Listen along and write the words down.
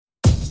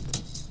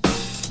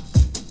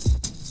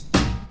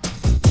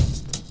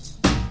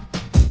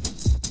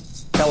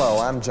Hello,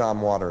 I'm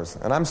John Waters,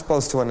 and I'm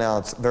supposed to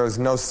announce there is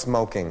no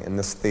smoking in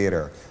this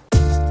theater,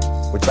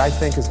 which I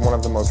think is one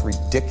of the most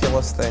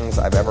ridiculous things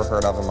I've ever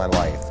heard of in my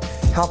life.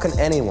 How can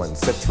anyone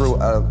sit through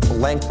a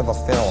length of a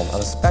film, and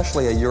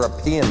especially a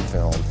European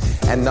film,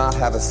 and not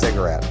have a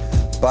cigarette?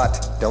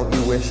 But don't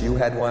you wish you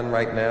had one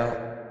right now?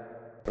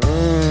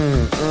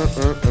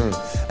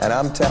 And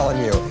I'm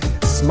telling you,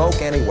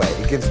 smoke anyway.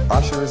 It gives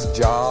ushers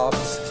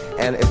jobs,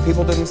 and if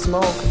people didn't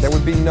smoke, there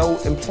would be no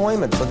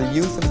employment for the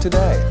youth of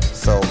today.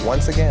 So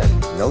once again,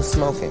 no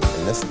smoking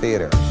in this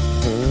theater.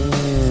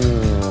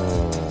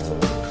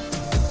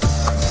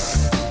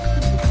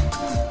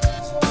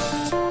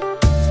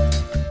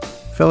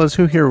 Fellas,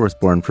 who here was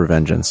born for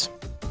vengeance?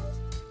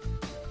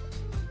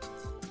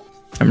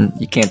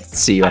 You can't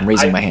see you. I'm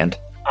raising my hand.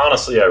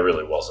 Honestly, I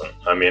really wasn't.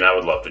 I mean, I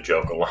would love to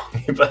joke along,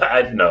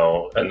 but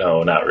no,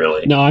 not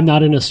really. No, I'm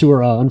not in a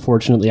sewer,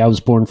 unfortunately. I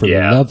was born for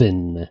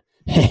loving.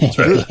 That's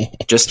right.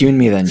 Just you and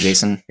me then,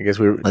 Jason. I guess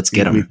let's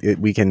get them.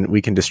 We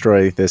can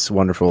destroy this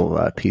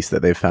wonderful piece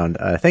that they've found.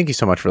 Thank you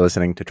so much for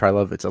listening to Try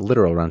Love. It's a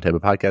literal roundtable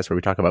podcast where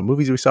we talk about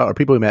movies we saw or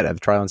people we met at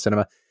the Trylon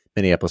Cinema,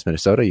 Minneapolis,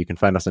 Minnesota. You can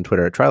find us on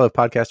Twitter at Try Love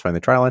Podcast. Find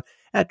the Trylon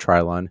at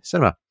Trylon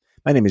Cinema.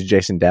 My name is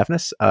Jason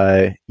Daphnis.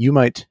 You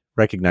might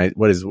recognize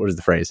what is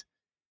the phrase?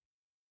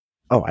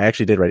 Oh, I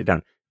actually did write it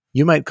down.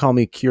 You might call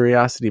me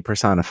curiosity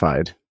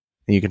personified,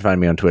 and you can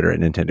find me on Twitter at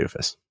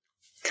Nintendoofus.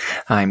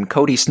 I'm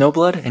Cody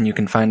Snowblood, and you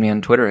can find me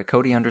on Twitter at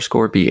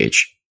Cody_BH.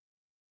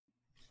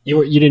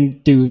 You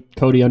didn't do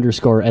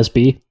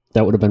Cody_SB?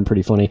 That would have been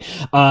pretty funny.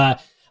 I'm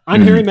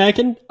Harry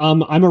Mackin.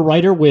 I'm a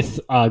writer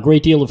with a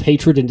great deal of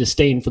hatred and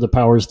disdain for the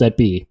powers that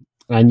be,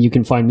 and you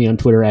can find me on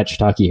Twitter at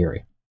ShiitakeHarry.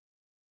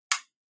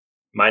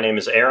 My name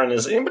is Aaron.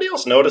 Has anybody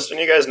else noticed, and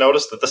you guys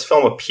noticed, that this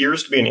film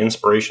appears to be an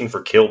inspiration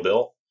for Kill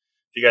Bill?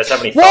 If you guys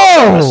have any thoughts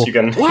on this, you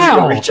can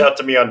reach out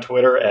to me on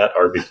Twitter at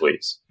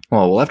RBPlease.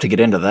 Well, we'll have to get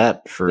into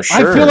that for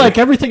sure. I feel like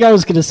everything I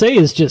was going to say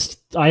is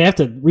just, I have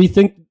to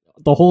rethink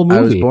the whole movie.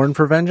 I was born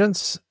for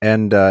vengeance,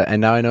 and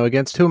now I know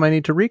against whom I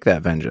need to wreak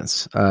that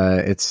vengeance.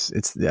 It's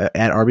at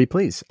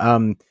RBPlease.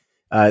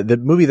 The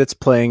movie that's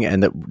playing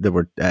and that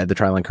we're at the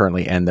Trylon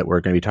currently and that we're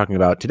going to be talking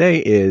about today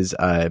is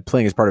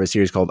playing as part of a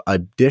series called A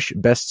Dish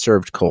Best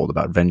Served Cold,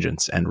 about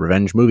vengeance and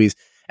revenge movies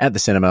at the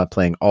cinema,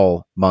 playing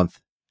all month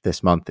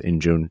this month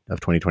in June of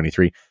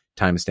 2023.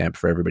 Timestamp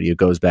for everybody who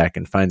goes back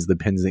and finds the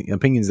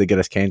opinions that get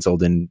us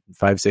canceled in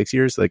 5-6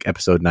 years, like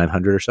episode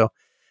 900 or so.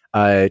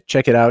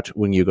 Check it out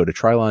when you go to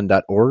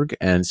trylon.org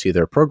and see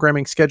their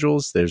programming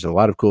schedules. There's a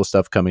lot of cool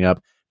stuff coming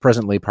up.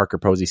 Presently, Parker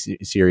Posey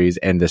series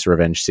and this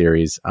Revenge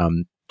series.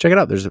 Check it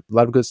out. There's a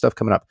lot of good stuff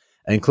coming up,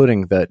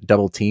 including the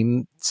double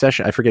team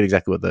session. I forget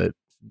exactly what the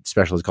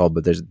special is called,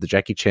 but there's the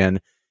Jackie Chan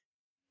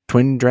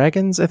Twin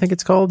Dragons, I think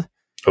it's called.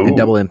 Ooh. And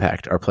Double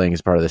Impact are playing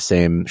as part of the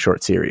same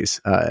short series,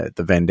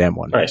 the Van Damme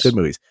one. Nice. Good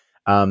movies.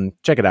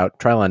 Check it out,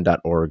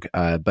 trylon.org.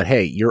 But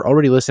hey, you're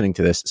already listening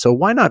to this, so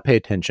why not pay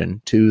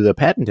attention to the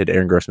patented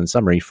Aaron Grossman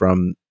summary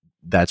from,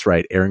 that's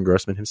right, Aaron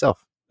Grossman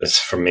himself. This is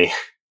from me.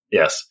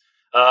 Yes.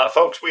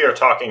 Folks, we are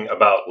talking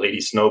about Lady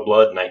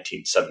Snowblood,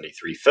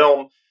 1973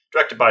 film,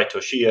 directed by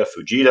Toshiya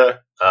Fujita.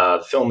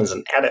 The film is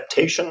an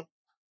adaptation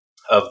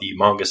of the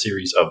manga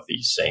series of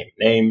the same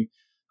name.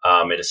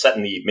 It is set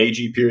in the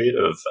Meiji period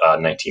of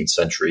 19th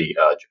century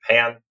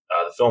Japan.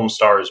 The film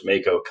stars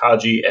Meiko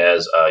Kaji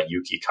as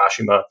Yuki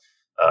Kashima,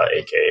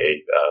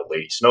 a.k.a.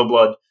 Lady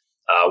Snowblood,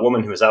 a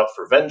woman who is out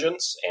for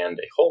vengeance and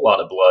a whole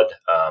lot of blood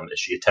as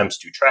she attempts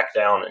to track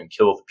down and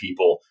kill the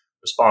people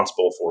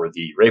responsible for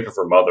the rape of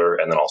her mother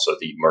and then also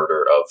the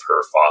murder of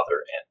her father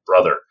and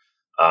brother.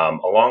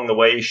 Along the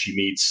way, she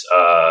meets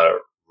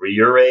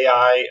Ryurei.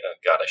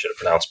 God, I should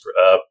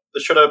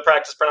have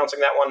practiced pronouncing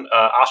that one.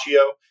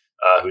 Ashio,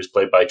 who is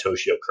played by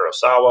Toshio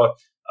Kurosawa,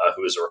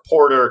 who is a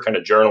reporter, kind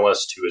of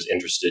journalist, who is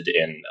interested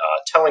in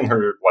telling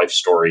her life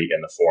story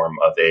in the form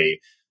of a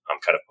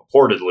kind of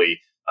purportedly,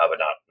 but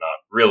not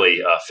really,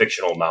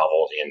 fictional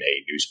novel in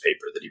a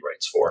newspaper that he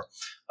writes for.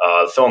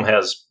 The film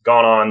has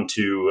gone on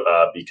to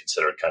be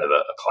considered kind of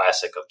a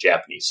classic of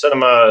Japanese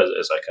cinema.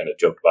 As I kind of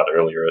joked about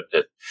earlier,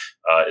 it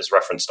is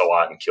referenced a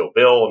lot in Kill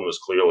Bill and was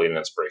clearly an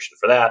inspiration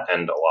for that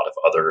and a lot of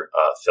other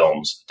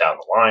films down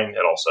the line.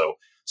 It also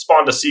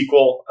spawned a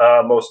sequel,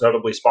 most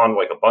notably spawned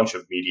like a bunch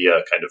of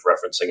media kind of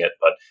referencing it,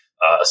 but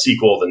a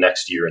sequel the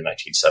next year in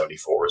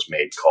 1974 was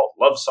made called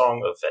Love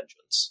Song of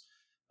Vengeance.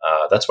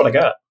 That's what I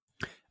got.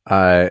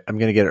 I'm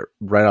going to get it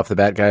right off the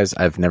bat, guys.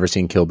 I've never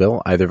seen Kill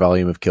Bill, either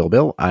volume of Kill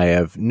Bill. I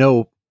have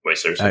no... Wait,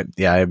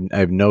 seriously? I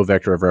have no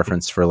vector of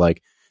reference for,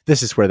 like,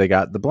 this is where they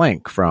got the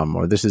blank from,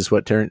 or this is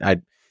what turned...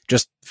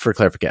 Just for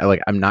clarification,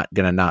 like, I'm not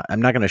going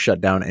to shut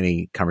down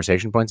any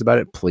conversation points about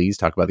it. Please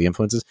talk about the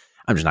influences.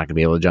 I'm just not going to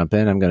be able to jump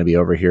in. I'm going to be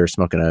over here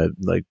smoking a,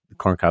 like,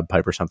 corncob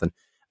pipe or something.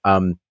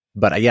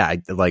 But yeah,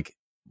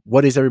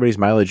 what is everybody's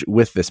mileage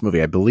with this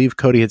movie? I believe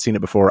Cody had seen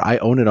it before. I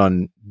own it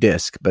on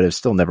disc, but I've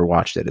still never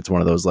watched it. It's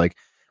one of those, like,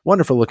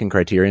 wonderful looking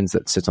Criterions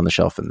that sits on the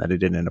shelf and that I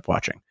didn't end up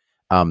watching.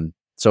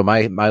 So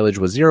my mileage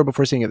was 0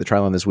 before seeing it at the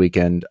Trylon this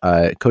weekend.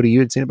 Cody, you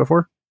had seen it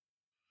before?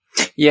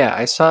 Yeah,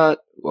 I saw it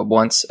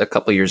once a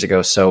couple years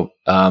ago. So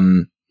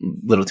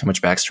little too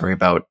much backstory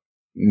about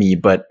me,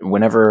 but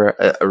whenever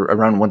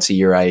around once a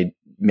year, I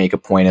make a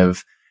point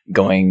of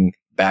going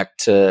back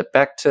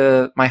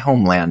to my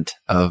homeland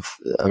of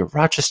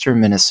Rochester,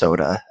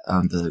 Minnesota,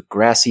 the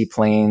grassy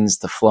plains,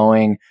 the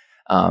flowing,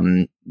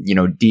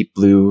 deep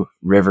blue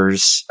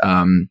rivers.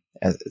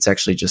 It's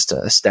actually just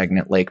a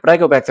stagnant lake, but I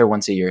go back there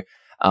once a year.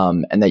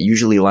 And that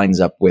usually lines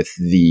up with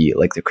the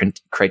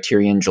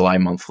Criterion July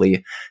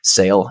monthly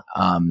sale.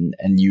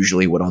 And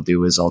usually what I'll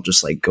do is I'll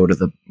just like go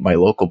to my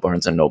local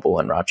Barnes and Noble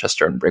in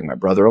Rochester and bring my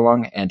brother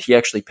along. And he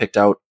actually picked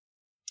out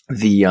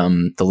the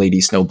Lady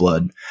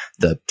Snowblood,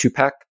 the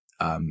 2-pack.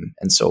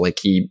 And so like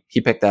he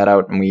picked that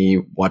out and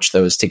we watched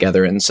those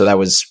together. And so that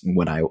was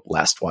when I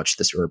last watched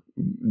this, or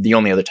the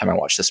only other time I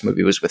watched this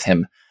movie was with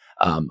him.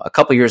 A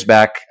couple years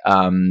back,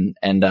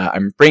 and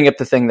I'm bringing up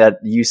the thing that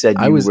you said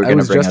you were going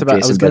to bring up, Jason. I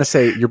was going to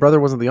say, your brother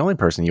wasn't the only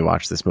person you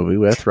watched this movie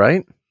with,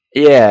 right?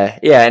 Yeah,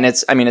 and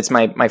it's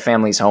my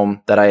family's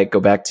home that I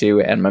go back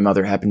to, and my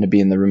mother happened to be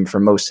in the room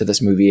for most of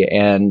this movie,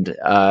 and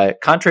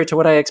contrary to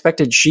what I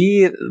expected,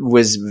 she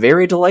was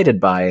very delighted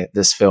by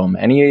this film.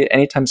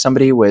 Anytime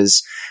somebody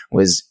was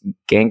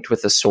ganked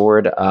with a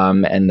sword,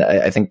 and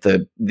I think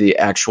the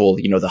actual,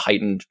 the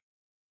heightened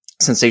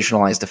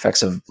sensationalized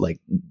effects of like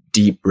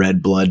deep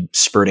red blood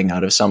spurting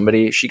out of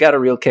somebody, she got a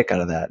real kick out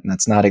of that, and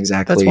that's not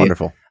exactly, that's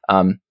wonderful.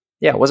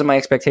 It wasn't my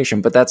expectation,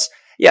 but that's,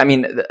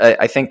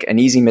 I think an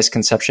easy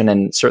misconception,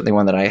 and certainly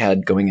one that I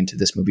had going into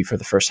this movie for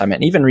the first time,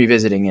 and even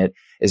revisiting it,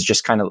 is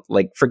just kind of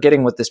like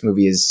forgetting what this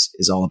movie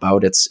is all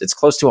about. It's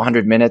close to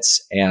 100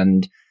 minutes,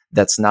 and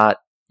that's not,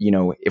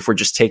 if we're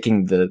just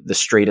taking the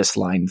straightest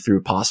line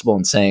through possible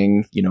and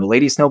saying,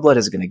 Lady Snowblood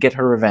is going to get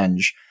her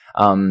revenge,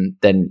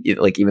 then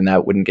even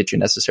that wouldn't get you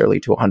necessarily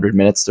to 100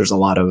 minutes. There's a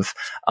lot of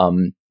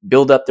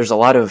build up. There's a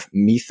lot of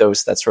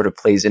mythos that sort of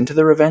plays into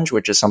the revenge,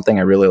 which is something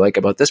I really like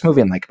about this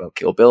movie and like about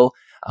Kill Bill,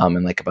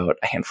 and like about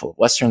a handful of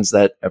Westerns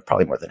that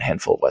probably more than a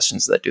handful of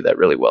Westerns that do that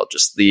really well.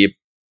 Just we're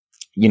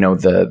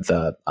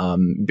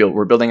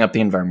building up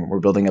the environment. We're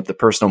building up the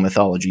personal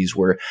mythologies.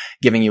 We're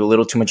giving you a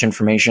little too much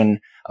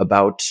information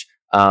about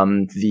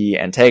the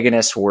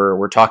antagonists.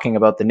 We're talking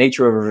about the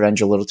nature of revenge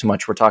a little too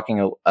much. We're talking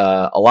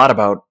a lot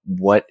about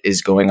what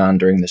is going on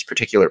during this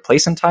particular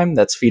place and time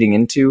that's feeding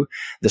into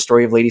the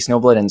story of Lady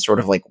Snowblood, and sort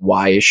of like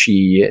why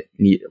she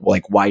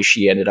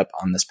ended up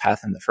on this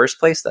path in the first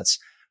place. That's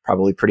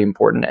probably pretty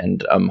important,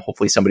 and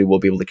hopefully somebody will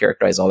be able to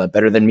characterize all that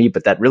better than me,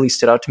 but that really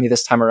stood out to me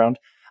this time around.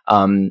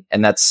 And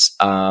that's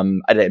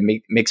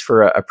it makes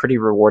for a pretty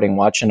rewarding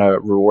watch and a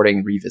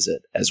rewarding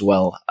revisit as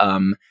well.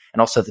 And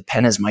also the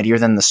pen is mightier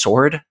than the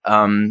sword.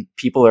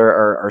 People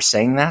are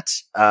saying that.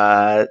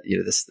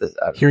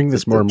 Hearing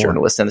this more and more.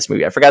 Journalist in this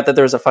movie. I forgot that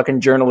there was a fucking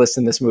journalist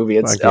in this movie.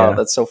 It's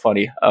that's so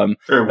funny.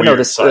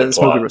 This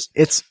movie was,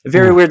 it's a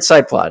very weird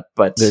side plot,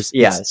 but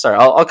sorry,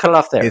 I'll cut it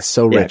off there. It's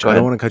so rich. I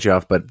don't want to cut you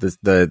off, but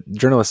the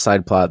journalist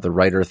side plot, the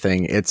writer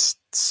thing, there's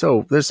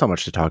so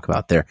much to talk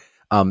about there.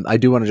 I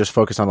do want to just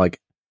focus on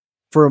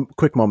for a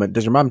quick moment,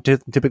 does your mom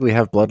typically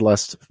have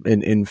bloodlust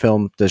in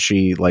film? Does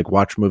she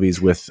watch movies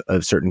with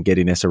a certain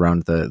giddiness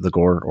around the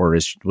gore, or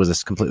was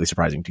this completely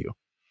surprising to you?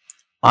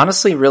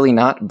 Honestly, really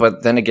not.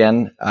 But then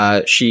again,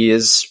 she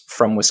is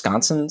from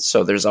Wisconsin,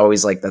 so there's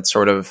always that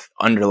sort of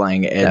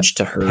underlying edge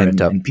to her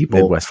and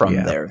people Midwest, from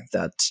there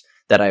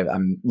that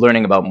I'm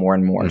learning about more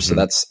and more. Mm-hmm. So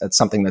that's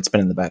something that's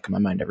been in the back of my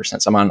mind ever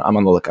since. I'm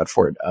on the lookout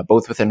for it,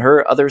 both within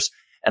her, others,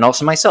 and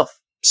also myself.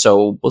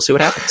 So we'll see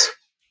what happens.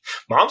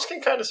 Moms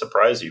can kind of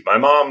surprise you. My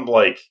mom,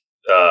 my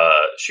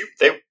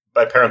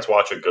parents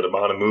watch a good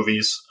amount of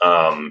movies,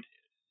 and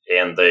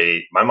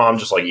my mom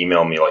just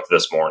emailed me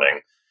this morning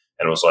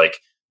and was like,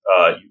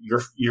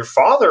 your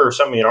father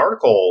sent me an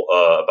article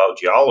about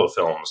Giallo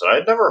films, and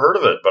I'd never heard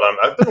of it, but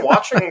I've been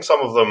watching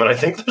some of them, and I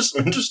think there's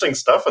some interesting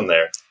stuff in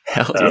there.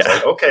 Hell and yeah. I was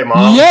like, okay,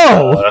 Mom.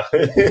 Yo!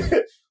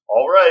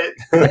 All right.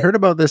 I heard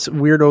about this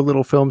weirdo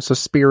little film,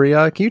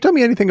 Suspiria. Can you tell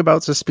me anything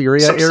about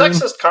Suspiria, some Aaron?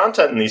 Sexist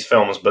content in these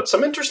films, but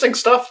some interesting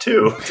stuff,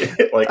 too.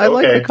 I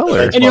like the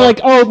colors. And you're like,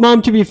 oh,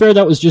 Mom, to be fair,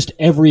 that was just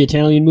every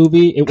Italian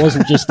movie. It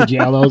wasn't just the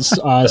Giallos.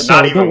 So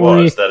not even don't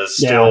worry. Was. That is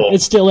still...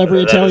 it's still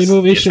every Italian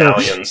movie, sure.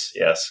 Italians,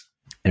 yes.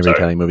 Every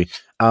Italian movie.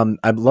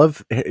 I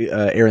love,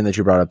 Aaron, that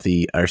you brought up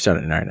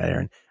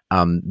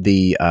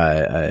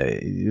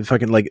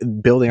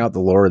fucking building out the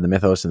lore and the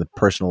mythos and the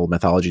personal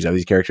mythologies of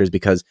these characters,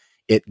 because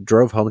it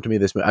drove home to me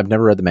this. I've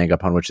never read the manga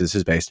upon which this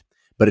is based,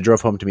 but it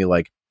drove home to me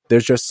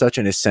there's just such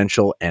an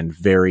essential and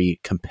very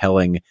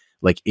compelling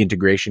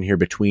integration here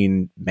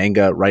between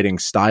manga writing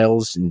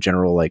styles in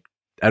general. I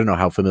don't know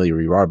how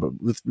familiar you are, but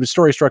with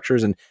story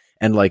structures and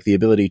the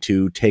ability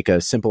to take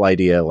a simple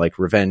idea like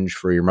revenge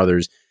for your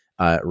mother's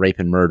rape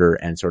and murder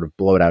and sort of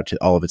blow it out to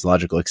all of its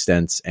logical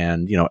extents.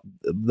 And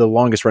the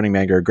longest running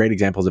manga are great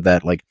examples of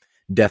that.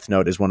 Death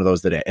Note is one of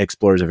those that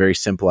explores a very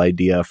simple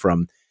idea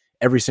from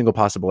every single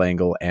possible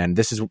angle. And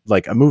this is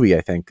a movie, I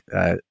think,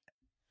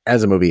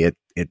 as a movie,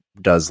 it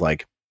does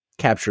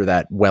capture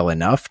that well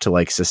enough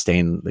to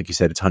sustain, like you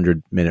said, its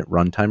 100-minute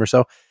runtime or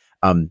so.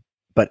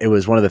 But it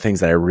was one of the things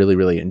that I really,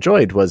 really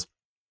enjoyed was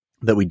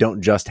that we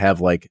don't just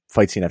have like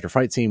fight scene after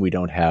fight scene. We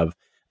don't have,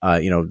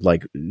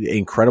 like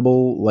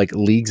incredible like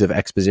leagues of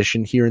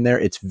exposition here and there.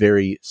 It's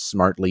very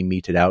smartly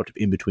meted out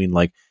in between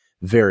like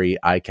very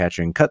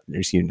eye-catching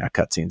not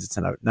cut scenes. It's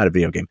not a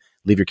video game.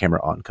 Leave your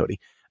camera on, Cody.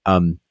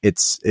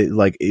 It's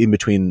like in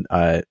between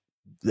the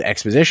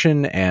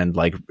exposition and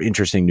like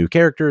interesting new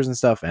characters and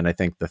stuff. And I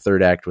think the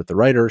third act with the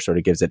writer sort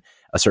of gives it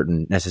a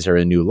certain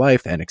necessarily new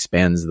life and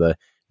expands the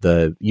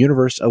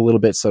universe a little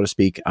bit, so to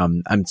speak.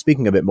 I'm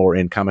speaking a bit more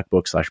in comic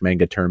book /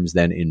 manga terms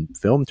than in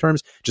film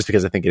terms, just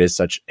because I think it is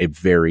such a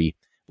very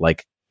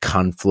like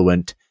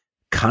confident,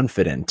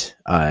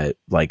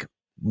 like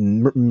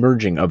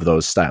merging of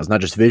those styles, not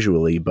just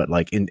visually, but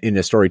like in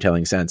a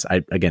storytelling sense.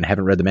 I, again,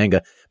 haven't read the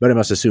manga, but I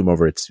must assume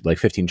over its like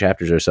 15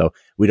 chapters or so,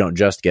 we don't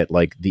just get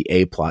like the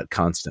A plot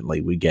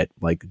constantly. We get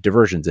like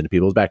diversions into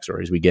people's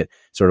backstories. We get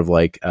sort of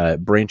like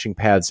branching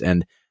paths.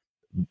 And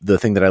the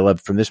thing that I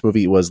loved from this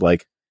movie was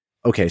like,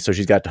 okay, so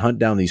she's got to hunt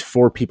down these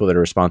 4 people that are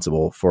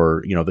responsible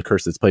for, the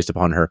curse that's placed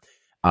upon her.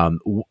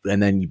 And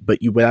then,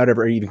 but you, without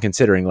ever even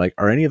considering, like,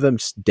 are any of them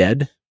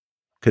dead?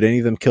 Could any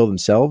of them kill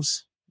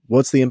themselves?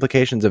 What's the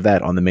implications of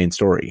that on the main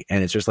story?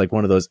 And it's just like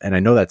one of those, and I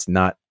know that's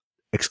not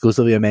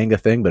exclusively a manga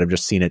thing, but I've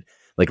just seen it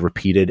like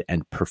repeated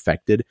and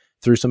perfected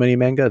through so many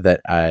manga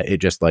that it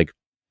just like,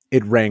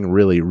 it rang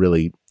really,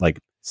 really like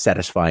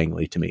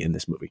satisfyingly to me in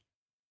this movie.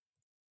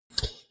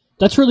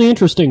 That's really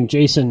interesting,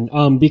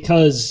 Jason,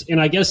 because, and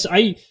I guess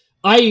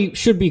I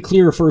should be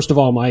clear, first of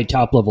all, my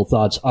top level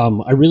thoughts.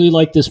 I really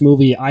like this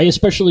movie. I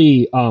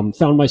especially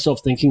found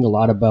myself thinking a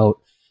lot about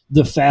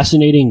the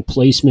fascinating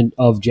placement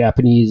of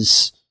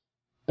Japanese,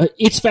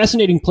 its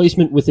fascinating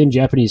placement within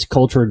Japanese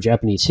culture and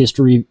Japanese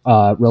history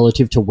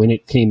relative to when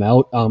it came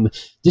out.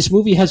 This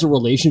movie has a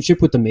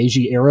relationship with the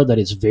Meiji era that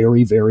is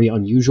very, very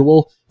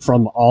unusual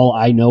from all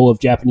I know of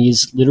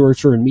Japanese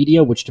literature and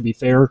media, which, to be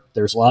fair,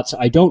 there's lots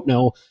I don't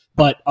know.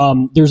 But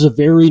there's a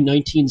very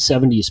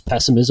 1970s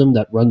pessimism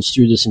that runs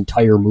through this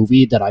entire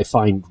movie that I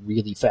find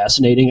really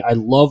fascinating. I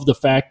love the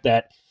fact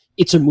that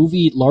it's a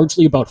movie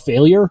largely about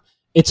failure.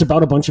 It's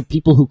about a bunch of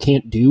people who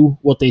can't do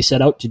what they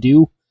set out to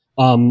do,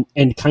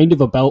 and kind of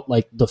about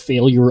like the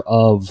failure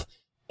of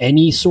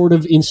any sort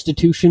of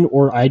institution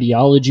or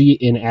ideology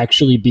in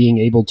actually being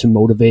able to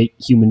motivate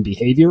human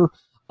behavior,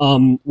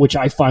 which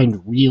I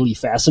find really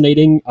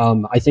fascinating.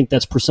 I think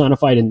that's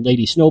personified in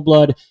Lady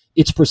Snowblood.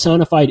 It's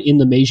personified in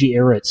the Meiji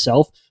era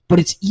itself, but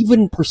it's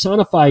even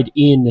personified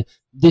in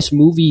this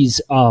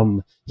movie's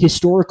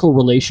historical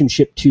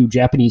relationship to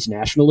Japanese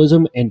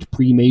nationalism and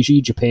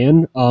pre-Meiji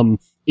Japan.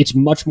 It's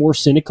much more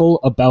cynical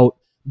about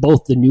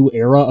both the new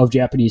era of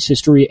Japanese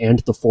history and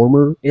the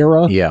former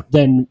era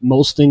than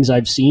most things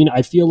I've seen.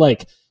 I feel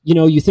like,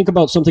 you think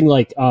about something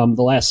like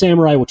The Last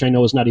Samurai, which I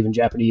know is not even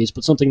Japanese,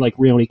 but something like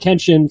Rurouni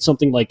Kenshin,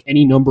 something like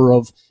any number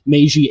of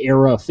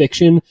Meiji-era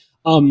fiction.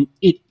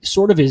 It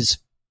sort of is,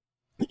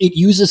 it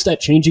uses that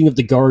changing of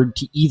the guard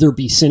to either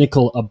be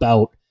cynical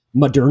about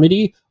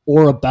modernity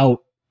or about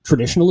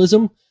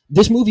traditionalism.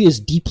 This movie is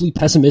deeply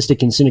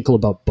pessimistic and cynical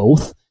about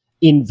both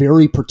in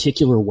very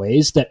particular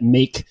ways that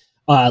make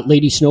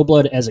Lady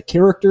Snowblood as a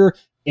character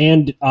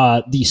and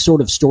the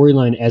sort of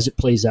storyline as it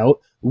plays out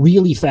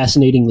really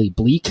fascinatingly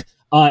bleak.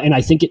 And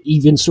I think it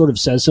even sort of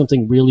says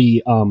something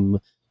really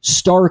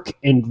stark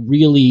and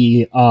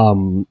really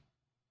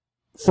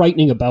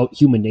frightening about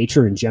human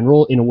nature in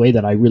general in a way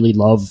that I really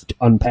loved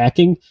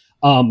unpacking.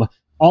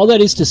 All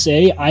that is to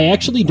say, I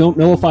actually don't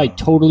know if I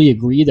totally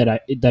agree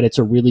that it's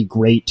a really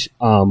great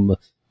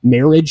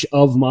marriage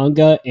of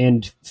manga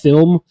and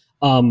film.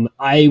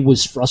 I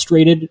was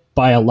frustrated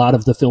by a lot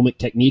of the filmic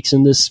techniques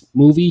in this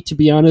movie, to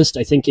be honest.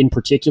 I think in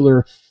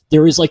particular,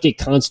 there is like a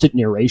constant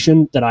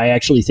narration that I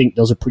actually think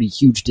does a pretty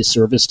huge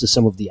disservice to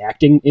some of the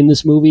acting in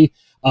this movie.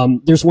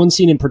 There's one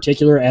scene in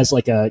particular as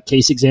like a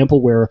case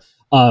example where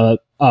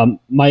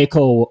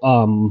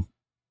Mayako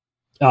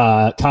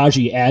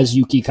Kaji as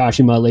Yuki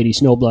Kashima, Lady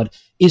Snowblood,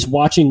 is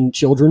watching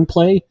children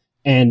play,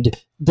 and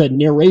the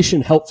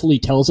narration helpfully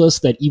tells us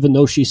that even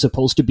though she's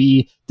supposed to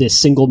be this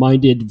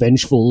single-minded,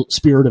 vengeful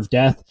spirit of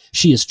death,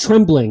 she is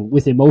trembling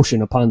with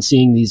emotion upon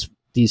seeing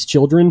these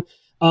children.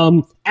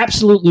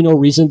 Absolutely no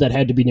reason that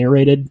had to be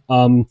narrated.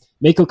 Meiko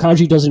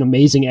Kaji does an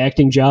amazing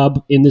acting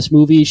job in this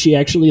movie. She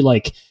actually,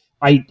 like,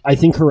 I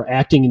think her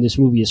acting in this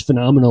movie is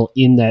phenomenal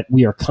in that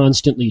we are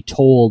constantly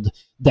told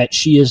that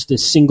she is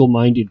this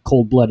single-minded,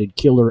 cold-blooded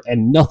killer,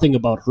 and nothing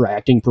about her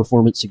acting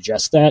performance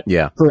suggests that.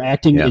 Yeah. Her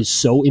acting is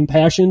so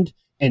impassioned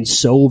and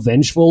so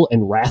vengeful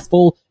and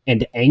wrathful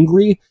and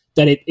angry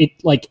that it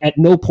like at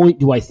no point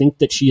do I think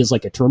that she is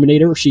like a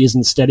Terminator. She is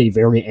instead a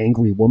very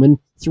angry woman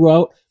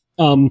throughout.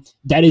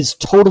 That is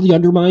totally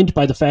undermined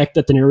by the fact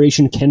that the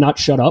narration cannot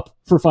shut up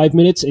for 5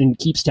 minutes and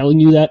keeps telling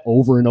you that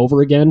over and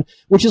over again,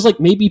 which is like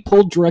maybe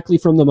pulled directly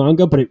from the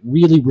manga, but it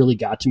really, really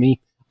got to me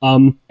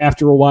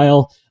after a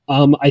while.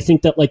 I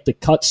think that like the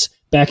cuts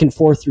back and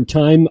forth through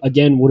time,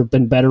 again, would have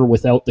been better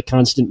without the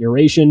constant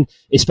narration,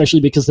 especially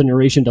because the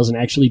narration doesn't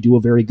actually do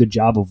a very good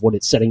job of what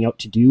it's setting out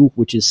to do,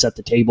 which is set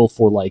the table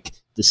for like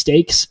the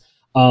stakes.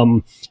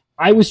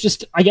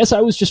 I guess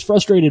I was just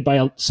frustrated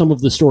by some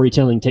of the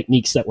storytelling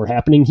techniques that were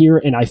happening here,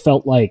 and I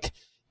felt like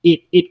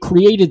it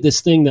created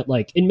this thing that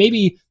like, and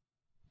maybe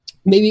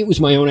it was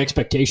my own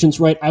expectations,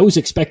 right? I was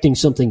expecting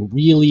something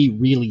really,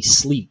 really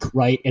sleek,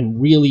 right?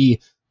 And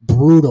really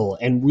brutal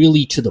and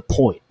really to the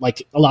point,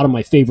 like a lot of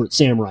my favorite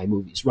samurai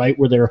movies, right?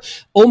 Where they're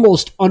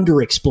almost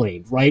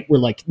under-explained, right? Where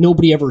like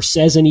nobody ever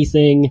says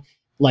anything,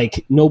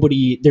 like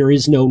there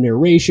is no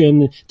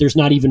narration, there's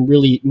not even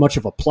really much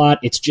of a plot,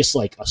 it's just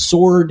like a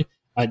sword,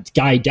 a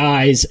guy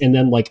dies, and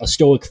then like a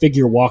stoic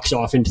figure walks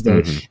off into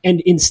the...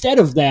 And instead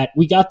of that,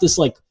 we got this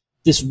like,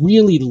 this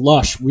really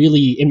lush,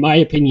 really, in my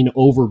opinion,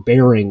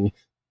 overbearing,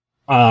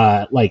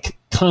 like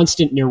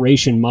constant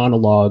narration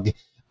monologue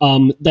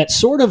that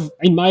sort of,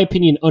 in my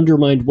opinion,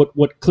 undermined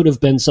what could have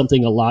been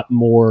something a lot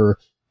more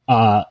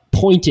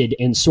pointed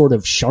and sort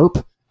of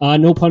sharp,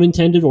 no pun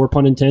intended or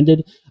pun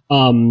intended.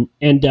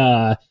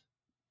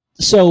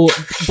 So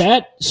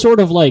that sort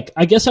of like,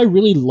 I guess I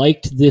really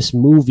liked this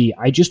movie.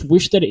 I just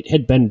wish that it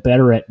had been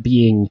better at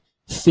being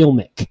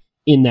filmic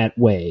in that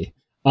way.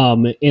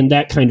 And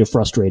that kind of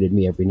frustrated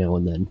me every now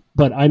and then.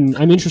 But I'm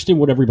interested in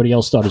what everybody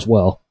else thought as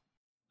well.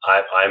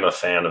 I'm a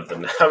fan of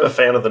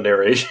the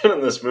narration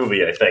in this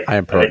movie. I think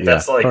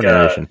that's like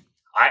narration.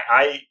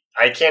 I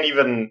can't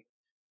even.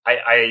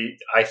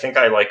 I think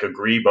I like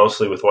agree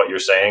mostly with what you're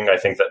saying. I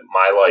think that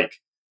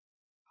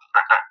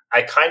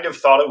I kind of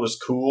thought it was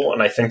cool,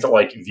 and I think that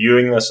like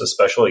viewing this,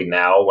 especially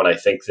now, when I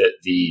think that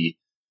the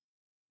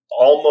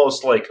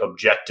almost like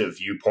objective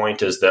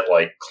viewpoint is that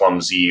like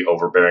clumsy,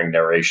 overbearing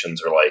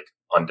narrations are like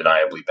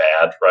undeniably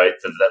bad, right?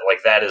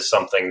 That is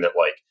something that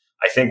like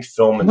I think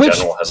film in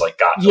general has like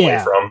gotten away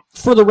from.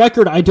 For the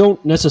record, I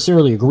don't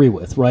necessarily agree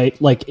with, right?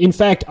 Like, in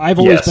fact, I've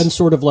always been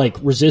sort of like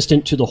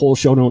resistant to the whole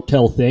show don't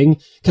tell thing,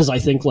 because I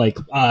think like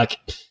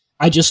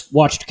I just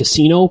watched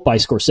Casino by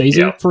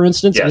Scorsese, for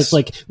instance, and it's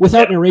like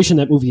without narration,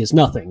 that movie is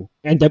nothing,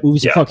 and that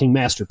movie's a fucking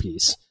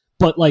masterpiece.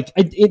 But like,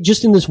 it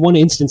just in this one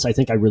instance, I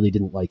think I really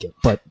didn't like it.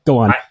 But go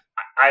on.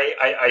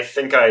 I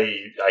think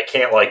I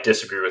can't like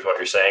disagree with what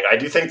you're saying. I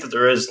do think that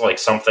there is like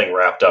something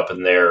wrapped up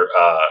in there,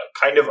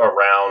 kind of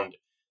around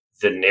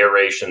the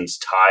narrations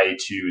tied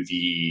to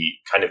the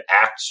kind of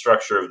act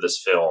structure of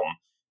this film,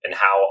 and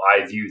how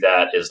I view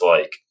that as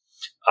like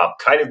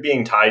kind of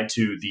being tied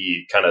to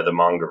the kind of the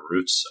manga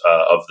roots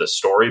of the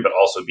story, but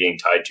also being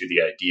tied to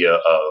the idea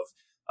of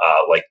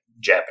like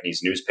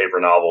Japanese newspaper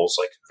novels,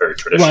 like very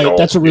traditional. Right,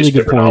 that's a really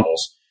good point.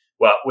 Novels.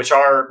 Well, which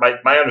are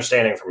my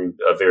understanding from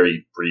a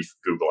very brief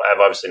Google.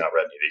 I've obviously not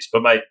read any of these,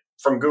 but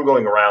from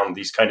Googling around,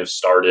 these kind of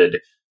started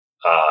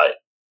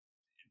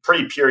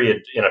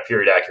in a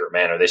period accurate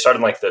manner. They started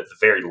in like the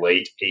very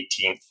late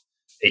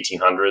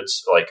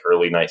 1800s, like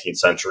early 19th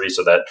century.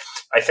 So that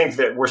I think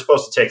that we're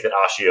supposed to take that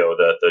Ashio,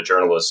 the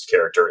journalist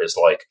character, is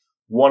like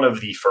one of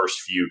the first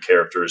few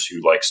characters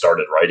who like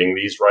started writing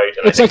these, right?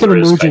 And it's like an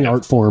emerging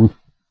art form.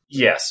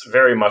 Yes,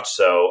 very much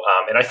so.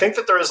 And I think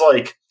that there is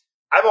like,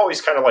 I've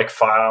always kind of like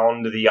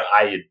found the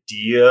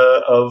idea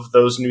of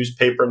those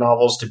newspaper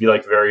novels to be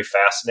like very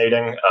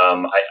fascinating.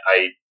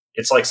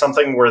 It's like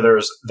something where there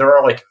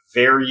are like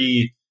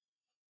very,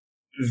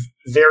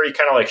 very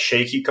kind of like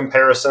shaky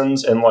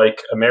comparisons in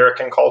like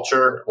American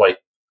culture, like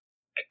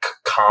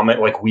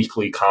like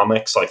weekly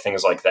comics, like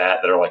things like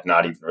that are like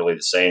not even really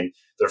the same.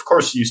 There of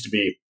course used to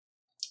be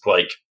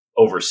like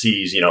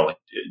overseas, like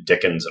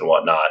Dickens and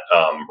whatnot,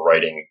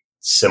 writing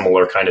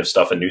similar kind of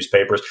stuff in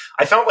newspapers.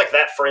 I found like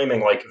that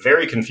framing like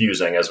very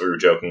confusing, as we were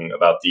joking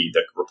about the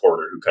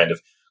reporter who kind of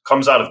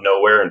comes out of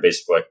nowhere and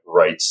basically like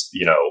writes,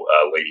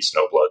 Lady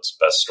Snowblood's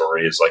best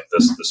story is like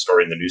this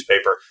story in the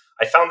newspaper.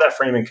 I found that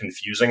framing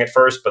confusing at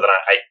first, but then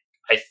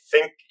I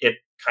think it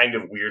kind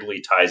of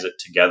weirdly ties it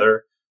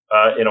together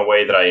in a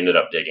way that I ended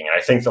up digging.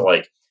 And I think that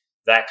like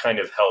that kind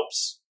of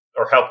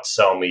helped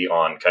sell me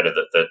on kind of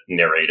the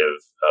narrative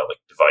like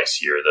device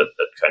here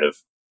that kind of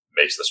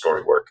makes the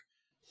story work.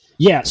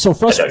 Yeah, so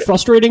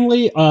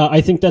frustratingly,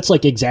 I think that's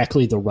like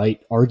exactly the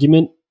right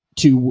argument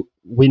to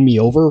win me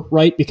over,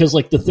 right? Because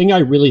like the thing I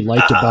really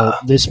liked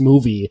about this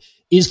movie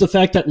is the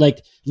fact that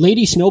like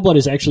Lady Snowblood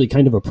is actually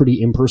kind of a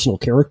pretty impersonal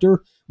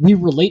character. We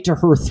relate to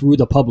her through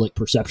the public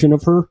perception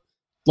of her.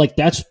 Like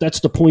that's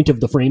the point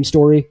of the frame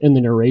story and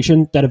the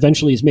narration that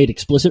eventually is made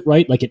explicit,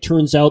 right? Like it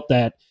turns out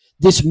that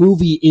this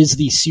movie is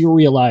the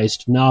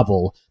serialized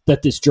novel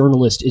that this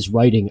journalist is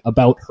writing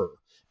about her.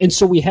 And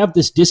so we have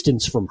this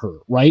distance from her,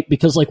 right?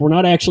 Because like we're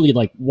not actually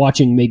like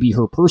watching maybe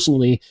her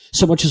personally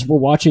so much as we're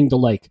watching the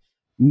like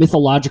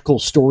mythological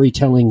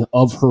storytelling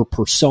of her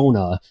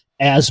persona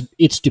as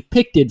it's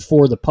depicted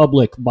for the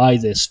public by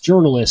this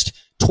journalist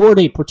toward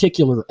a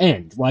particular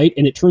end, right?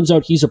 And it turns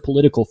out he's a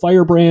political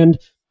firebrand.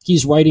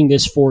 He's writing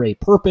this for a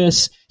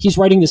purpose. He's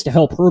writing this to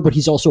help her, but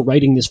he's also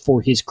writing this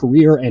for his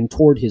career and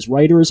toward his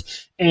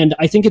writers. And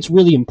I think it's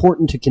really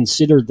important to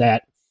consider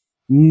that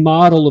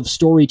model of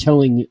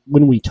storytelling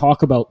when we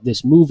talk about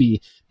this movie,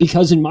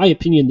 because in my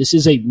opinion, this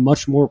is a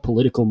much more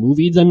political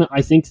movie than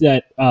I think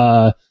that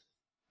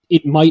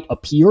it might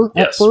appear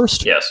at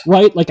first. Yes.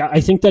 Right? Like I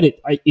think that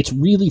it's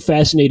really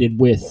fascinated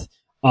with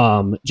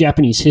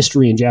Japanese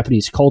history and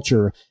Japanese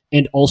culture,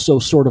 and also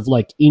sort of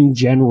like in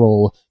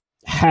general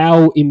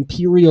how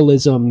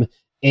imperialism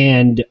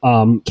and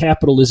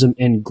capitalism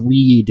and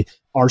greed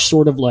are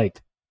sort of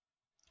like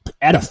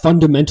at a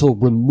fundamental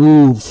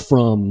remove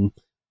from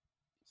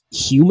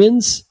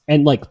humans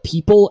and like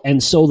people,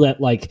 and so that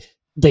like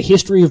the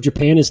history of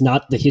Japan is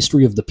not the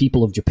history of the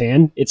people of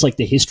Japan. It's like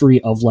the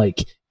history of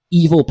like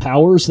evil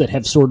powers that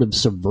have sort of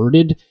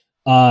subverted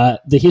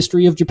the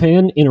history of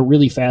Japan in a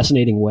really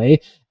fascinating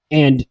way.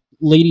 And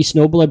Lady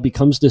Snowblood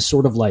becomes this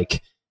sort of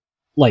like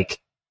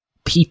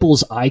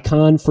people's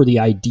icon for the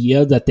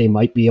idea that they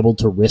might be able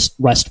to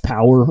wrest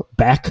power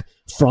back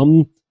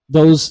from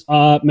those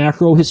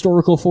macro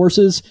historical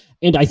forces.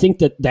 And I think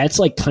that that's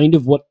like kind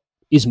of what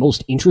is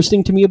most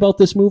interesting to me about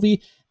this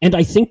movie. And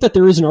I think that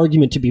there is an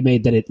argument to be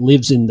made that it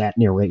lives in that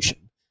narration.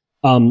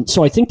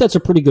 So I think that's a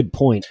pretty good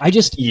point.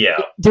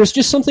 There's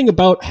just something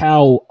about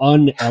how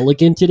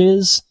unelegant it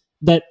is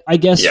that I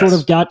guess sort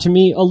of got to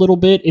me a little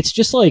bit. It's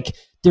just like,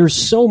 there's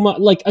so much,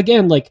 like,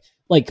 again, like,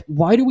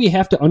 why do we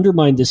have to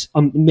undermine this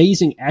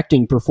amazing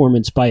acting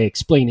performance by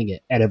explaining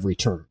it at every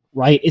turn,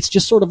 right? It's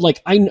just sort of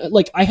like,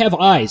 I have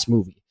eyes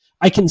movie.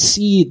 I can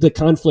see the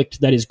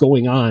conflict that is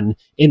going on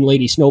in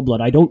Lady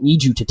Snowblood. I don't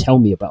need you to tell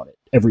me about it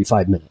every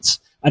 5 minutes.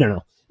 I don't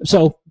know.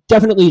 So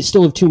definitely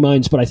still have two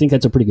minds, but I think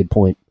that's a pretty good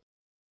point.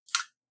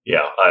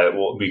 Yeah,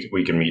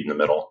 we can meet in the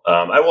middle.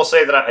 I will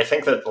say that I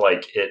think that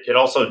like it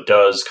also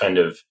does kind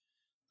of.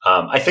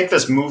 I think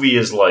this movie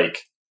is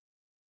like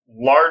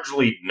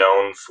largely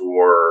known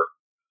for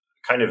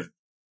kind of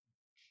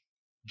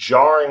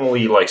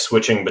jarringly like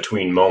switching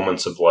between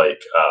moments of like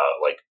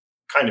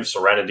kind of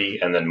serenity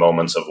and then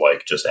moments of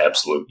like just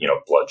absolute,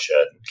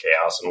 bloodshed and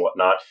chaos and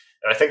whatnot.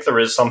 And I think there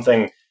is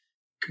something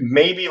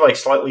maybe like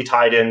slightly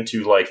tied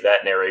into like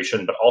that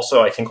narration, but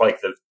also I think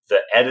like the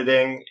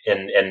editing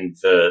and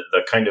the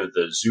kind of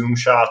the zoom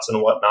shots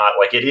and whatnot,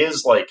 like it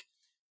is like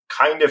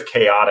kind of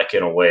chaotic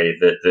in a way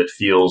that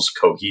feels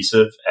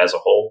cohesive as a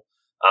whole.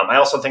 I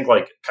also think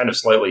like kind of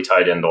slightly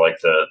tied into like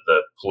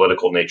the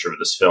political nature of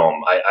this film.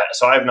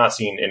 So I have not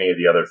seen any of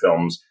the other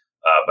films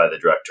by the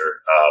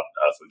director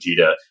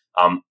Fujita.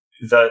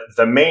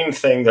 The main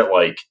thing that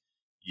like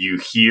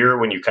you hear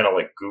when you kind of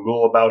like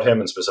Google about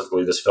him, and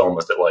specifically this film,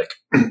 is that like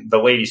the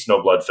Lady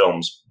Snowblood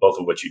films, both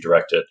of which he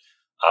directed,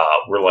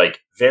 were like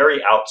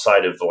very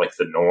outside of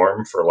the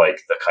norm for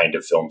like the kind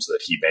of films that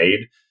he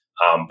made.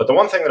 But the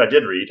one thing that I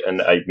did read,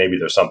 and maybe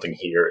there's something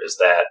here, is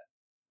that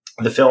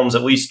the films,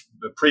 at least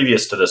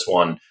previous to this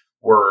one,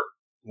 were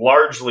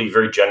largely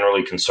very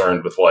generally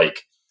concerned with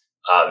like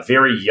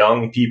very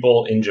young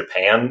people in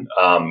Japan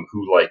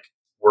who like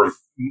were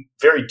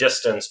very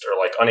distanced or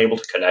like unable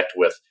to connect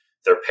with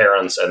their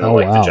parents and then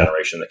the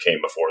generation that came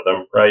before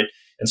them, right?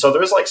 And so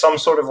there's like some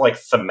sort of like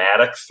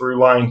thematic through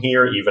line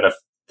here, even if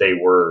they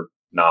were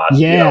not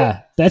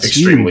that's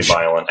extremely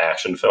violent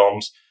action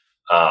films.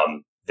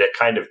 That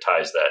kind of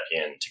ties that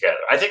in together.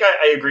 I think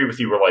I agree with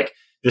you. We're like,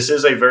 this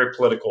is a very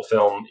political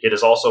film. It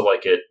is also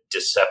like a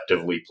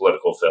deceptively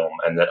political film,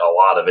 and that a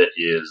lot of it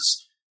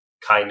is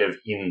kind of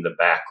in the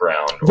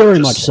background. Very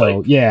much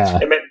so, yeah.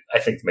 I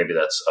think maybe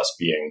that's us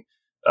being,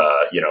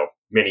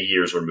 many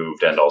years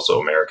removed and also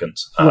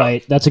Americans.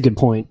 Right, that's a good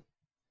point.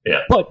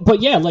 Yeah.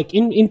 But yeah, like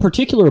in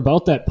particular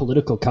about that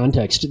political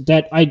context,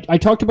 that I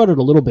talked about it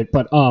a little bit,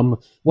 but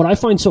what I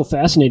find so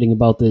fascinating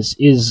about this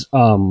is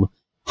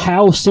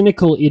how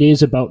cynical it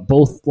is about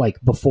both like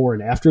before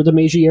and after the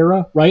Meiji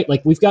era, right?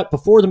 Like we've got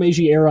before the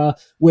Meiji era,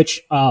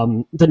 which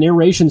the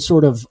narration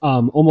sort of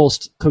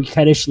almost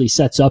coquettishly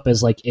sets up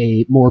as like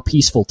a more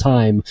peaceful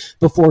time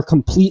before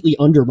completely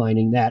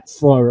undermining that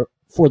for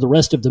the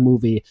rest of the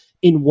movie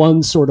in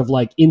one sort of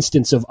like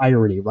instance of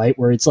irony, right?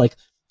 Where it's like,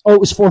 oh, it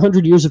was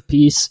 400 years of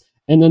peace,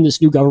 and then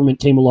this new government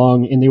came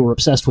along and they were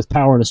obsessed with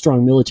power and a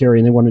strong military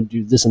and they wanted to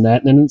do this and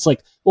that. And then it's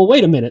like, well,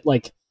 wait a minute,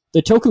 like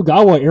the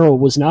Tokugawa era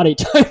was not a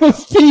time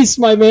of peace,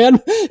 my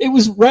man. It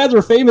was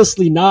rather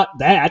famously not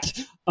that.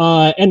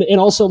 And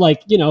also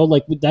like,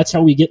 like that's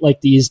how we get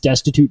like these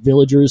destitute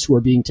villagers who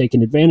are being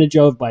taken advantage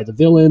of by the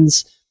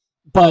villains.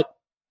 But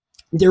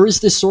there is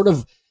this sort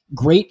of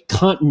great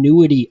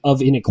continuity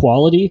of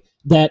inequality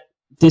that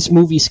this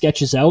movie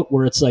sketches out,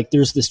 where it's like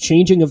there's this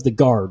changing of the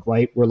guard,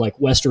 right? Where like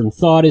Western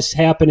thought is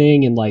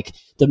happening and like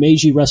the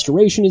Meiji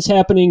Restoration is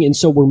happening, and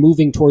so we're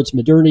moving towards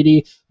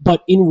modernity.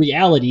 But in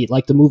reality,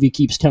 like the movie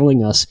keeps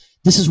telling us,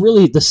 this is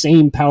really the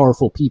same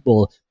powerful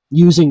people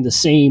using the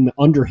same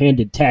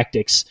underhanded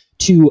tactics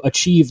to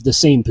achieve the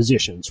same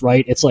positions,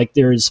 right? It's like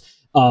there's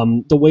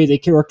the way they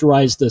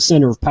characterize the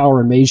center of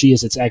power in Meiji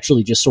is it's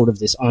actually just sort of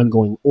this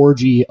ongoing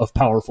orgy of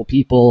powerful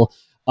people.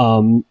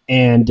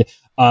 And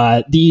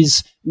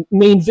these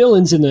main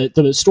villains in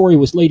the story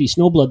with Lady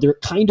Snowblood, they're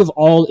kind of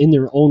all in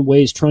their own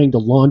ways trying to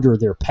launder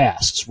their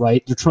pasts,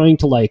 right? They're trying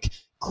to like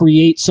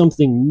create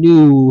something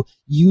new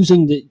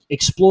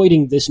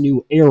exploiting this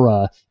new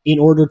era in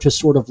order to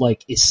sort of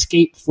like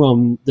escape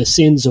from the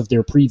sins of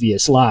their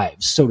previous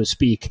lives, so to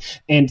speak.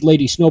 And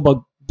Lady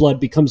Snowblood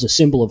becomes a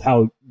symbol of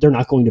how they're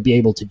not going to be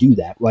able to do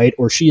that, right?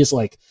 Or she is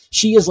like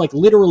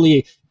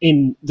literally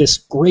in this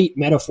great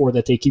metaphor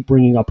that they keep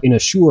bringing up in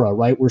Ashura,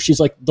 right? Where she's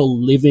like the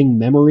living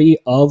memory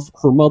of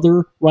her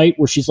mother, right?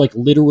 Where she's like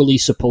literally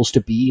supposed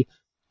to be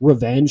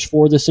revenge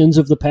for the sins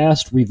of the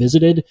past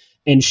revisited.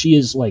 And she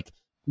is like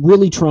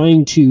really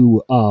trying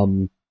to,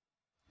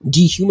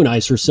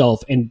 dehumanize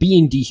herself and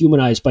being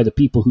dehumanized by the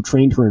people who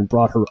trained her and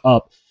brought her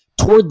up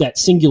toward that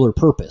singular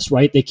purpose,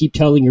 right? They keep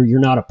telling her, you're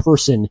not a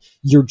person,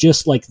 you're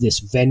just like this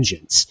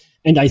vengeance.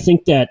 And I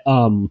think that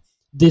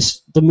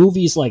the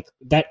movie's like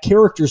that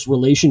character's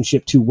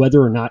relationship to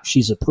whether or not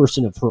she's a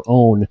person of her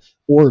own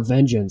or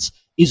vengeance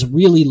is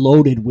really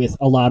loaded with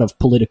a lot of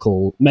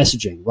political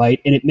messaging, right?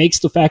 And it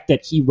makes the fact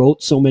that he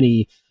wrote so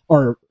many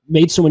or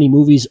made so many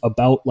movies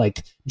about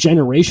like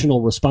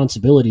generational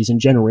responsibilities and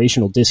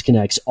generational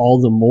disconnects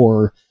all the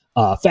more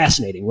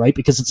fascinating, right?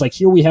 Because it's like,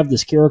 here we have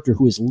this character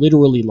who is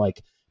literally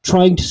like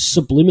trying to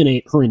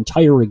subliminate her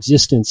entire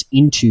existence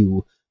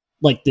into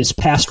like this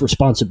past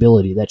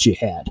responsibility that she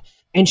had.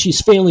 And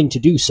she's failing to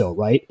do so,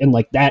 right? And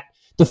like that,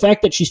 the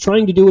fact that she's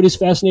trying to do it is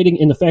fascinating,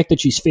 and the fact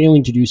that she's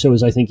failing to do so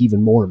is, I think,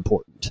 even more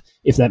important,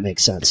 if that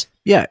makes sense.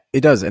 Yeah,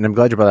 it does. And I'm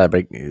glad you brought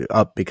that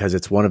up, because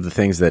it's one of the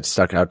things that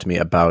stuck out to me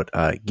about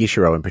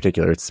Gishiro in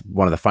particular. It's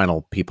one of the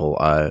final people,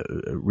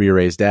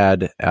 Ryurei's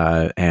dad,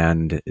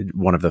 and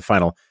one of the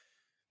final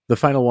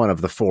one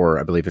of the four,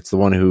 I believe. It's the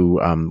one who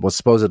was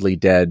supposedly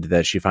dead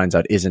that she finds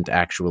out isn't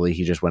actually.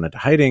 He just went into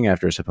hiding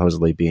after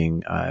supposedly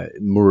being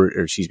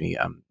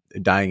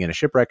dying in a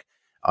shipwreck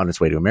on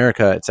its way to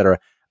America, etc.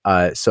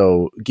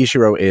 So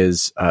Gishiro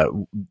is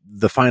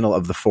the final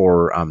of the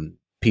four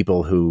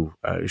people who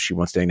she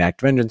wants to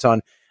enact vengeance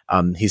on.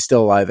 He's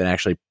still alive and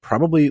actually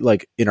probably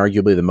like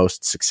inarguably the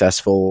most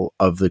successful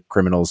of the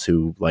criminals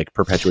who like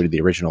perpetuated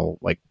the original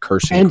like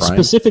cursing and crime.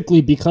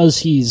 Specifically because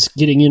he's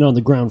getting in on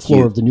the ground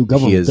floor of the new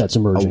government that's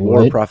emerging. He is a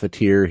war right?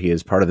 profiteer. He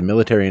is part of the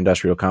military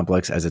industrial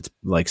complex as it's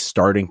like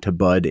starting to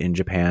bud in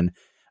Japan,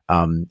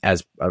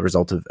 as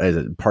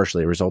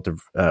partially a result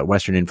of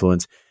Western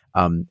influence.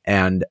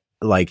 And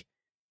like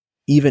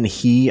even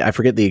he, I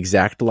forget the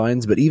exact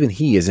lines, but even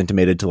he is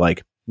intimated to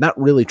like not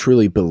really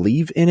truly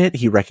believe in it.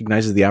 He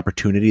recognizes the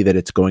opportunity that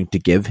it's going to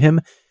give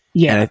him.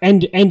 Yeah,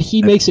 and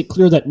he makes it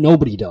clear that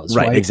nobody does,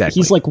 right? Exactly.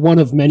 He's like one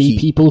of many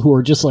people who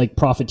are just like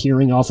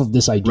profiteering off of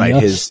this idea.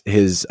 Right.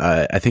 His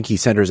I think he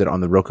centers it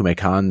on the Rokume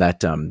Kan,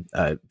 that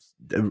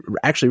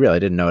actually really I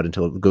didn't know it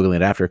until Googling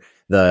it after,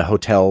 the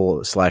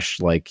hotel /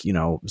 like, you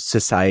know,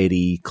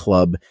 society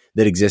club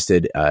that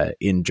existed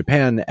in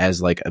Japan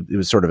as like it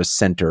was sort of a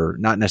center,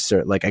 not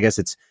necessarily like, I guess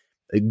it's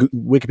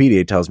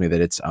Wikipedia tells me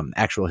that it's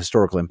actual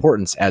historical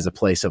importance as a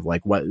place of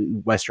like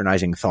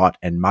westernizing thought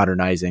and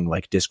modernizing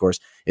like discourse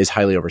is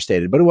highly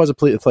overstated, but it was a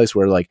place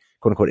where like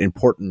quote unquote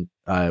important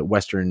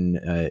Western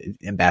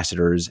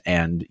ambassadors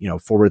and, you know,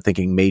 forward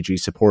thinking Meiji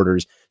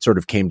supporters sort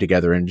of came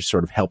together and just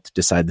sort of helped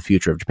decide the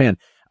future of Japan.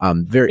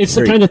 It's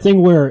the kind of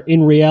thing where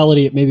in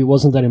reality it maybe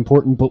wasn't that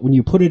important, but when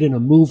you put it in a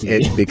movie,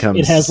 it becomes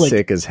it has like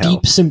sick as hell.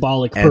 Deep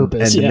symbolic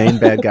purpose. And the main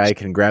bad guy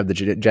can grab the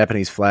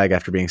Japanese flag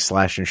after being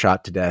slashed and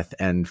shot to death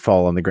and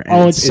fall on the ground.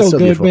 Oh, it's so good,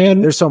 beautiful.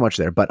 Man. There's so much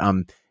there, but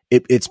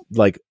it's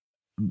like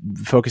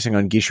focusing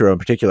on Gishiro in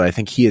particular. I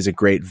think he is a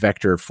great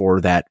vector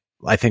for that.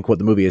 I think what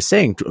the movie is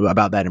saying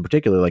about that in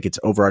particular, like its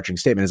overarching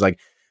statement, is like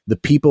the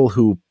people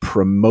who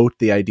promote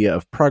the idea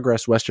of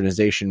progress,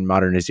 westernization,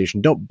 modernization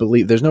don't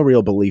believe, there's no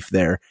real belief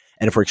there.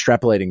 And if we're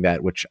extrapolating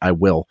that, which I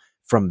will,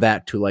 from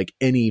that to like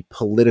any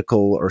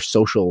political or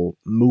social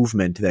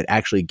movement that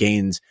actually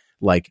gains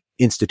like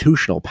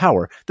institutional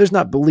power, there's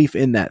not belief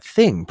in that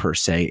thing per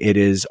se. It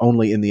is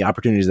only in the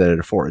opportunities that it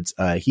affords.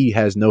 He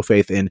has no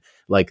faith in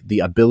like the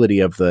ability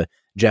of the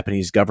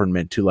Japanese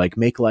government to like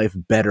make life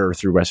better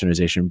through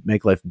westernization,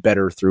 make life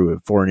better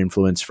through foreign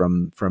influence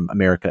from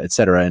America, et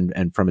cetera,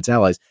 and from its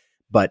allies.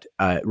 But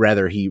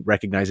rather, he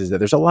recognizes that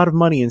there's a lot of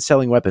money in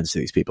selling weapons to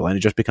these people, and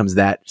it just becomes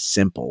that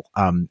simple.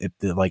 And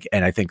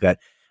I think that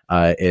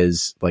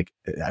is like,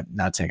 I'm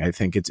not saying I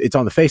think it's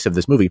on the face of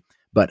this movie,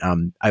 but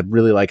I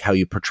really like how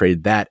you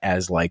portrayed that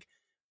as like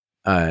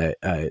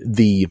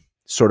the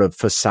sort of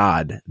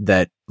facade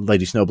that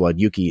Lady Snowblood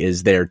Yuki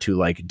is there to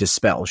like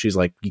dispel. She's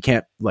like, you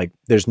can't like,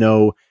 there's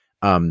no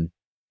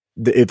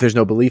if there's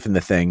no belief in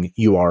the thing,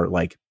 you are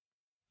like,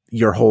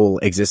 your whole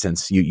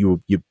existence,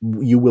 you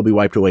will be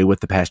wiped away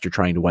with the past you're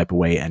trying to wipe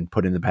away and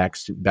put in the back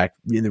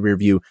in the rear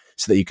view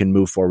so that you can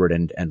move forward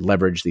and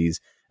leverage these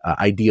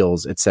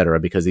ideals, etc.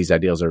 Because these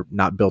ideals are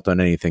not built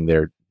on anything.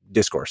 They're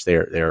discourse.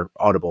 They're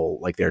audible,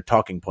 like they're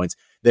talking points.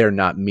 They're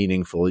not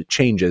meaningful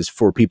changes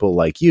for people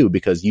like you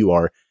because you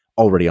are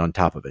already on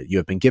top of it. You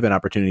have been given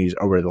opportunities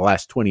over the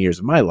last 20 years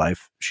of my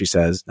life, she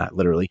says, not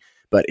literally,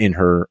 but in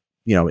her,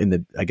 you know, in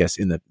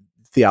the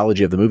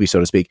theology of the movie, so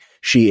to speak,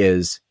 she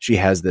has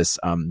this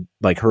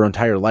like her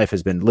entire life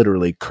has been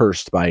literally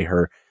cursed by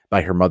her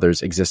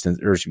mother's existence,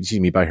 or excuse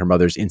me, by her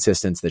mother's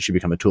insistence that she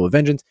become a tool of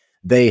vengeance.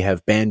 They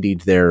have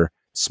bandied their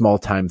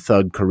small-time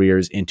thug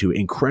careers into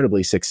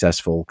incredibly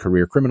successful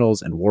career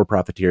criminals and war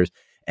profiteers,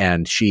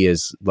 and she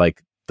is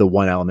like the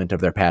one element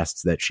of their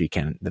pasts that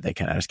they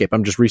cannot escape.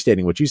 I'm just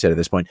restating what you said at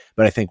this point,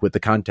 but I think with the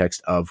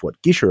context of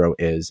what Gishiro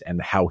is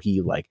and how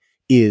he like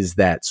is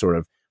that sort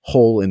of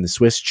hole in the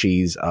Swiss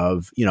cheese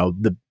of, you know,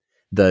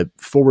 the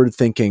forward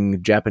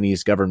thinking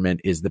Japanese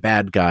government is the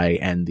bad guy,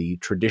 and the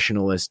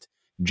traditionalist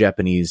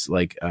Japanese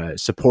like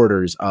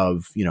supporters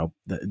of, you know,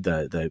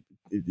 the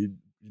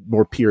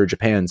more pure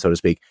Japan, so to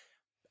speak,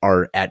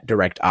 are at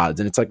direct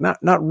odds. And it's like,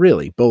 not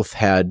really. Both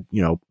had,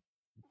 you know,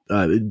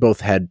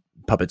 both had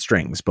puppet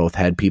strings, both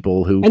had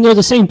people who, and they're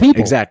the same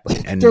people. Exactly.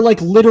 And they're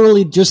like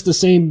literally just the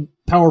same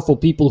powerful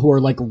people who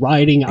are like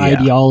riding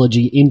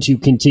ideology into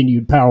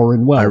continued power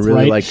and wealth. I really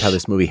right? like how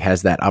this movie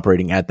has that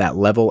operating at that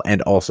level,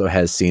 and also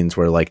has scenes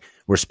where like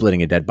we're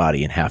splitting a dead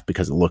body in half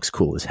because it looks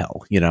cool as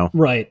hell, you know?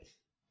 Right.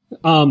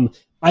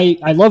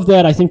 I love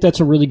that. I think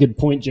that's a really good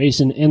point,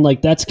 Jason. And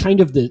like, that's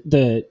kind of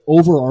the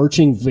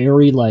overarching,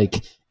 very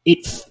like,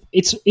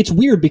 it's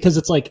weird because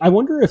it's like, I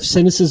wonder if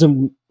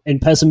cynicism and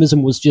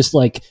pessimism was just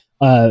like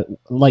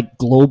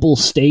global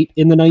state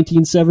in the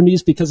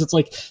 1970s, because it's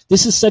like,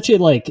 this is such a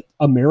like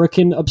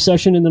American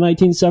obsession in the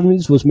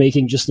 1970s, was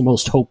making just the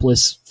most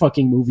hopeless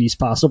fucking movies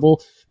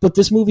possible. But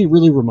this movie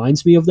really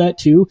reminds me of that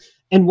too.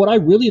 And what I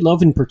really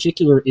love in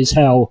particular is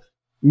how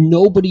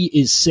nobody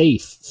is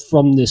safe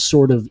from this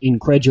sort of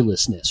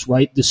incredulousness,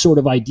 right? This sort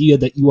of idea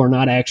that you are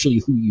not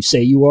actually who you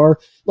say you are.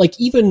 Like,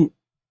 even,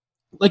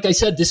 like I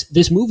said,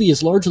 this movie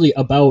is largely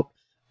about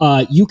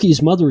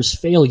Yuki's mother's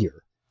failure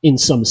in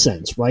some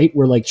sense, right?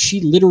 Where like she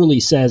literally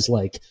says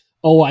like,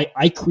 oh,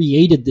 I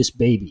created this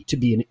baby to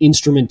be an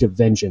instrument of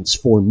vengeance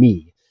for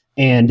me,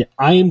 and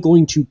I am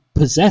going to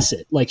possess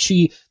it. Like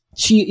she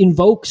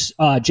invokes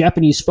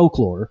Japanese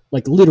folklore,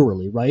 like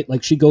literally, right?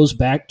 Like she goes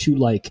back to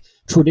like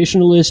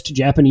traditionalist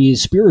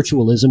Japanese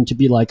spiritualism to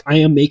be like, I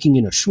am making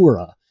an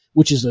Ashura,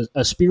 which is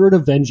a spirit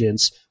of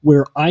vengeance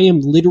where I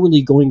am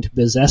literally going to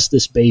possess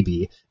this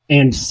baby,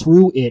 and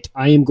through it,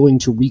 I am going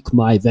to wreak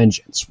my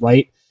vengeance,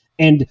 right?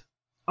 And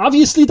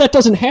obviously that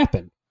doesn't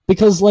happen,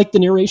 because like the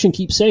narration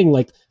keeps saying,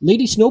 like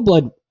Lady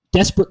Snowblood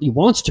desperately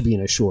wants to be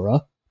an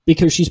Ashura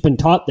because she's been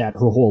taught that her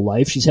whole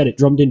life. She's had it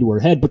drummed into her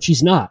head, but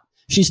she's not.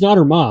 She's not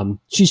her mom.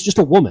 She's just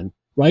a woman,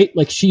 right?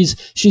 Like she's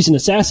an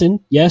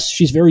assassin. Yes,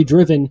 she's very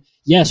driven.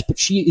 Yes, but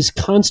she is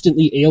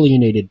constantly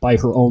alienated by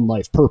her own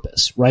life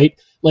purpose, right?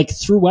 Like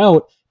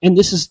throughout, and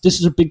this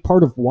is a big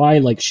part of why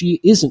like she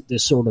isn't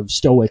this sort of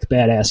stoic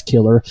badass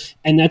killer,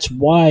 and that's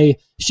why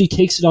she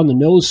takes it on the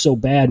nose so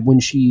bad when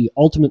she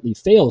ultimately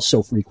fails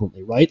so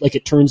frequently, right? Like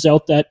it turns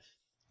out that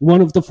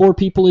one of the 4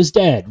 people is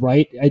dead,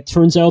 right? It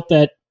turns out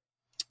that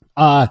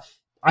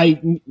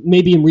I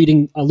maybe am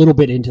reading a little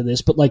bit into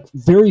this, but like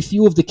very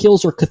few of the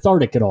kills are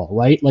cathartic at all,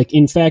 right? Like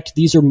in fact,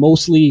 these are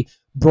mostly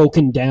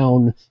broken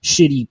down,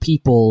 shitty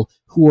people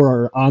who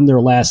are on their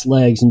last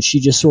legs, and she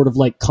just sort of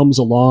like comes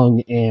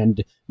along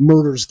and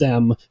murders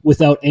them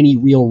without any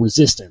real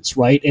resistance,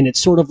 right? And it's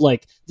sort of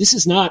like, this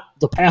is not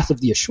the path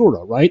of the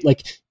Ashura, right?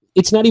 Like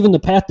it's not even the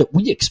path that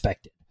we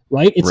expected,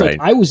 right? It's Right.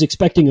 like I was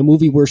expecting a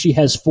movie where she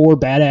has 4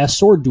 badass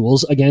sword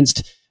duels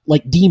against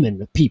like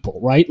demon people,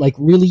 right? Like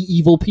really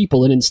evil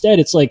people. And instead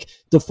it's like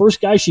the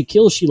first guy she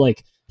kills,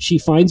 she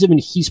finds him and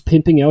he's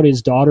pimping out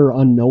his daughter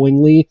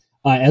unknowingly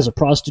as a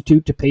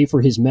prostitute to pay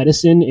for his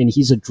medicine, and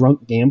he's a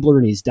drunk gambler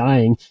and he's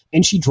dying,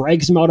 and she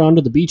drags him out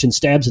onto the beach and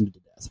stabs him to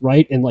death,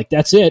 right? And like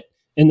that's it.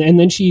 And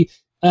then she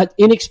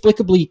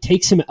inexplicably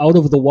takes him out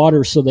of the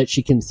water so that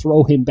she can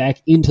throw him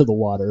back into the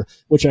water,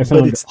 which I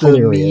found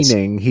hilarious. The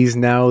meaning. He's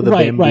now the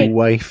bamboo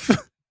wife.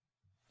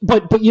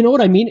 But you know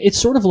what I mean? It's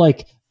sort of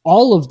like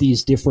all of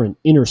these different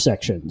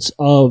intersections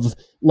of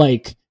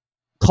like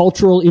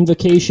cultural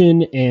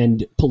invocation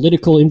and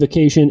political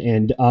invocation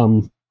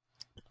and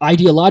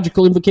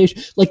ideological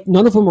invocation. Like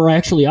none of them are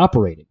actually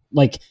operating.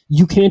 Like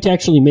you can't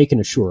actually make an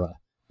Ashura,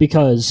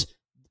 because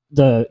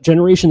the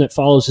generation that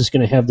follows is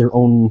going to have their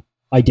own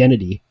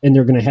identity, and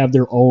they're going to have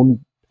their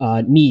own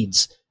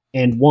needs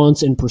and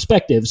wants and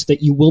perspectives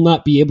that you will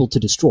not be able to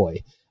destroy.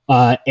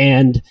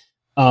 And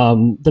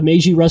the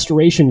Meiji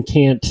Restoration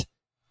can't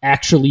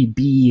actually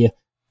be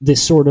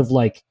this sort of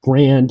like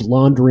grand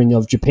laundering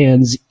of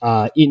Japan's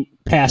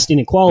past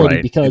inequality,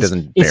 Right. because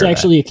it's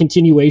actually a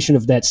continuation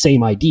of that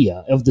same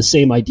idea, of the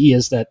same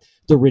ideas that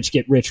the rich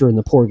get richer and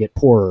the poor get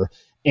poorer.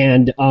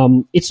 And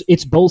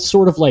it's both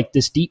sort of like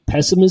this deep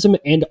pessimism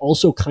and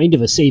also kind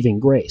of a saving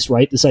grace,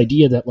 right? This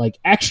idea that like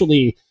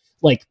actually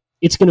like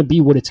it's going to be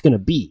what it's going to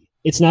be.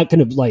 It's not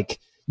going to like,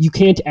 you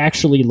can't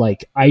actually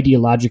like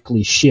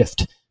ideologically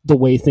shift the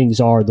way things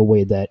are the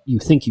way that you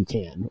think you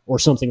can, or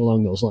something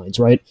along those lines,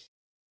 right?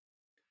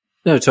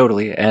 No,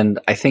 totally. And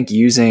I think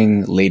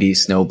using Lady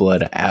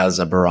Snowblood as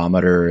a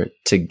barometer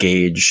to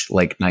gauge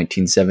like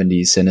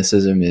 1970s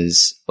cynicism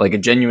is like a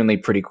genuinely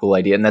pretty cool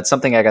idea. And that's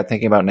something I got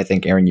thinking about. And I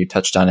think, Aaron, you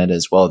touched on it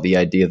as well. The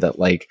idea that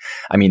like,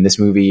 I mean, this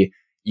movie,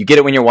 you get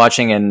it when you're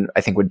watching. And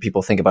I think when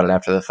people think about it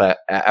after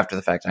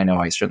the fact, I know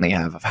I certainly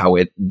have, of how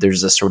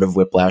there's a sort of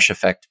whiplash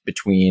effect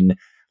between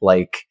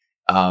like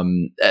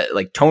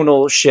like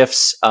tonal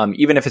shifts,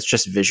 even if it's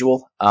just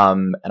visual.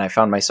 And I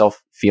found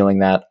myself feeling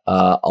that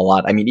a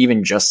lot. I mean,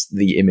 even just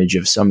the image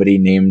of somebody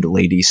named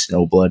Lady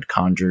Snowblood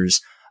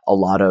conjures a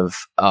lot of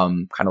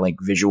kind of like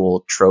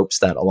visual tropes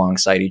that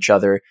alongside each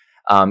other.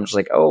 It's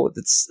like, oh,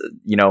 that's,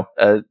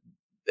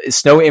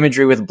 snow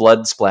imagery with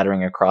blood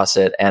splattering across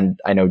it. And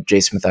I know,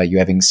 Jason, without you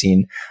having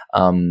seen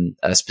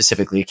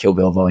specifically Kill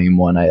Bill Volume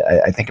 1,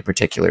 I think in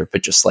particular,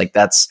 but just like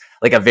that's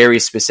like a very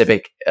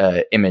specific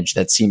image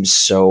that seems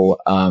so,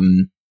 I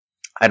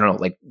don't know,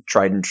 like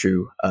tried and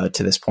true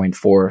to this point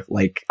for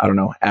like, I don't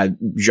know,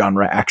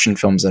 genre action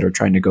films that are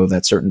trying to go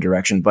that certain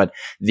direction. But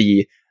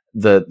the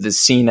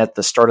scene at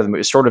the start of the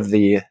movie is sort of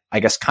the, I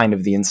guess, kind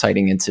of the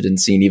inciting incident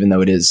scene, even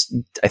though it is,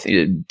 I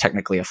think,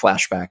 technically a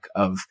flashback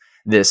of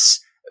this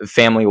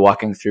family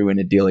walking through an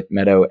idyllic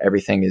meadow.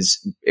 Everything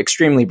is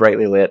extremely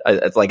brightly lit.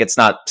 Like it's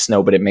not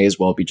snow, but it may as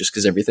well be, just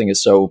because everything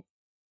is so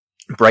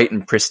bright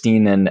and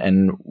pristine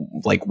and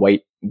like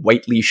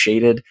whitely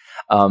shaded.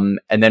 And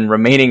then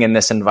remaining in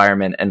this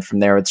environment. And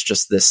from there, it's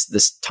just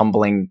this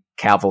tumbling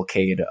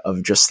cavalcade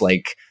of just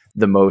like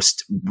the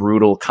most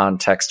brutal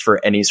context for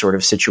any sort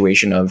of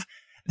situation of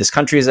this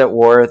country is at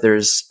war.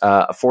 There's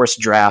a forced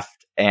draft.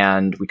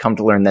 And we come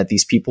to learn that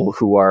these people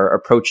who are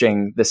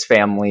approaching this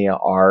family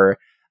are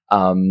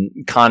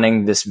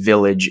conning this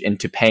village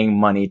into paying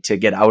money to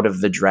get out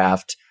of the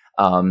draft.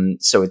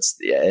 So it's,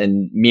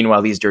 and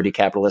meanwhile, these dirty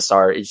capitalists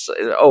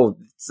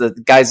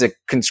the guy's a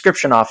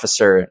conscription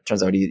officer. It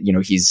turns out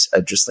he's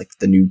just like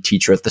the new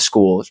teacher at the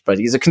school, but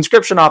he's a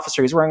conscription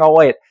officer. He's wearing all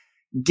white.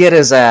 Get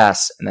his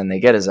ass. And then they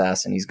get his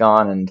ass and he's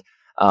gone. And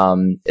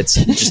it's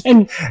just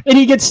and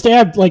he gets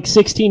stabbed like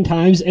 16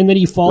 times, and then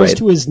he falls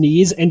to his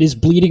knees and is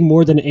bleeding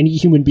more than any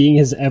human being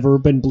has ever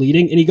been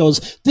bleeding. And he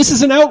goes, "This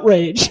is an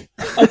outrage."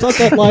 I thought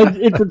that line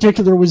in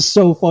particular was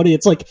so funny.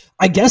 It's like,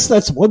 I guess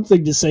that's one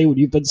thing to say when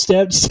you've been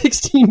stabbed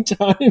 16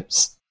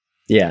 times.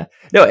 Yeah,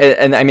 no,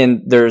 and I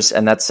mean,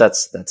 that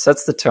sets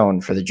the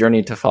tone for the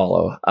journey to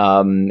follow.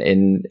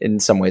 In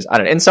some ways, I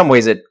don't know. In some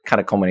ways, it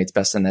kind of culminates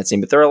best in that scene.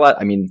 But there are a lot.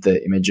 I mean,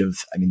 the image of,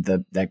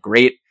 that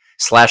great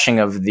slashing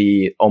of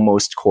the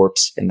almost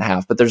corpse in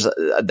half, but there's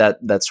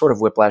that sort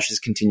of whiplash is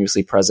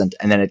continuously present,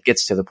 and then it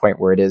gets to the point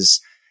where it is,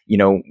 you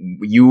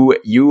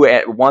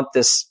want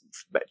this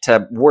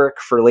to work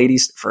for Lady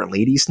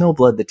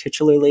Snowblood, the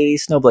titular Lady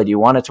Snowblood. You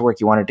want it to work.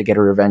 You want her to get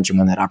her revenge, and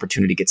when that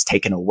opportunity gets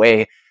taken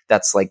away,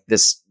 that's like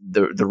this.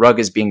 The rug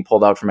is being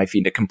pulled out from my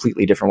feet in a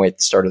completely different way at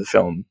the start of the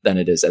film than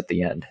it is at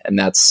the end, and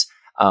that's.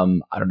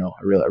 I don't know,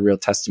 a real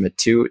testament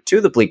to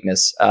the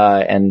bleakness,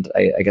 and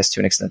I guess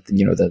to an extent,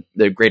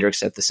 the greater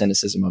extent, the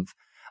cynicism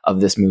of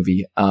this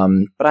movie.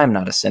 But I'm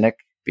not a cynic,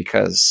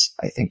 because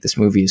I think this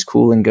movie is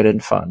cool and good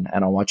and fun,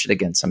 and I'll watch it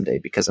again someday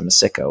because I'm a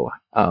sicko.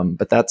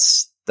 But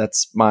that's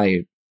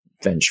my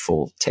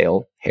vengeful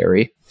tale,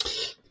 Harry.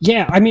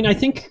 Yeah, I mean, I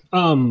think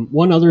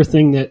one other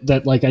thing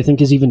that like I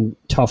think is even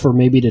tougher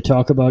maybe to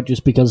talk about,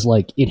 just because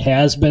like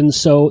there's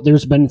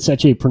been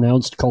such a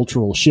pronounced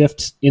cultural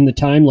shift in the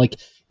time, like.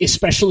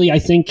 Especially, I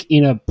think,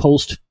 in a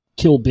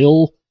post-Kill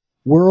Bill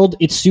world,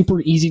 it's super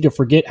easy to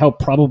forget how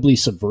probably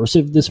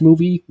subversive this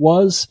movie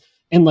was.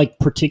 And, like,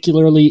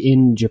 particularly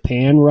in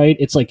Japan, right?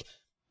 It's like,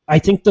 I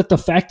think that the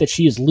fact that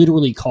she is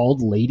literally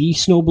called Lady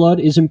Snowblood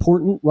is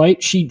important,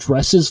 right? She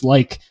dresses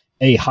like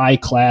a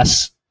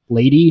high-class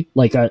lady,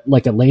 like a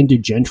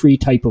landed gentry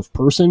type of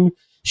person.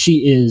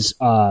 She is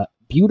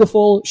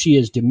beautiful. She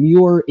is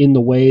demure in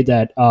the way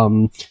that...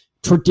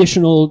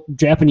 traditional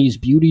Japanese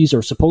beauties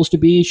are supposed to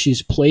be.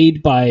 She's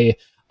played by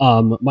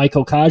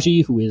Maiko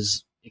Kaji, who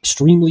is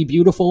extremely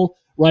beautiful,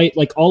 right?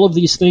 Like, all of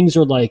these things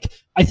are like,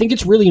 I think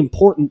it's really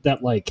important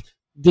that like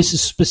this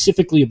is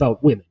specifically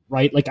about women,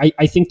 right? Like,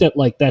 I think that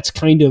like that's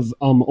kind of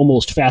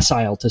almost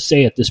facile to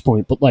say at this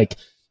point, but like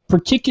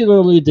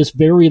particularly this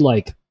very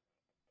like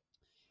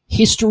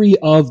history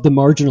of the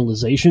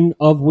marginalization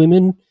of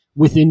women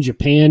within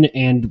Japan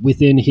and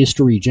within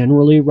history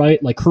generally,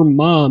 right? Like, her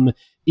mom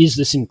is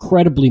this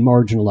incredibly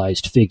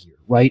marginalized figure,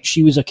 right?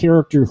 She was a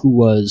character who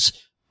was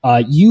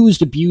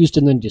used, abused,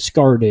 and then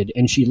discarded,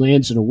 and she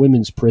lands in a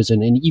women's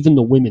prison, and even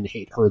the women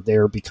hate her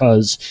there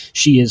because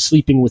she is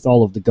sleeping with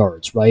all of the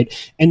guards, right?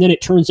 And then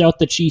it turns out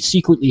that she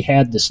secretly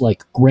had this,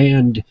 like,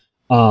 grand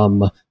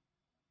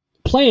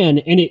plan,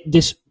 and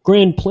this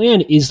grand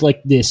plan is,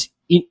 like, this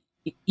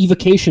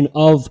evocation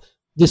of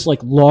this,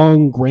 like,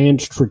 long,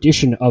 grand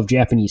tradition of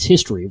Japanese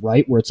history,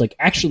 right? Where it's like,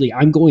 actually,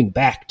 I'm going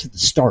back to the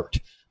start.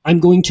 I'm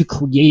going to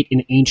create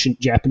an ancient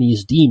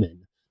Japanese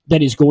demon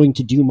that is going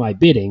to do my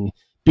bidding,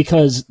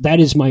 because that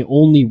is my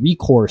only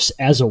recourse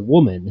as a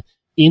woman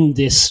in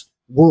this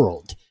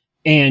world.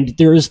 And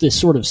there is this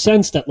sort of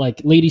sense that,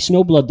 like, Lady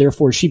Snowblood,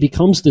 therefore, she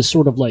becomes this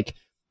sort of, like,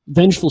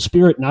 vengeful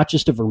spirit, not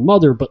just of her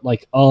mother, but,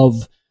 like,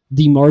 of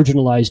the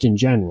marginalized in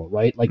general,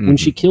 right? Like, when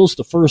she kills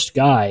the first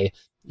guy,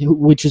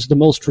 which is the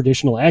most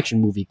traditional action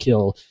movie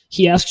kill,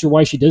 he asks her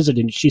why she does it,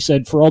 and she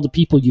said, "For all the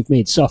people you've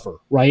made suffer,"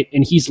 right?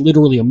 And he's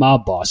literally a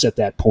mob boss at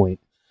that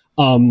point.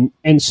 And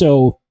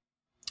so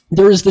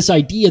there is this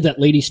idea that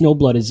Lady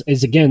Snowblood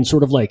is again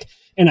sort of like,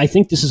 and I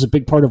think this is a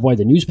big part of why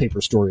the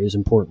newspaper story is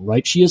important,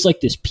 right? She is like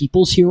this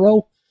people's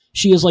hero.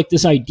 She is like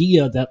this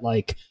idea that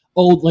like,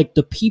 oh, like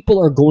the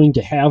people are going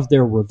to have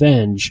their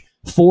revenge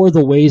for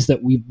the ways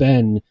that we've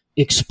been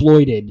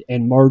exploited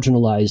and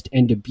marginalized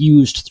and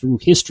abused through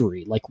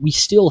history. Like we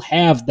still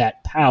have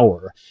that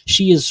power.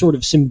 She is sort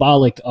of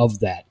symbolic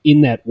of that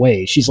in that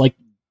way. She's like,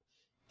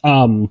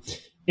 I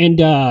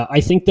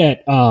think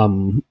that,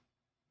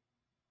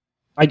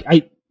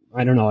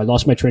 I don't know. I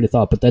lost my train of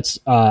thought, but that's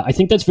I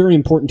think that's very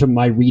important to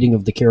my reading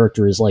of the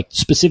character. Is like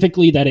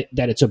specifically that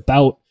it's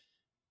about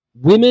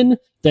women,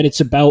 that it's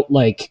about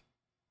like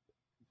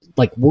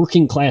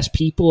working class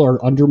people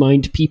or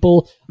undermined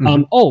people.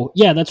 Mm-hmm. Oh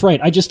yeah, that's right.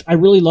 I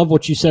really love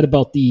what you said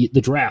about the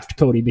draft,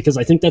 Cody, because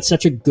I think that's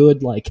such a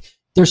good like.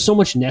 There's so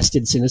much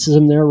nested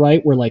cynicism there,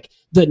 right? Where like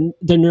the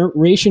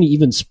narration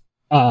even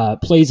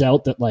plays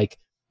out that like,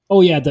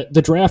 oh yeah,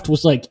 the draft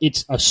was like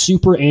it's a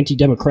super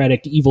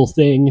anti-democratic evil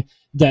thing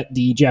that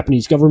the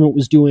Japanese government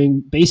was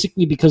doing,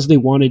 basically because they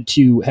wanted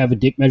to have a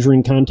dick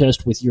measuring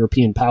contest with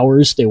European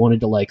powers. They wanted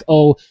to like,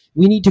 oh,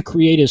 we need to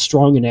create as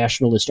strong a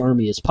nationalist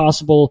army as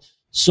possible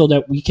so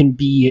that we can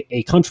be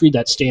a country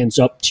that stands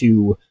up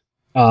to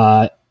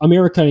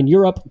America and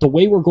Europe. The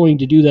way we're going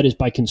to do that is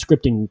by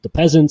conscripting the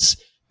peasants.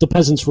 The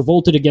peasants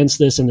revolted against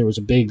this, and there was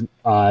a big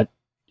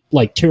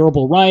like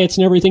terrible riots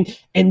and everything.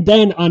 And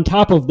then on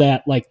top of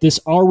that, like this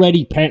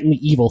already patently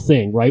evil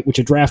thing, right, which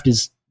a draft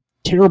is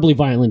terribly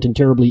violent and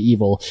terribly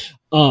evil,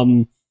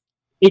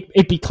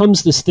 it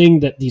becomes this thing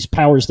that these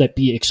powers that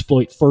be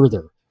exploit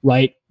further,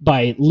 right,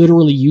 by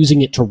literally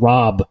using it to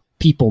rob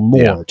people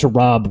more, to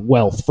rob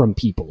wealth from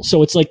people.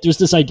 So it's like there's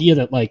this idea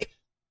that like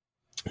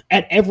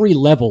at every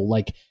level,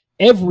 like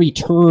every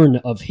turn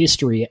of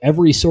history,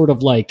 every sort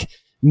of like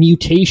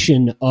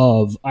mutation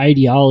of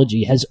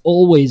ideology has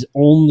always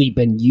only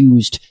been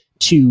used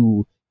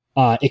to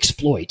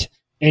exploit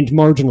and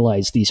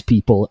marginalize these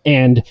people,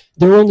 and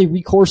their only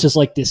recourse is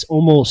like this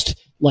almost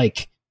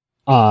like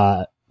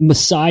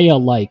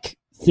messiah-like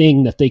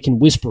thing that they can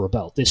whisper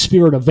about, this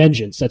spirit of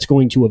vengeance that's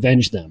going to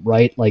avenge them,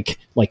 right? Like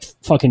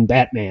fucking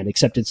Batman,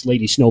 except it's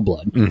Lady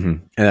Snowblood. Mm-hmm.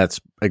 And that's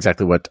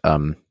exactly what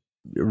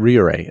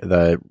Ryurei,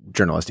 the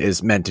journalist,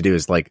 is meant to do,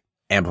 is like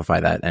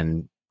amplify that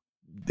and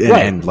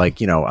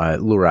like, you know,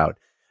 lure out.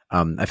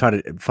 I found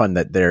it fun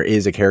that there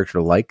is a character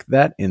like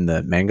that in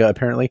the manga,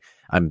 apparently.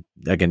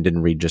 Again,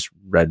 didn't read, just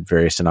read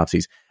various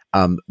synopses.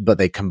 But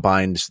they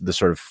combined the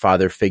sort of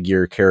father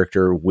figure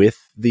character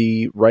with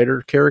the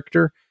writer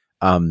character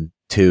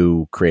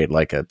to create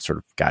like a sort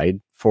of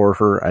guide for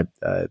her.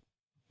 I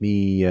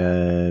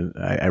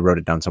wrote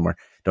it down somewhere.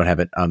 Don't have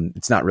it.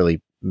 It's not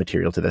really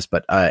material to this,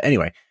 but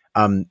anyway.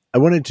 I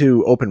wanted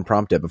to open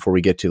prompt it before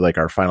we get to like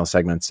our final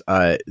segments.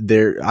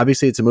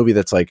 Obviously it's a movie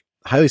that's like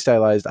highly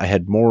stylized. It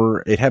had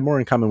more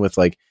in common with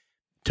like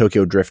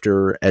Tokyo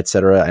Drifter,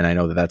 etc. And I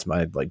know that that's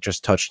my like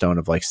just touchstone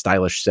of like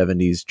stylish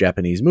 70s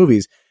Japanese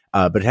movies.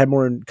 But it had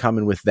more in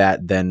common with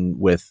that than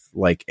with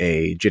like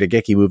a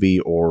Jitageki movie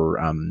or,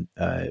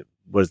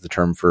 what is the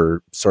term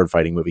for sword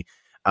fighting movie,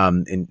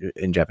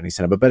 in Japanese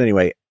cinema. But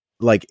anyway,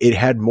 like it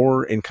had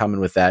more in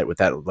common with that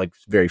like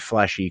very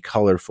flashy,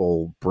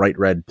 colorful, bright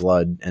red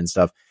blood and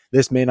stuff.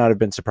 This may not have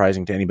been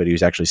surprising to anybody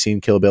who's actually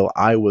seen Kill Bill.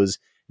 I was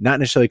not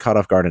necessarily caught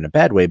off guard in a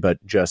bad way, but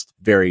just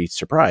very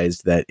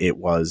surprised that it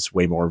was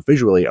way more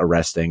visually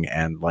arresting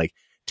and like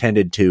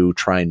tended to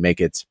try and make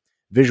its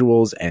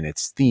visuals and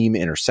its theme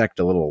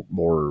intersect a little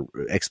more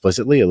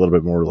explicitly, a little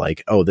bit more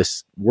like, oh,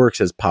 this works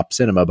as pop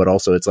cinema, but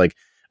also it's like,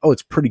 oh,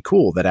 it's pretty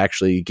cool that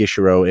actually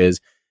Gishiro is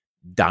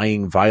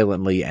dying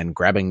violently and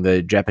grabbing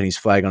the Japanese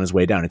flag on his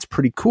way down. It's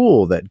pretty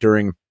cool that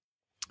during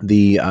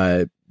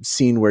the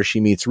scene where she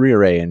meets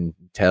Ryurei and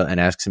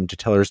asks him to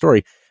tell her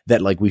story,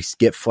 that like we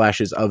get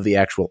flashes of the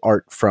actual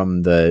art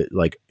from the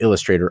like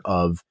illustrator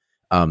of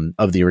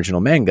the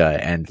original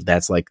manga, and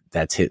that's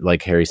it,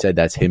 like Harry said,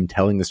 that's him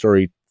telling the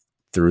story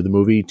through the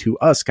movie to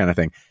us, kind of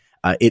thing.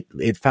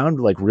 It found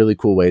like really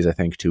cool ways, I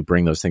think, to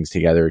bring those things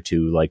together,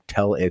 to like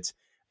tell its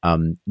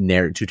to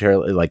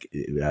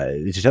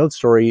tell its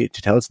story,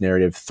 to tell its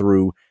narrative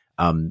through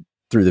the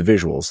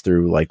visuals,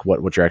 through like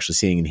what you're actually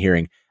seeing and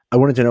hearing. I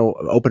wanted to know,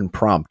 open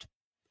prompt,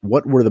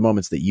 what were the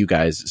moments that you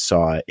guys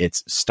saw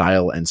its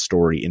style and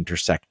story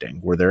intersecting?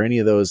 Were there any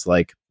of those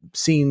like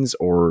scenes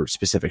or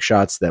specific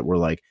shots that were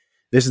like,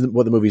 this is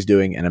what the movie's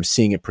doing and I'm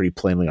seeing it pretty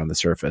plainly on the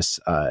surface?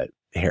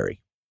 Harry?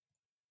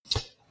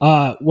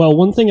 Well,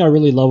 one thing I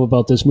really love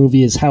about this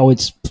movie is how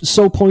it's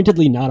so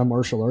pointedly not a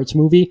martial arts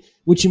movie,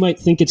 which you might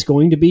think it's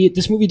going to be.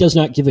 This movie does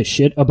not give a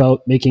shit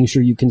about making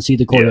sure you can see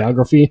the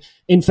choreography. Yeah.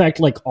 In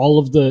fact, like all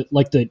of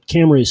the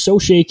camera is so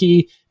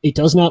shaky. It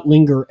does not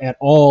linger at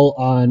all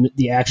on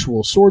the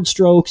actual sword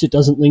strokes. It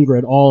doesn't linger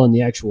at all on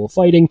the actual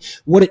fighting.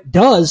 What it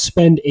does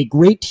spend a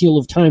great deal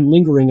of time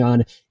lingering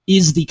on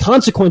is the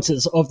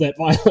consequences of that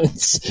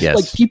violence. Yes.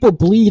 Like people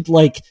bleed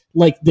like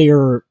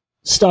they're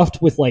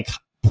stuffed with like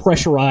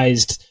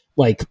pressurized,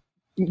 like,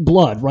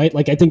 blood, right?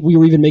 Like, I think we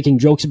were even making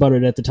jokes about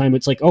it at the time.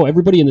 It's like, oh,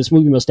 everybody in this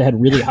movie must have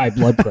had really high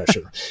blood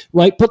pressure,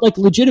 right? But like,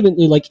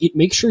 legitimately, like, it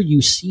makes sure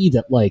you see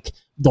that, like,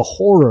 the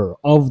horror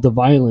of the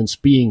violence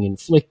being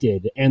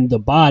inflicted and the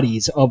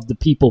bodies of the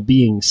people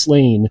being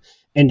slain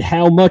and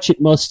how much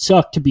it must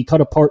suck to be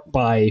cut apart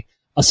by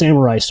a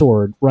samurai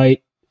sword,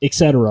 right?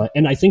 Etc.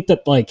 And I think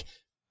that, like,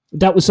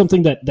 that was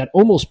something that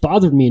almost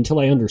bothered me until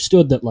I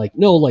understood that, like,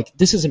 no, like,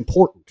 this is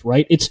important,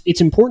 right?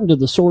 It's important to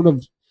the sort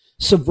of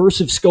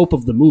subversive scope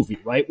of the movie,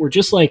 right? We're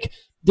just like,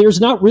 there's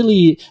not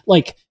really,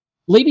 like,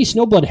 Lady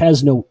Snowblood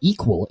has no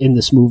equal in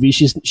this movie.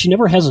 She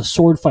never has a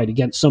sword fight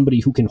against somebody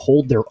who can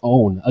hold their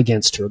own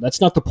against her.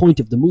 That's not the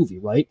point of the movie,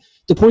 right?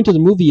 The point of the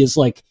movie is,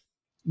 like,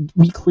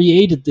 we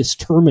created this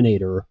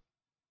Terminator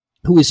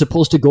who is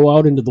supposed to go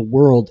out into the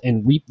world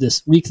and wreak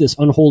this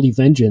unholy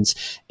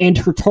vengeance, and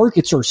her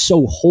targets are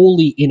so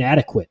wholly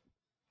inadequate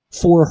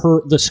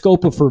for the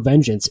scope of her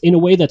vengeance in a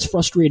way that's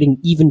frustrating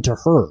even to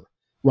her.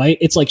 Right?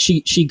 It's like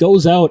she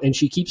goes out and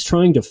she keeps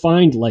trying to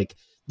find, like,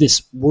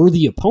 this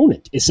worthy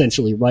opponent,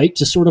 essentially, right?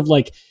 To sort of,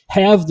 like,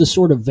 have the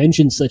sort of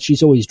vengeance that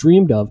she's always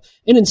dreamed of.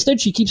 And instead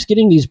she keeps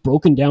getting these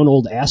broken down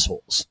old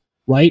assholes,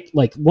 right?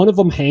 Like, one of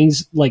them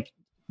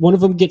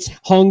gets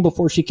hung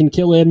before she can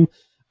kill him,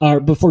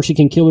 before she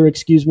can kill her,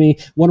 excuse me.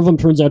 One of them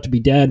turns out to be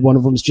dead. One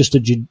of them's just a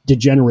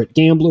degenerate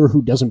gambler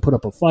who doesn't put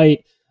up a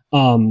fight.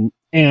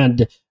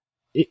 And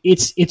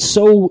it's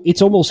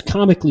almost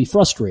comically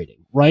frustrating.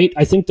 Right?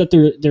 I think that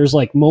there's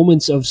like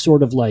moments of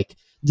sort of like,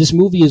 this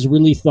movie is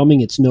really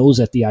thumbing its nose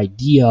at the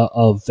idea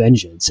of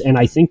vengeance. And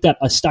I think that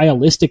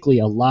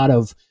stylistically, a lot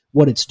of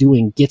what it's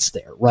doing gets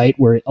there, right?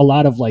 Where a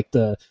lot of, like,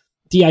 the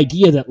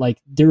idea that,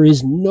 like, there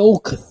is no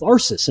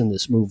catharsis in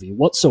this movie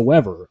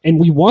whatsoever. And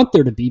we want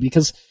there to be,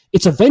 because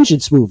it's a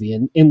vengeance movie,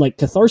 and like,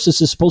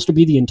 catharsis is supposed to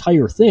be the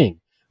entire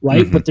thing.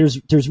 Right. Mm-hmm. But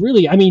there's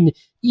really, I mean,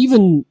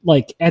 even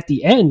like at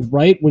the end,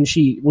 right? When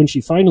she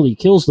finally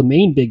kills the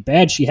main big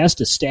bad, she has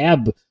to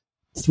stab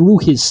through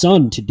his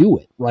son to do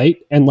it, right?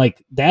 And,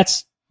 like,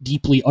 that's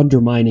deeply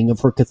undermining of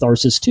her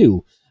catharsis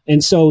too.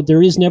 And so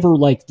there is never,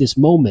 like, this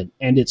moment,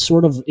 and it's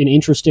sort of an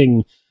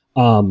interesting,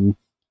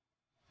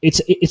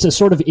 it's a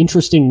sort of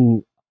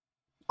interesting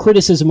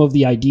criticism of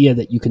the idea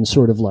that you can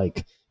sort of,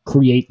 like,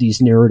 create these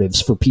narratives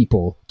for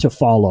people to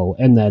follow,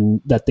 and then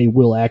that they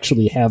will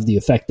actually have the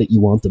effect that you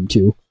want them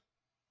to.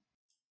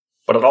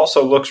 But it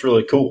also looks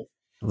really cool.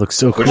 It looks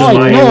so cool.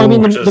 I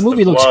mean, the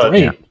movie looks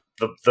great. Yeah.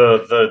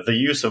 The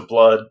use of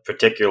blood,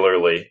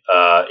 particularly,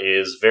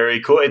 is very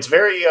cool. It's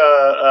very,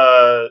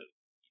 I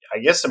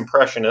guess,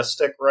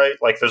 impressionistic, right?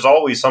 Like, there's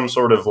always some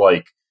sort of,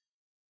 like,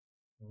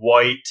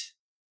 white,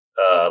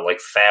 like,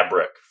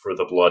 fabric for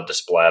the blood to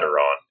splatter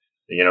on.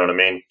 You know what I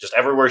mean? Just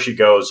everywhere she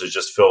goes is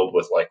just filled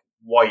with, like,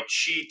 white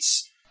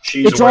sheets.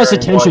 It draws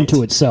attention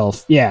to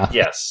itself. Yeah.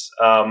 Yes.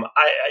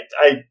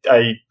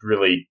 I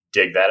really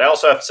dig that. I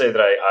also have to say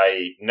that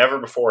I never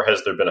before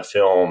has there been a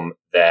film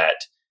that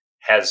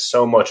has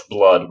so much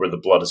blood where the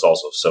blood is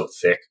also so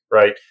thick,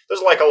 right?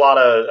 There's, like, a lot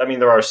of, I mean,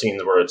 there are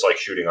scenes where it's, like,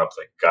 shooting up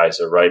the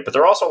geyser, right? But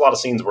there are also a lot of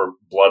scenes where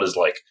blood is,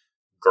 like,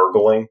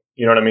 gurgling,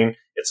 you know what I mean?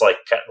 It's like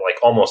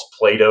almost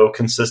Play-Doh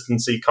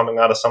consistency coming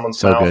out of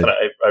someone's mouth. Good. And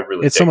I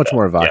really it's so much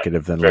more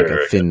evocative than, very, like,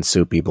 a thin,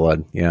 soupy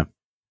blood. Yeah.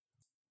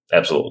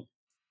 Absolutely.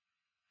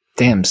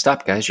 Damn,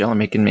 stop, guys. Y'all are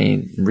making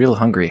me real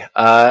hungry.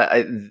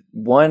 I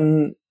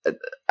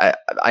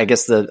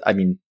guess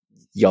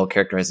y'all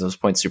characterize those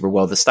points super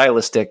well. The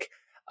stylistic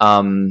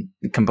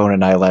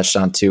component I latched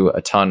onto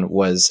a ton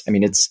was, I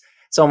mean, it's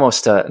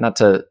almost not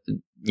to,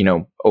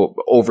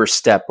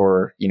 overstep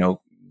or,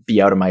 be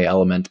out of my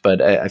element,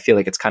 but I feel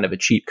like it's kind of a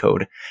cheat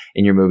code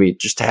in your movie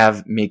just to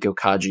have Miko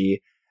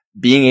Kaji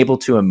being able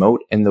to emote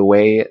in the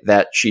way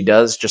that she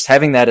does, just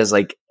having that as,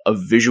 like, a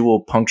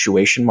visual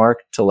punctuation mark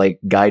to, like,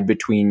 guide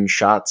between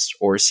shots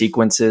or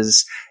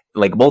sequences,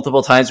 like,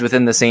 multiple times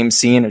within the same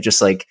scene, or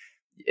just, like,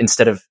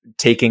 instead of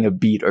taking a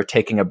beat or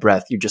taking a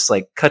breath, you just,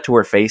 like, cut to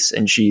her face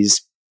and she's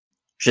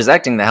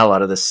acting the hell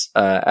out of this,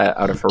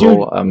 out of her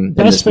role.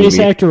 Best face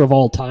actor of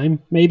all time,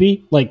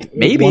 maybe.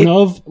 One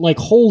of, like,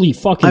 holy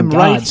fucking I'm god!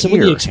 right Some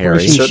here, of the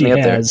expressions Harry. she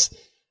has.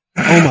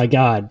 Oh my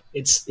god,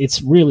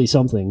 it's really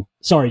something.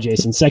 Sorry,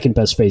 Jason. Second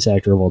best face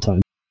actor of all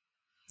time.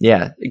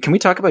 Yeah, can we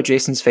talk about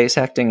Jason's face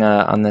acting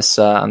on this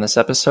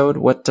episode?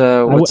 What stood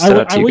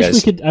out to you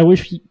guys? I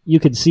wish you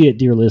could see it,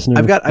 dear listener.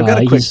 I've got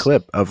a quick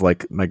clip of,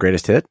 like, my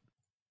greatest hit.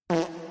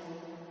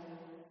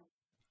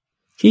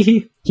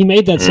 He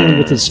made that sound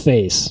with his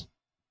face.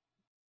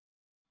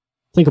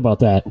 Think about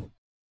that.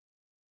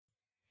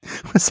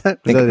 Was that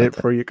it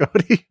for you,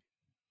 Cody?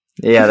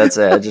 Yeah, that's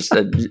just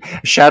a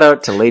shout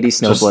out to Lady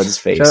Snowblood's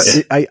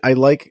face. I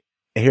like,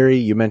 Harry,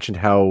 you mentioned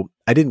how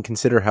I didn't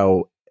consider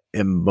how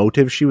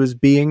emotive she was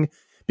being,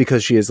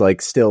 because she is,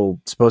 like, still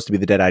supposed to be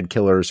the dead-eyed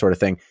killer sort of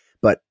thing.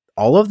 But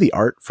all of the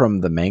art from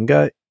the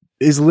manga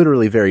is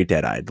literally very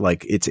dead-eyed.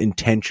 Like, it's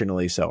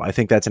intentionally so. I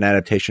think that's an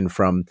adaptation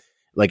from,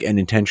 like, an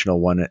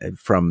intentional one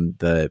from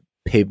the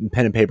pen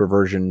and paper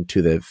version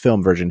to the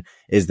film version,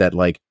 is that,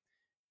 like,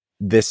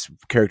 this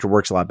character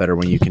works a lot better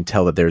when you can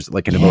tell that there's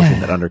like an emotion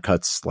that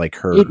undercuts like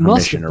her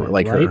mission or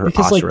like right? her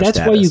because like that's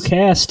status. why you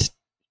cast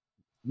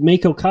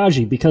Meiko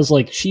Kaji, because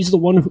like she's the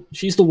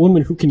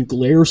woman who can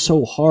glare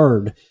so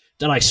hard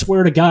that I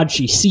swear to God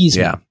she sees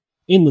me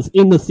in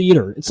the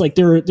theater. It's like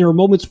there are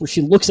moments where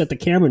she looks at the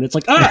camera and it's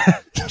like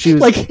she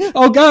was like,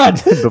 oh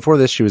God. Before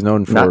this, she was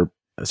known for.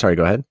 Sorry,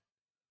 go ahead.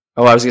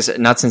 Oh, I was gonna say,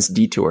 not since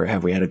Detour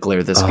have we had a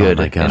glare this good.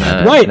 My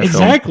God. Right,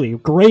 exactly.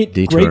 Great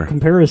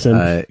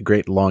comparison.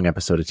 Great long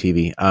episode of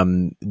TV.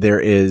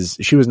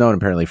 She was known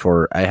apparently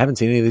for, I haven't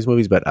seen any of these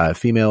movies, but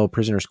Female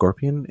Prisoner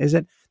Scorpion, is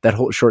it? That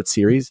whole short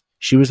series.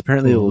 She was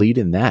apparently the lead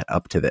in that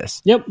up to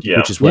this. Yep. Yeah.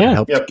 Which is what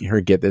helped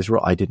her get this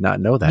role. I did not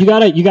know that.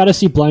 You gotta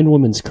see Blind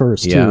Woman's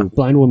Curse too.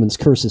 Blind Woman's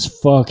Curse is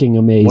fucking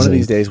amazing. One of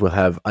these days we'll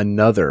have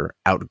another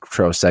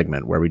outro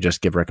segment where we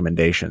just give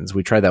recommendations.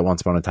 We tried that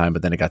once upon a time,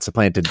 but then it got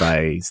supplanted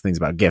by things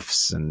about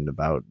GIFs and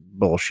about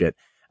bullshit.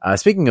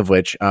 Speaking of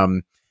which,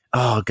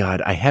 oh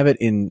God,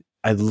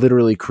 I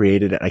literally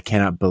created it. I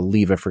cannot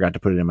believe I forgot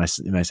to put it in my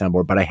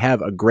soundboard, but I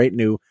have a great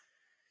new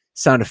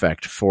sound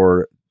effect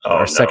for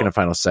our second and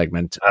final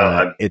segment.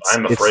 I'm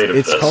afraid of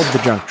this. It's called the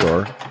junk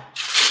drawer.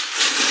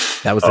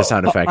 That was the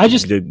sound effect.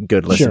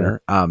 Good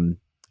listener. And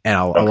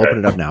I'll open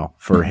it up now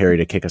for Harry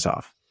to kick us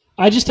off.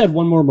 I just had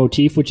one more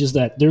motif, which is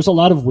that there's a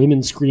lot of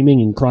women screaming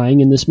and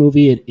crying in this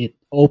movie. It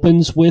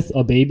opens with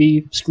a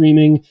baby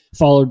screaming,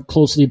 followed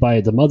closely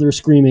by the mother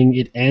screaming.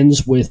 It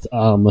ends with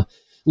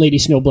Lady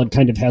Snowblood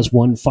kind of has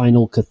one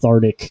final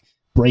cathartic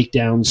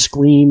breakdown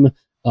scream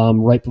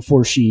right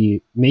before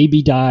she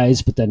maybe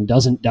dies, but then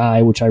doesn't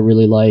die, which I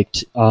really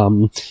liked.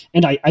 And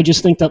I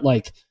just think that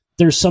like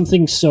there's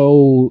something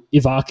so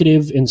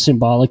evocative and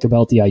symbolic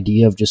about the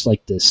idea of just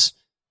like this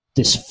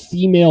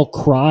female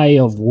cry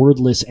of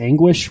wordless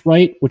anguish,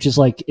 right? Which is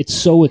like, it's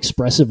so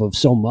expressive of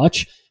so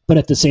much, but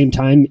at the same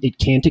time, it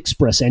can't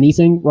express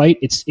anything, right?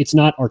 It's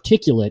not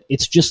articulate.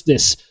 It's just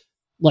this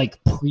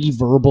like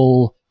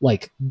pre-verbal,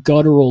 like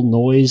guttural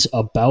noise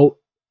about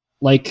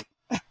like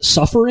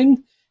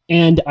suffering.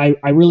 And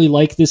I really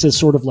like this as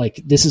sort of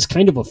like, this is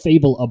kind of a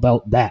fable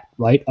about that,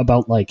 right?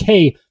 About like,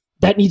 hey,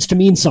 that needs to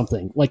mean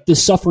something. Like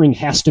this suffering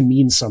has to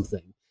mean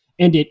something.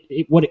 And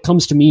what it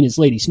comes to mean is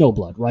Lady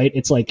Snowblood, right?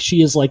 It's like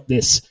she is like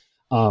this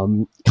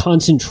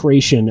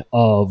concentration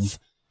of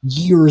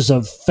years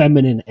of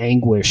feminine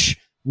anguish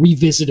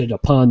revisited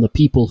upon the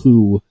people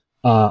who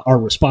are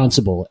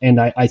responsible. And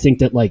I think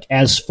that like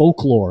as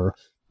folklore,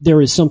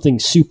 there is something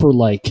super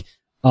like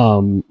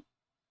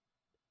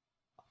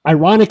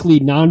ironically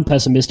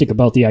non-pessimistic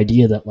about the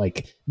idea that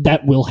like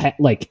that will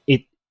like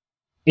it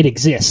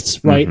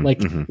exists, right?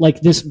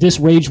 Like this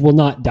rage will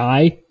not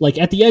die. Like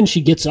at the end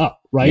she gets up,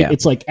 right? Yeah.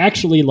 It's like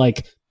actually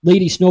like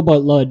Lady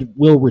Snowblood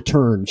will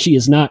return. She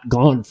is not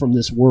gone from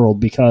this world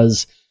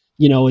because,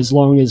 you know, as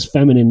long as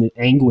feminine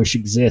anguish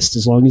exists,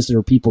 as long as there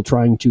are people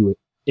trying to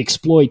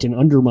exploit and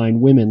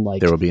undermine women, like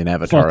there will be an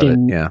avatar of it.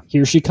 Yeah,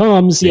 here she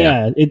comes.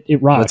 Yeah,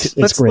 it rocks.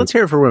 It's great. Let's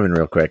hear it for women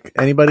real quick.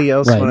 Anybody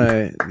else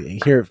want to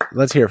hear?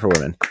 Let's hear it for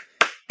women.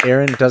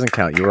 Aaron, doesn't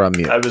count. You were on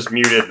mute. I was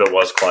muted, but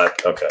was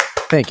clapped. Okay.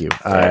 Thank you.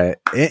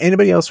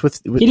 Anybody else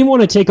with? He didn't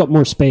want to take up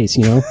more space,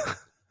 you know.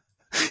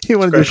 He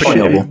wanted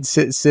to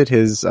sit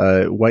his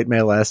white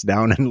male ass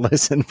down and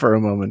listen for a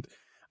moment.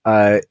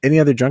 Any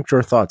other junk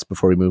drawer thoughts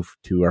before we move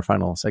to our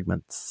final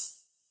segments?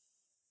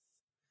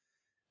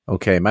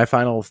 Okay, my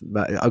final.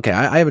 Okay,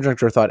 I have a junk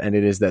drawer thought, and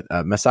it is that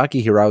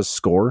Masaki Hirao's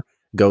score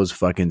goes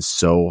fucking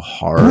so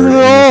hard.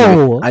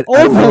 Bro! I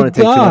don't want to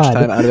take too much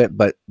time out of it,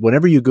 but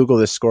whenever you Google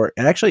this score,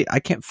 and actually I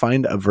can't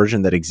find a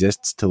version that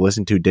exists to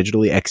listen to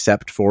digitally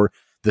except for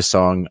the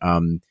song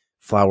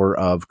Flower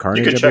of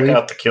Carnage. You could check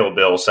out the Kill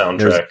Bill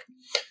soundtrack.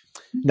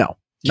 No,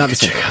 not the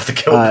same. Check out the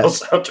Kill Bill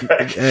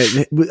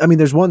soundtrack. I mean,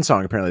 there's one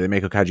song apparently that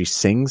Meiko Kaji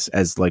sings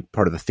as like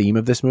part of the theme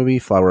of this movie,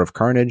 Flower of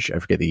Carnage. I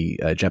forget the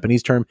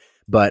Japanese term,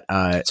 but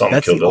that's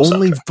the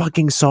only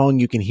fucking song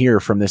you can hear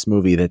from this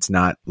movie that's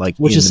not like,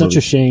 which is such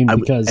a shame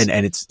because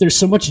and it's there's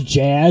so much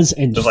jazz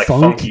and there's like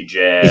funky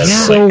jazz,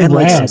 it's so and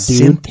rad, like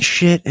synth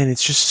shit, and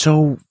it's just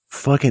so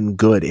fucking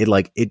good.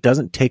 It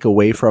doesn't take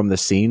away from the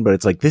scene, but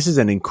it's like this is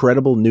an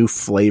incredible new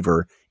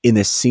flavor in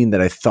this scene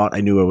that I thought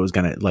I knew it was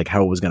gonna like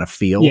how it was gonna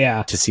feel.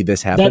 Yeah, to see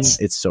this happen,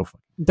 it's so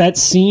fun. That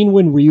scene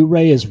when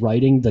Ryurei is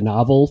writing the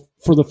novel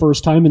for the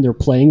first time and they're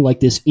playing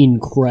like this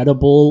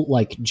incredible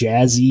like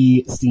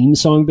jazzy theme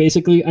song,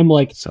 basically, I'm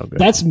like, so good.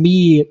 That's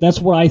me. That's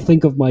what I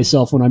think of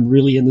myself when I'm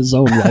really in the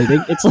zone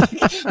writing. It's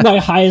like my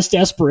highest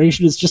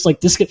aspiration is just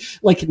like this.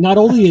 Like not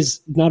only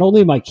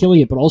am I killing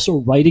it, but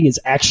also writing is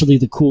actually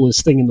the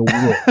coolest thing in the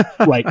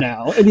world right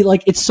now. I mean,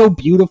 like it's so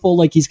beautiful.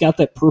 Like he's got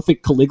that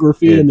perfect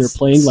calligraphy and they're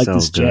playing like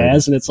this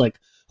jazz, and it's like,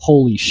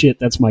 holy shit,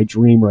 that's my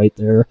dream right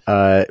there.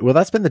 Well,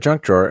 that's been the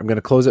junk drawer. I'm going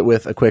to close it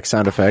with a quick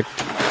sound effect.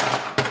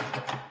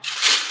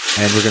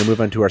 And we're going to move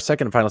on to our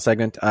second and final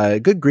segment.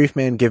 Good grief,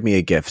 man, give me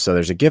a GIF. So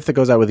there's a GIF that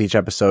goes out with each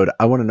episode.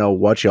 I want to know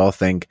what y'all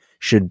think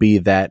should be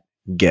that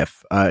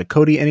GIF.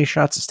 Cody, any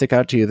shots that stick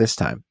out to you this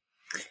time?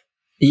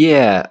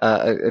 Yeah,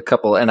 a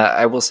couple. And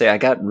I will say I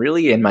got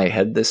really in my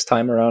head this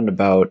time around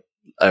about,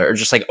 or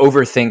just like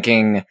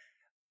overthinking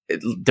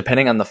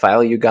depending on the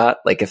file you got,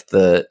 like if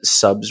the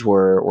subs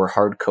were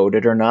hard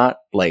coded or not,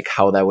 like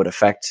how that would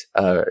affect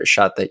a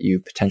shot that you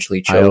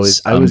potentially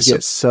chose. I always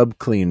get sub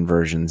clean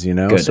versions,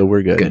 good, so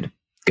we're good.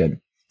 Good.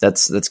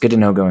 That's good to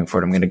know going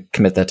forward. I'm going to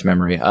commit that to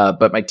memory.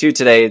 But my 2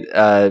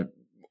 today,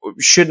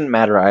 shouldn't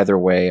matter either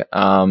way.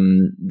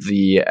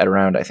 At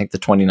around, I think the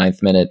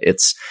 29th minute,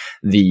 it's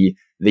the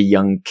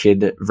young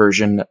kid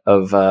version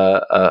of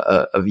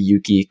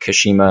Yuki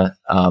Kashima,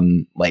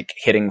 like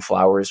hitting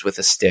flowers with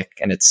a stick.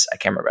 And I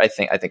can't remember. I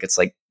think it's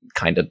like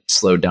kind of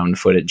slowed down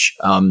footage.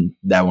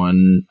 That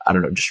one, I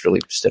don't know, just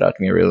really stood out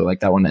to me. I really like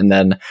that one. And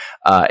then,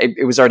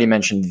 it was already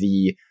mentioned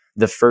the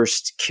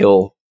first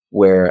kill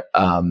where,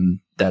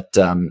 I'm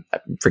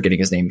forgetting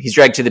his name. He's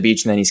dragged to the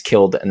beach and then he's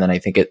killed. And then I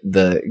think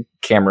the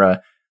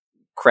camera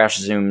crash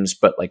zooms,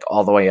 but like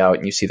all the way out,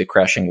 and you see the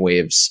crashing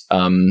waves,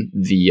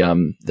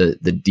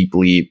 the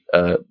deeply,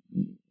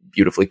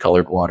 beautifully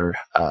colored water.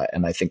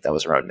 And I think that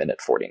was around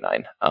minute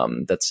 49.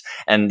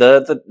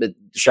 The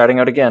shouting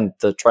out again,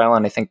 the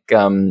Trylon, I think,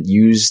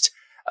 used,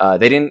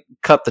 they didn't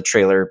cut the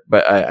trailer,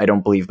 but I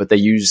don't believe, but they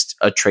used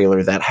a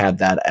trailer that had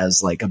that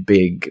as like a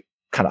big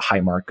kind of high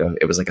mark of,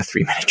 it was like a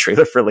 3-minute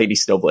trailer for Lady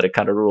Snowblood. It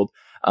kind of ruled.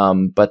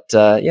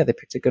 They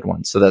picked a good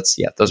one. So those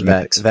are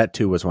my picks. That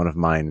too was one of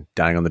mine,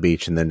 dying on the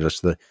beach, and then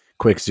just the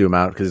quick zoom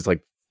out because it's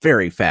like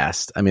very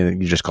fast. I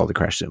mean, you just called it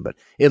crash zoom, but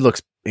it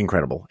looks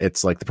incredible.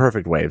 It's like the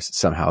perfect waves.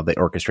 Somehow they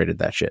orchestrated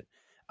that shit.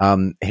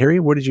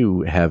 Harry, what did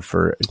you have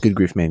for Good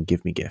Grief Man?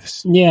 Give me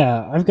gifts.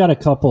 Yeah, I've got a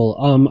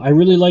couple. I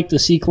really like the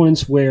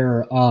sequence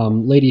where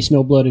Lady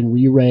Snowblood and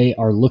Ryurei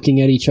are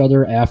looking at each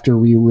other after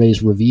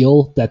Ryurei's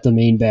reveal that the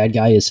main bad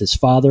guy is his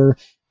father,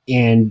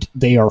 and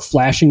they are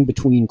flashing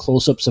between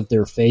close-ups of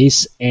their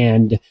face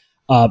and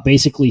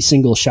basically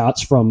single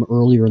shots from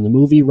earlier in the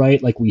movie,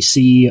 right? Like we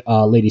see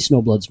Lady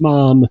Snowblood's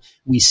mom,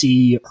 we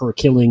see her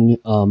killing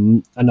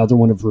another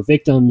one of her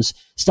victims,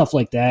 stuff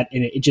like that,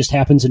 and it just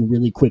happens in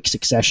really quick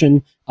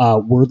succession,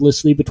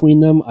 wordlessly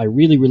between them. I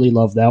really, really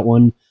love that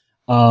one.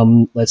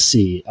 Let's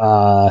see.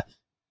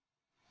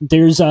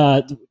 There's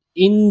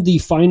in the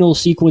final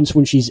sequence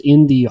when she's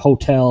in the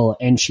hotel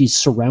and she's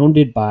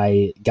surrounded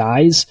by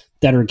guys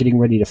that are getting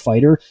ready to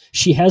fight her,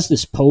 she has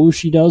this pose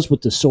she does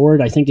with the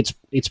sword. I think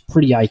it's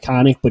pretty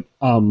iconic, but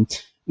Meiko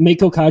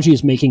Kaji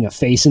is making a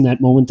face in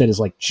that moment that is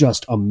like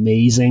just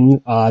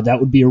amazing. That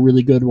would be a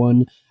really good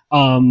one.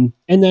 And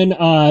then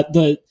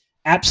the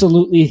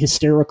absolutely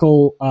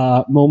hysterical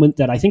moment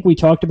that I think we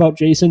talked about,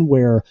 Jason,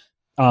 where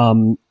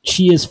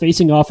she is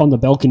facing off on the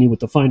balcony with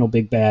the final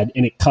big bad,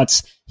 and it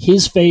cuts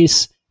his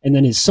face and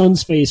then his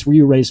son's face,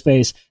 Ryurei's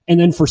face, and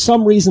then for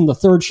some reason the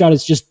third shot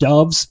is just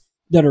doves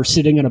that are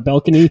sitting on a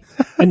balcony,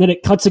 and then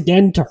it cuts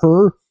again to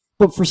her,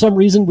 but for some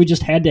reason we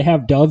just had to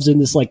have doves in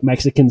this like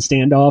Mexican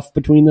standoff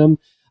between them.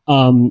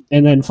 And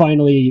then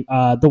finally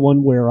the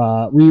one where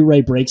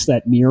Ryurei breaks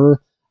that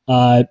mirror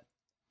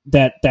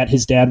that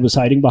his dad was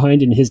hiding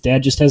behind, and his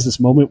dad just has this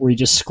moment where he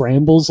just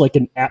scrambles like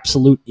an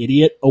absolute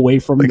idiot away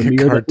from like the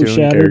mirror that was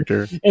shattered.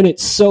 Character. And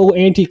it's so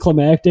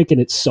anticlimactic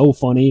and it's so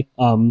funny.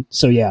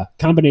 So yeah,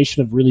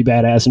 combination of really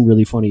badass and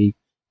really funny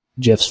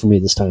GIFs for me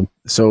this time.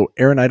 So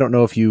Aaron, I don't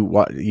know if you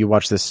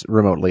watch this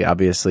remotely,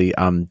 obviously.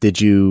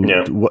 Did you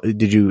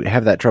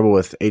have that trouble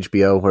with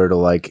HBO where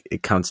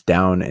it counts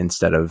down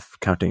instead of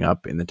counting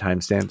up in the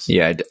timestamps?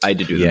 Yeah, I had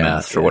to do the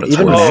math for what it's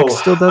Even worth. Max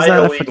still does that.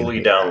 I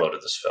illegally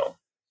downloaded this film.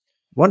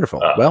 Wonderful.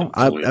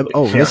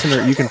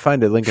 Listener, you can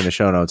find a link in the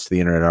show notes to the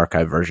Internet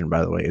Archive version,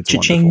 by the way. It's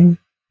Cha-ching.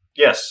 wonderful.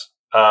 Yes.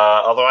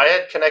 Although I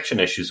had connection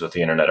issues with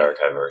the Internet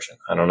Archive version.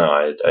 I don't know.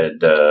 I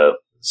had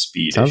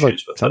speed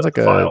issues with sounds the like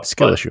a file,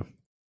 skill issue.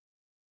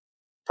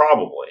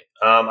 Probably.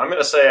 I'm going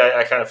to say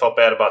I kind of felt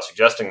bad about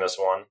suggesting this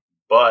one,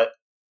 but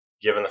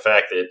given the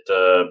fact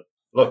that,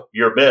 look,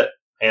 you're a bit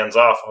hands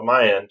off on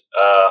my end,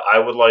 I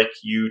would like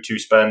you to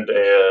spend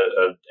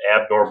an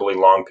abnormally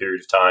long period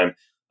of time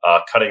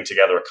cutting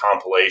together a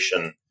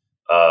compilation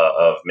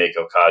of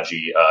Meiko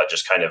Kaji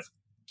just kind of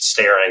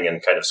staring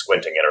and kind of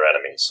squinting at her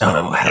enemies in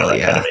a kind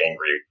of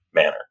angry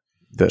manner.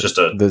 Get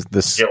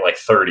like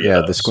 30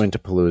 of those. The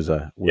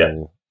Squintapalooza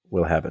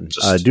will happen.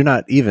 Do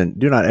not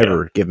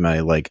ever give my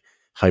like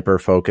hyper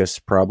focus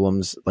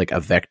problems like a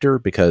vector,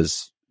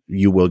 because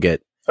you will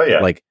get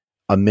like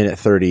a minute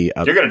 30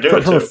 of, you're going to do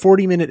it from too. A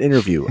 40-minute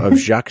interview of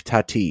Jacques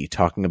Tati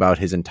talking about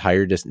his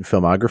entire distant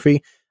filmography.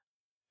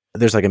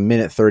 There's like a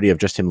minute 30 of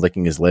just him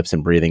licking his lips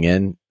and breathing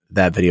in.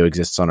 That video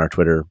exists on our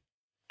Twitter.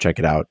 Check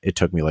it out. It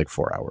took me like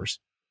 4 hours.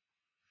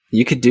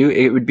 You could do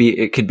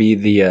it could be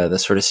the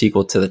sort of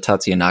sequel to the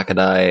Tatsuya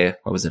Nakadai.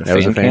 What was it? That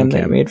was a fan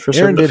cam made for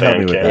Aaron did help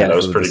me with that. That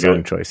was pretty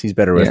good Choice. He's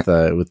better with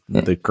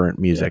the current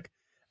music.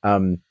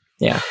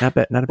 Not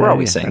bad. Not a bad. We're idea.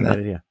 always saying that.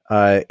 Idea.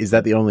 Is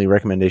that the only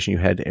recommendation you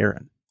had,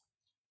 Aaron?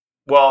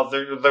 Well,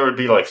 there would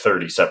be like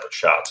 30 separate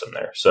shots in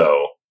there.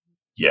 So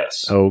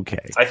yes. Okay.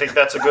 I think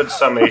that's a good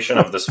summation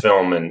of this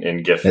film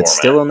in GIF format. It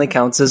still only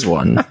counts as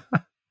one.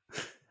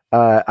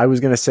 I was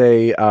going to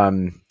say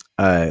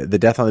the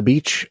death on the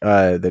beach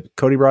that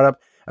Cody brought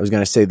up. I was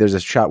going to say there's a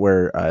shot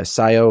where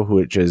Sayo,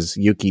 which is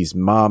Yuki's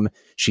mom,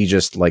 she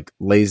just like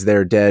lays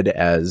there dead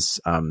as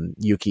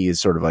Yuki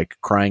is sort of like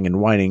crying and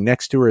whining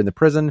next to her in the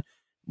prison.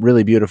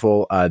 Really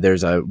beautiful.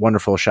 There's a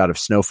wonderful shot of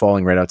snow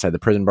falling right outside the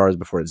prison bars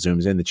before it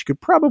zooms in that you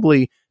could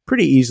probably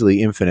pretty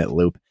easily infinite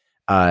loop.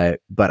 But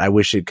I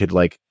wish it could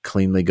like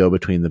cleanly go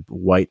between the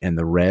white and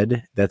the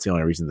red. That's the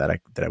only reason that I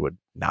would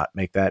not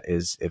make that,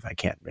 is if I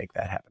can't make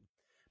that happen.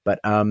 But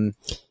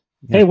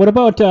hey, what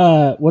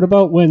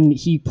about when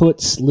he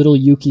puts little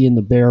Yuki in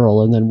the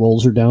barrel and then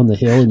rolls her down the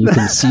hill and you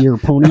can see her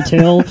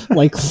ponytail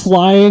like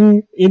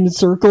flying in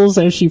circles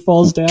as she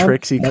falls down?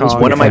 Trixie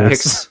Kong. One of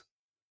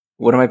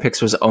my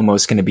picks was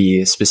almost going to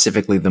be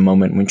specifically the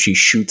moment when she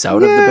shoots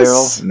out of the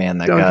barrel. Man,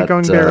 that Donkey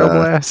Kong barrel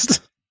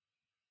blast.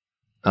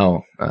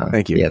 Oh,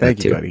 thank you, yeah,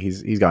 thank you, buddy.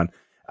 He's gone.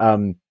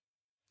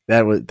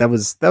 That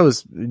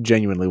was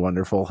genuinely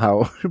wonderful.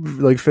 How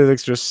like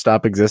physics just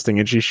stop existing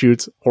and she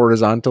shoots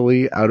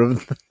horizontally out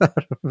of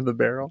the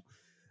barrel.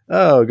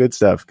 Oh, good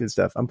stuff, good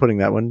stuff. I'm putting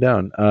that one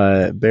down.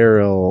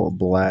 Barrel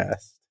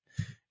blast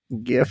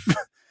GIF.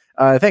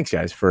 Thanks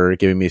guys for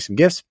giving me some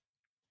gifts.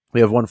 We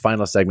have one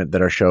final segment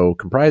that our show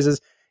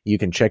comprises. You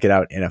can check it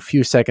out in a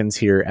few seconds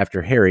here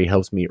after Harry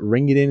helps me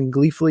ring it in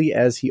gleefully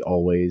as he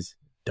always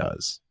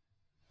does.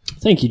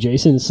 Thank you,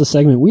 Jason. It's the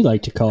segment we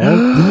like to call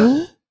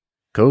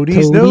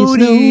Cody's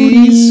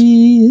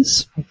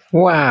Noties.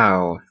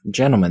 Wow.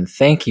 Gentlemen,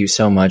 thank you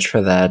so much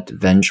for that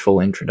vengeful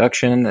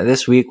introduction.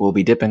 This week we'll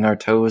be dipping our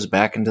toes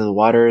back into the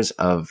waters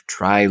of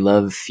Try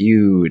Love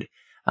Feud.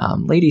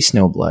 Lady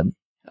Snowblood,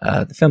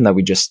 the film that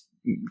we just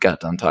got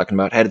done talking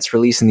about, had its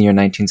release in the year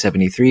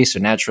 1973, so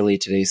naturally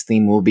today's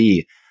theme will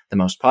be the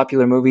most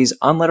popular movies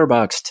on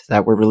Letterboxd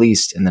that were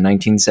released in the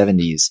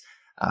 1970s.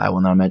 I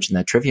will now mention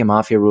that Trivia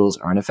Mafia rules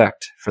are in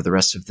effect for the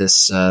rest of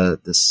this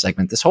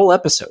segment, this whole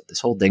episode, this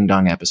whole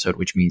ding-dong episode,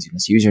 which means you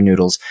must use your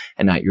noodles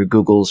and not your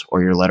Googles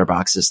or your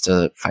letterboxes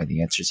to find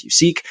the answers you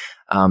seek.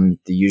 The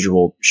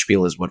usual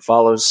spiel is what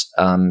follows.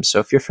 So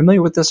if you're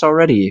familiar with this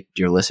already,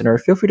 dear listener,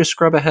 feel free to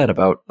scrub ahead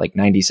about like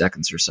 90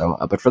 seconds or so.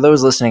 But for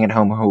those listening at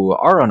home who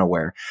are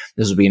unaware,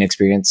 this will be an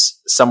experience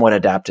somewhat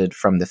adapted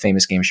from the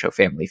famous game show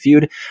Family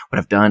Feud. What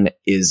I've done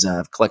is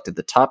I've collected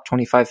the top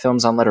 25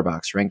 films on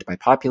Letterboxd, ranked by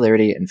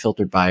popularity and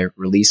filtered by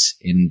release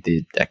in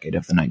the decade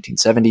of the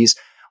 1970s.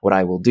 What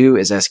I will do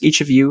is ask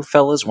each of you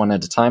fellas one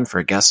at a time for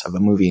a guess of a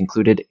movie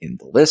included in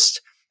the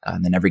list.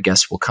 And then every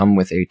guess will come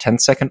with a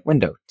 10-second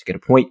window. To get a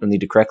point, you'll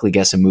need to correctly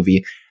guess a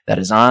movie that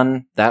is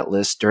on that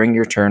list during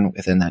your turn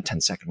within that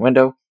 10-second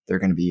window. There are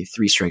going to be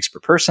 3 strikes per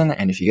person,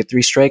 and if you get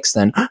 3 strikes,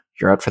 then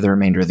you're out for the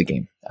remainder of the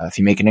game. If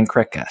you make an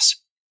incorrect guess,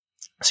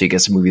 so you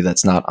guess a movie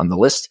that's not on the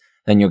list,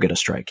 then you'll get a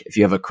strike. If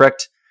you have a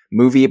correct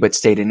movie but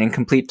state an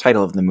incomplete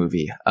title of the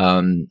movie,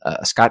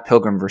 Scott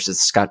Pilgrim versus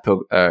Scott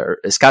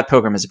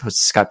Pilgrim as opposed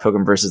to Scott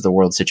Pilgrim versus the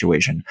World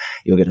situation,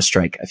 you'll get a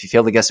strike. If you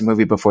fail to guess a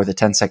movie before the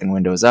 10-second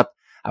window is up,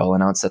 I will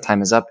announce that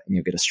time is up and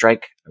you'll get a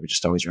strike. I would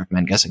just always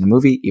recommend guessing a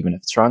movie, even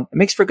if it's wrong. It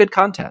makes for good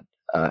content.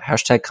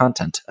 Hashtag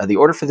content. The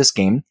order for this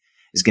game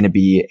is going to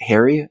be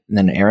Harry, and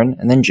then Aaron,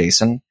 and then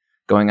Jason,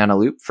 going on a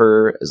loop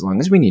for as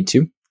long as we need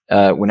to.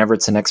 Whenever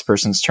it's the next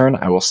person's turn,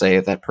 I will say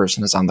that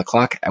person is on the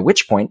clock, at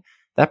which point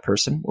that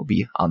person will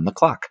be on the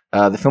clock.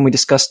 The film we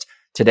discussed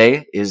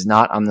today is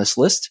not on this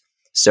list,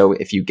 so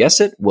if you guess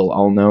it, we'll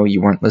all know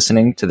you weren't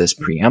listening to this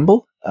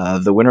preamble.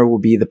 The winner will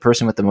be the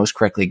person with the most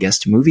correctly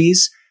guessed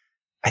movies.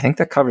 I think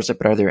that covers it,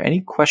 but are there any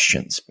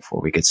questions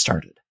before we get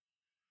started?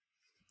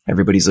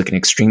 Everybody's looking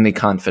extremely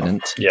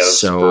confident. Yeah,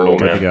 so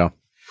good to go.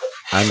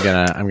 I'm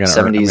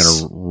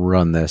gonna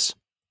run this.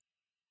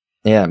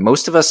 Yeah,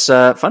 most of us,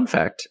 fun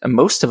fact,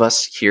 most of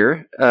us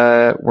here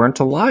weren't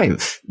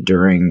alive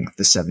during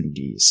the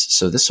 70s.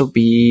 So this will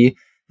be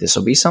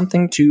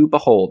something to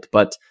behold,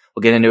 but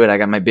we'll get into it. I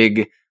got my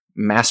big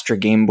master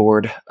game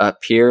board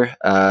up here.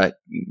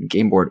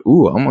 Game board,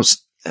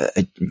 almost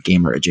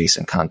gamer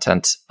adjacent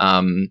content.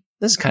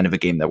 This is kind of a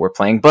game that we're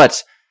playing,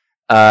 but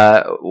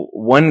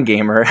one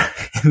gamer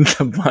in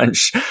the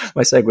bunch,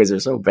 my segues are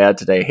so bad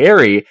today,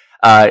 Harry,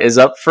 is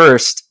up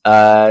first.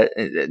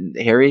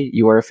 Harry,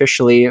 you are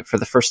officially, for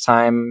the first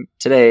time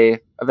today,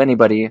 of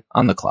anybody,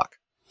 on the clock.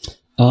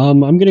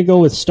 I'm going to go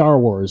with Star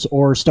Wars,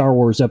 or Star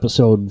Wars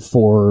Episode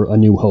 4, A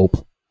New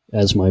Hope,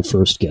 as my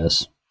first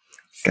guess.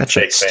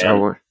 Gotcha. Star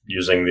Wars.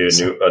 Using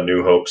the A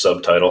New Hope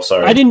subtitle.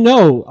 Sorry, I didn't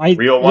know.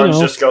 Real ones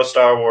just go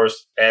Star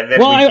Wars, and then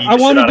well, we beat I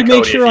the wanted shit out to of make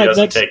Cody sure if he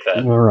doesn't take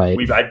that. All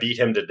right, I beat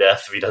him to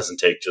death if he doesn't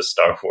take just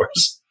Star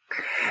Wars.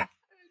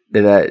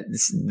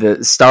 The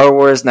Star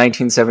Wars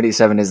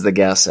 1977 is the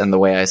guess, and the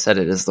way I said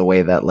it is the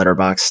way that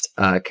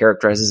Letterboxd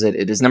characterizes it.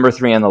 It is number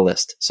 3 on the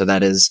list, so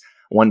that is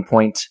 1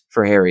 point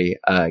for Harry.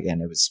 Again,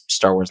 it was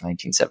Star Wars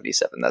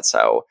 1977. That's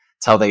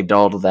how they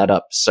dolled that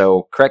up.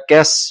 So correct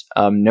guess,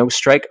 no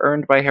strike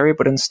earned by Harry,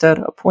 but instead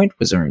a point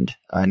was earned.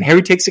 And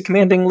Harry takes a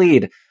commanding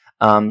lead.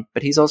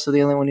 But he's also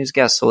the only one who's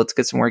guessed. So let's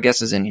get some more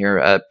guesses in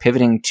here.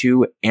 Pivoting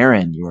to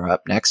Aaron, you are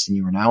up next, and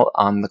you are now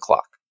on the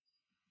clock.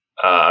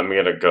 I'm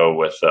going to go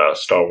with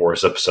Star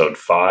Wars Episode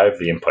 5,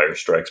 The Empire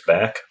Strikes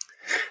Back.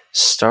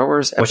 Star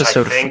Wars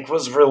Episode... Which I think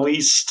was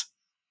released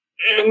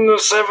in the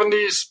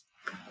 70s.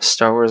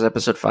 Star Wars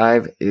Episode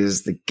 5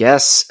 is the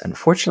guess.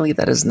 Unfortunately,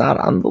 that is not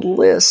on the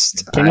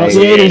list. Came out in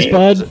the 80s,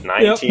 bud.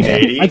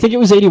 1980? I think it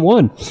was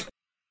 81.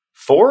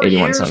 4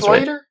 81 years sounds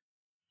later? right.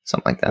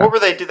 Something like that. What were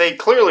they? They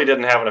clearly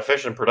didn't have an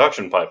efficient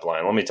production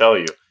pipeline, let me tell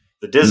you.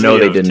 The Disney No,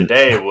 they of didn't.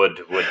 today would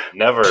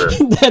never...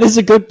 That is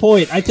a good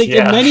point. I think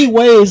in many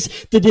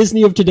ways, the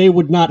Disney of today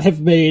would not have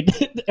made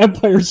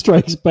Empire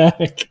Strikes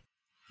Back.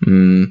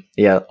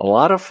 Yeah, a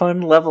lot of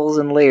fun levels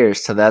and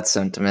layers to that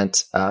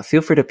sentiment.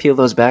 Feel free to peel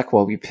those back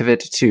while we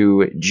pivot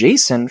to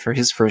Jason for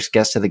his first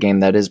guess of the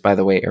game. That is, by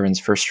the way, Aaron's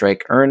first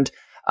strike earned.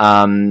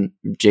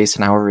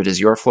 Jason, however, it is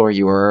your floor.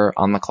 You are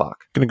on the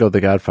clock. I'm going to go with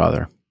The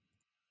Godfather.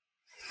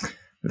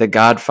 The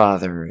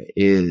Godfather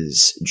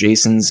is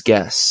Jason's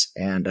guess.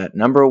 And at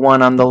number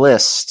 1 on the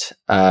list,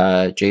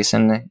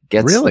 Jason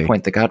gets the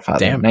point. The Godfather,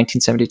 Damn.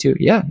 1972.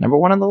 Yeah, number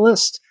 1 on the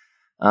list.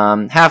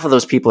 Half of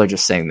those people are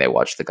just saying they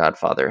watched The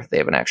Godfather. They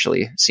haven't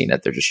actually seen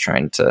it. They're just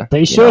trying to.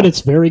 They should.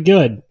 It's very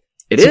good.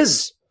 It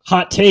is.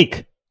 Hot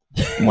take.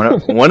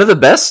 one of the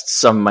best,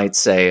 some might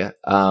say.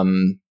 Sorry,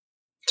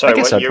 I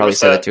guess what I'd year probably was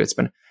say that? that too. It's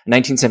been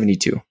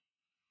 1972.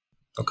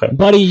 Okay.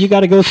 Buddy, you got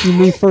to go through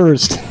me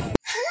first.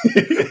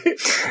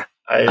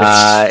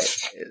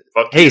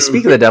 Hey,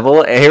 speak of the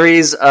devil,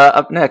 Harry's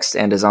up next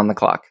and is on the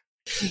clock.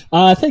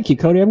 Thank you,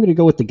 Cody. I'm going to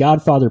go with The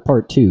Godfather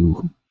Part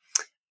 2.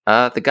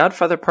 The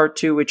Godfather Part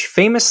 2, which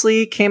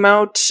famously came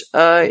out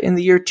in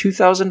the year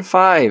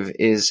 2005,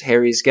 is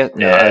Harry's guess.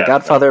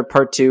 Godfather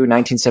Part 2,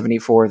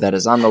 1974. That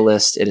is on the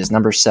list. It is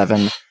number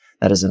 7.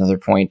 That is another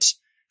point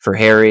for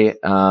Harry.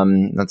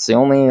 That's the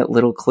only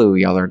little clue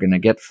y'all are going to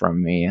get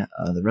from me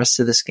the rest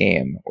of this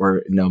game.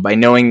 Or no, by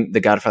knowing The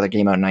Godfather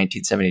came out in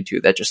 1972,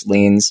 that just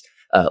lays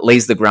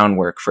the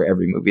groundwork for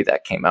every movie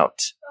that came out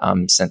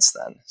since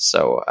then.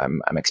 So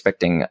I'm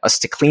expecting us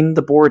to clean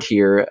the board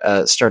here,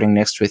 starting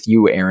next with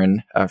you,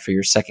 Aaron, for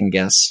your second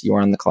guess. You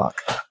are on the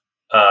clock.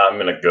 I'm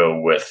going to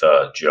go with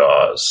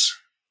Jaws.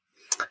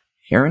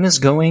 Aaron is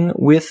going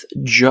with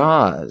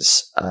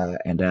Jaws.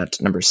 And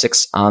at number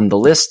 6 on the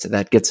list,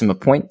 that gets him a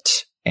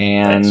point.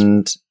 And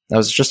nice. I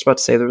was just about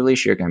to say the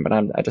release year again, but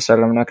I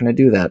decided I'm not going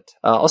to do that.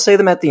 I'll say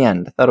them at the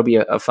end. That'll be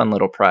a fun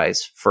little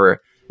prize for.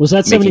 Was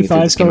that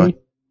 75, Cody?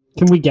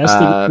 Can we guess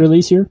the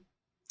release year?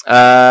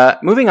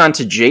 Moving on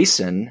to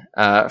Jason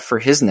for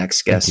his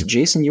next guess.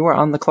 Jason, you are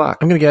on the clock.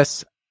 I'm going to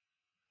guess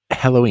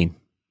Halloween.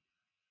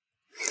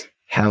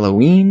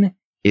 Halloween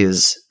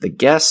is the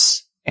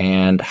guess,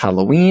 and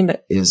Halloween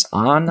is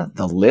on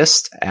the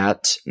list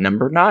at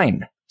number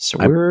 9. So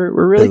we're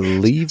really. I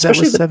believe that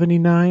was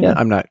 79. Yeah.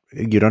 I'm not.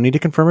 You don't need to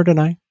confirm or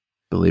deny. I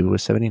believe it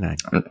was 79.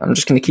 I'm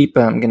just going to keep.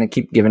 I'm going to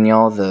keep giving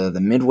y'all the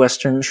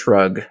Midwestern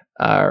shrug.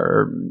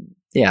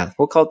 Yeah,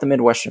 we'll call it the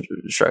Midwestern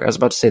shrug. I was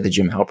about to say the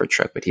Jim Halpert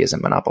shrug, but he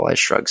hasn't monopolized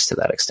shrugs to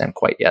that extent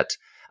quite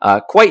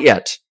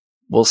yet.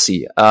 We'll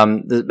see.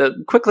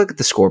 The quick look at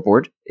the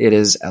scoreboard. It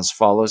is as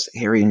follows.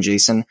 Harry and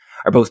Jason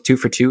are both 2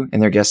 for 2 in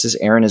their guesses.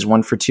 Aaron is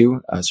 1 for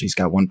 2, so he's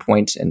got 1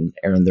 point, and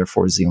Aaron,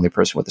 therefore, is the only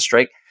person with a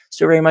strike.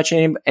 Still very much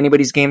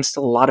anybody's game.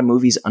 Still a lot of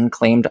movies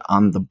unclaimed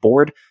on the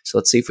board. So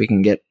let's see if we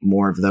can get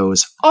more of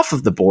those off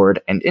of the board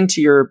and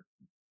into your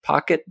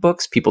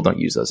pocketbooks. People don't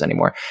use those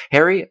anymore.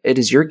 Harry, it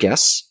is your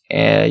guess.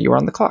 You're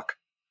on the clock.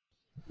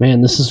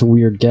 Man, this is a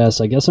weird guess.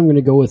 I guess I'm going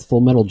to go with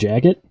Full Metal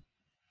Jacket.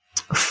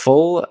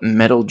 Full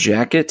Metal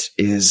Jacket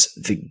is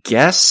the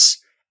guess,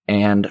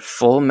 and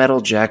Full Metal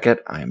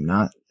Jacket I'm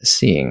not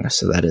seeing.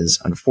 So that is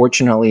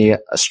unfortunately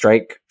a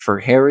strike for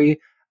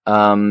Harry.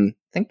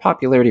 I think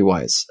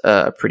popularity-wise,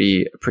 a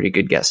pretty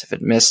good guess. If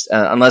it missed,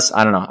 unless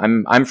I don't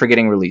know, I'm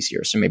forgetting release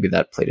year, so maybe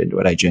that played into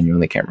it. I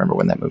genuinely can't remember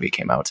when that movie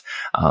came out,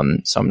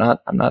 so I'm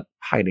not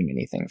hiding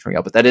anything from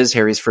y'all. But that is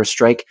Harry's first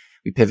strike.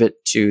 We pivot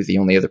to the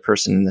only other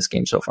person in this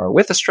game so far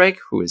with a strike,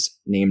 who is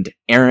named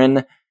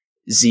Aaron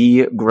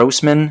Z.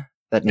 Grossman.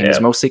 That name is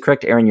mostly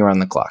correct. Aaron, you're on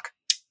the clock.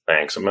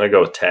 Thanks. I'm going to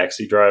go with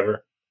Taxi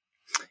Driver.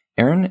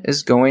 Aaron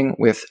is going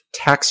with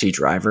Taxi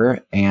Driver,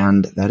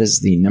 and that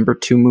is the number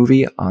 2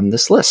 movie on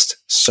this list.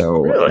 So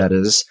really? that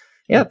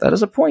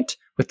is a point.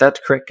 With that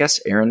correct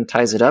guess, Aaron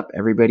ties it up.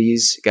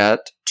 Everybody's got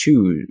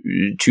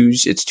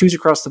twos. It's twos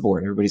across the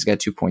board. Everybody's got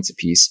 2 points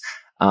apiece.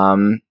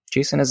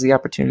 Jason has the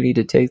opportunity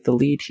to take the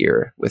lead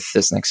here with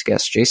this next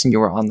guess. Jason,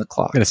 you are on the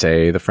clock. I'm going to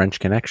say The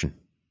French Connection.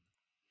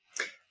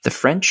 The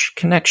French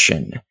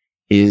Connection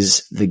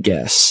is the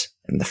guess.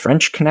 And The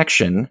French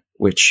Connection,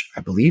 which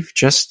I believe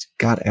just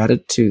got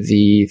added to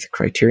the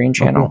Criterion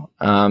channel.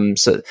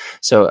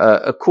 So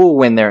a cool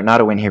win there. Not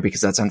a win here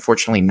because that's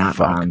unfortunately not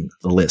on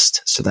the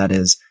list. So that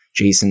is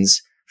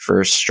Jason's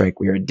first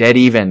strike. We are dead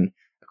even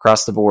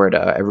across the board.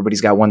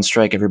 Everybody's got 1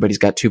 strike. Everybody's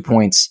got 2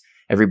 points.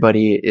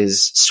 Everybody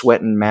is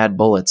sweating mad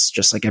bullets,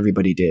 just like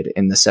everybody did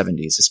in the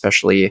 70s,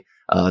 especially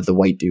the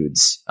white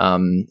dudes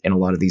in a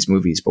lot of these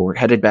movies. But we're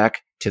headed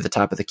back to the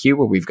top of the queue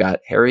where we've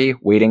got Harry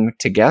waiting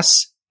to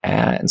guess.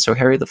 And so,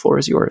 Harry, the floor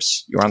is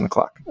yours. You're on the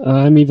clock.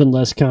 I'm even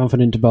less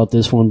confident about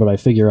this one, but I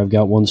figure I've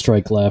got 1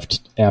 strike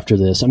left after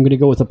this. I'm going to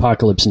go with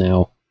Apocalypse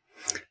Now.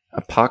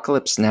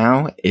 Apocalypse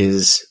Now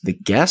is the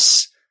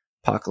guess.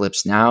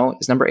 Apocalypse Now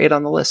is number 8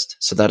 on the list.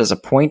 So that is a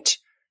point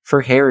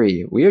for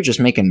Harry. We are just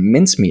making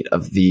mincemeat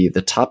of the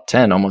top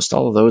 10. Almost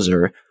all of those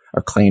are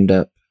claimed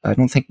up. I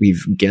don't think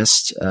we've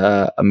guessed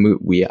a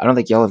movie. I don't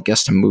think y'all have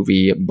guessed a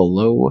movie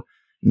below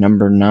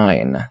number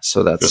 9.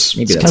 So that's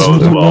maybe that's because we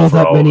don't know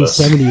that many us.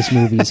 70s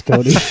movies,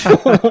 Cody.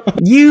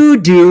 You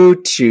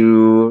do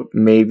too.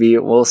 Maybe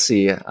we'll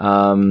see.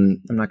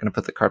 I'm not going to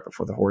put the cart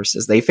before the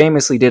horses. They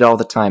famously did all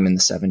the time in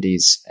the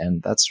 70s,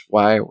 and that's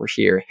why we're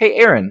here. Hey,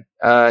 Aaron,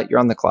 you're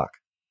on the clock.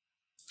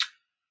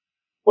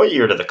 What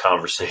year did The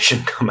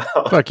Conversation come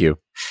out? Fuck you.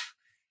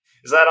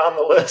 Is that on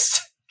the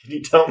list? Can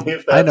you tell me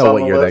if that's I know on what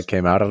the year list? that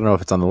came out. I don't know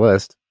if it's on the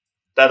list.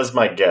 That is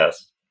my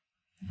guess.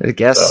 The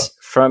guess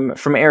from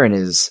Aaron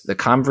is The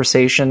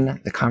Conversation.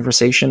 The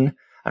Conversation,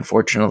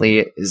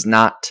 unfortunately, is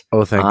not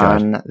Oh, thank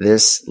on God.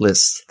 this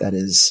list. That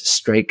is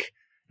strike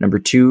number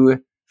 2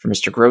 for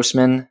Mr.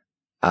 Grossman.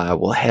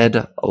 We'll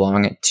head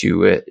along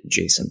to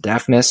Jason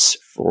Daphnis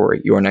for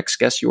your next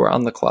guess. You are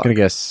on the clock. I'm going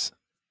to guess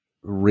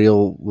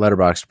real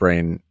letterbox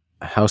brain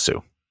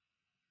Hausu.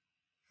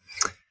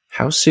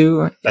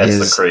 Hausu That's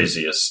is the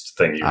craziest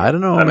thing you. I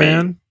don't know, I mean,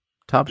 man.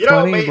 Top you know,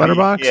 20 maybe,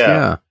 letterbox?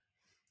 yeah.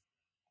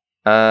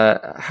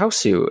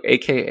 Hausu,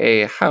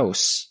 aka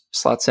House,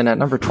 slots in at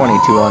number 22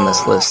 on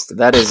this list.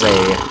 That is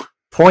a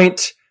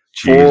point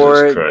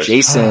for Jesus Christ.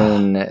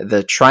 Jason.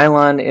 The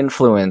Trilon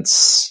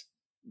influence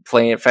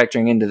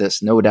factoring into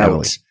this, no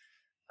doubt.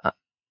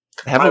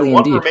 Heavily My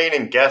one indeed.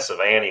 remaining guess of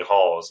Annie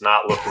Hall is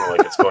not looking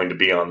like it's going to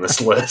be on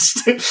this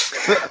list.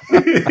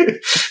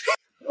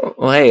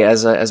 Well, hey,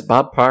 as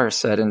Bob Parr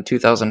said in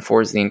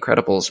 2004's The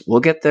Incredibles, we'll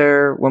get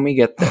there when we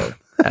get there.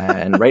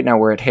 And right now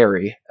we're at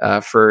Harry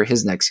for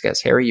his next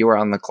guess. Harry, you are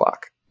on the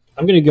clock.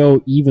 I'm going to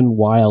go even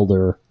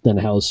wilder than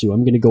Hausu.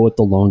 I'm going to go with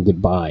The Long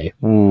Goodbye.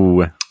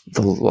 Ooh.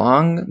 The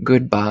Long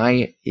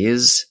Goodbye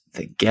is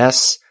the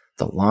guess.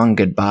 The Long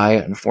Goodbye,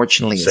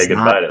 unfortunately, Say is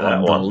goodbye not to that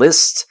on one. the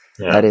list.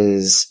 Yeah. That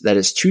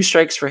is 2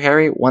 strikes for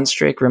Harry, 1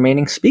 strike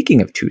remaining.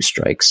 Speaking of 2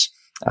 strikes,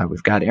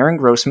 we've got Aaron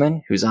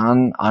Grossman, who's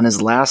on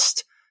his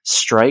last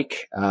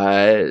strike.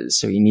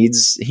 So he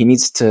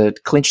needs to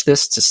clinch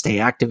this to stay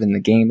active in the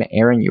game.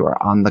 Aaron, you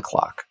are on the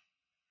clock.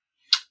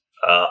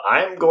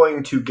 I'm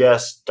going to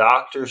guess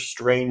Dr.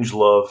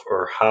 Strangelove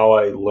or How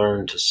I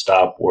Learned to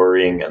Stop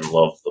Worrying and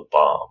Love the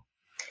Bomb.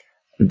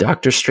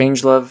 Dr.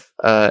 Strangelove,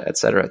 et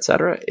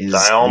cetera, is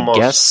I almost-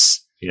 the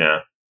guess. Yeah.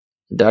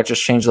 Dr.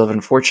 Strangelove,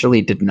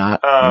 unfortunately, did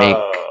not make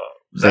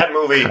that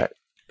movie. cut.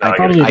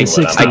 Probably the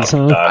 60s,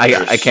 huh?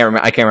 I can't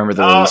remember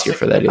the release year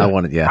for that either. I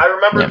wanted, yeah. I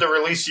remembered Yeah. the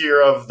release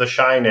year of The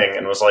Shining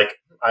and was like,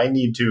 I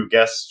need to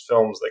guess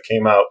films that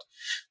came out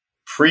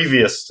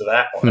previous to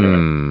that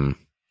one.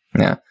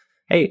 Yeah.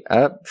 Hey,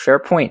 fair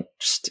point.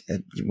 Just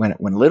went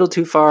a little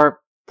too far.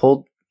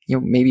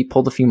 Maybe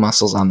pulled a few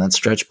muscles on that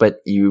stretch,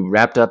 but you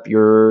wrapped up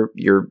your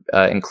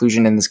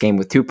inclusion in this game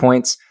with 2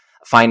 points.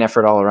 Fine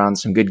effort all around.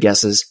 Some good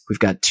guesses. We've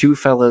got 2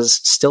 fellas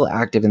still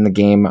active in the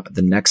game.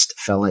 The next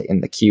fella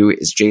in the queue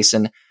is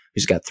Jason,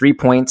 who's got 3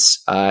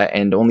 points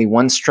and only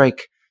 1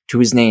 strike to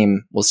his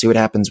name. We'll see what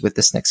happens with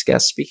this next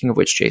guess. Speaking of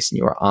which, Jason,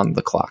 you are on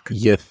the clock.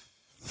 Yeah.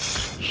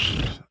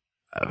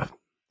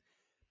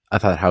 I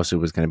thought Hausu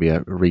was going to be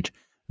a reach.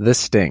 The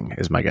Sting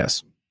is my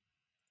guess.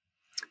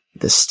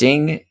 The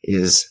Sting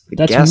is the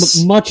That's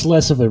guess. much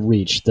less of a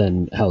reach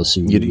than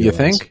Hausu. You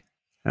think?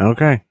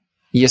 Okay.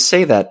 You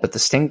say that, but the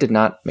Sting did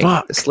not make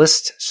Fuck. this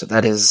list, so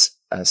that is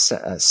a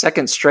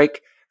second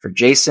strike for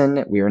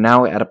Jason. We are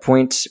now at a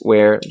point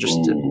where, just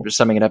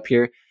summing it up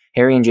here,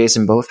 Harry and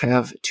Jason both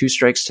have 2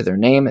 strikes to their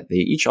name. They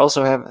each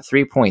also have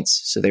 3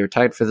 points, so they are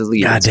tied for the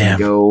lead. It's gonna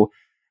go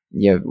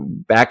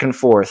back and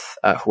forth.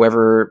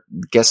 Whoever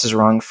guesses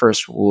wrong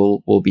first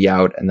will be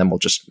out, and then we'll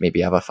just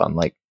maybe have a fun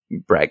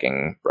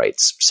bragging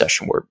rights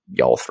session where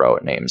y'all throw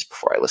out names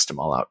before I list them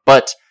all out.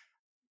 But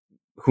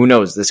who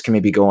knows? This can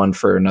maybe go on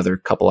for another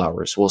couple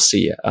hours. We'll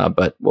see.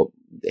 But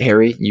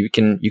Harry, you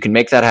can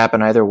make that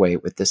happen either way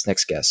with this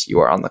next guess. You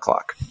are on the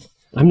clock.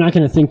 I'm not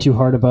going to think too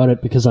hard about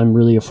it because I'm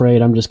really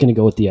afraid. I'm just going to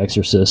go with The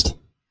Exorcist.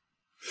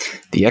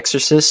 The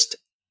Exorcist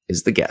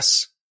is the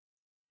guess.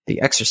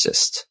 The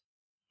Exorcist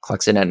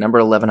clocks in at number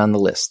 11 on the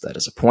list. That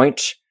is a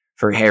point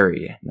for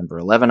Harry. Number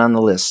 11 on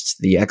the list,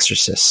 The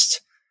Exorcist.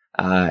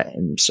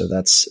 And so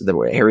that's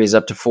Harry is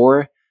up to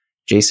 4.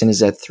 Jason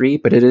is at 3,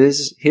 but it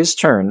is his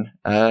turn.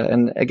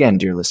 And again,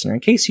 dear listener, in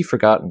case you've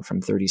forgotten from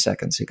 30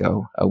 seconds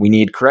ago, we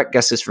need correct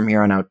guesses from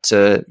here on out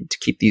to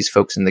keep these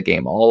folks in the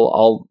game.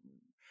 All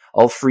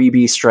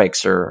freebie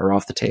strikes are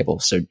off the table.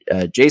 So,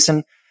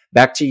 Jason,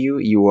 back to you.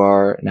 You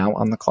are now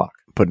on the clock.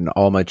 Putting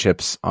all my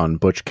chips on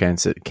Butch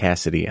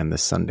Cassidy and the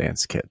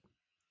Sundance Kid.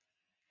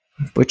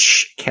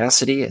 Butch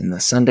Cassidy and the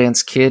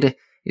Sundance Kid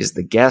is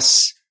the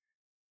guess.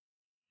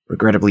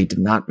 Regrettably did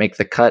not make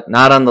the cut.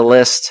 Not on the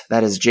list.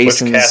 That is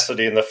Jason's. Butch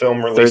Cassidy in the film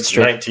released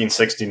in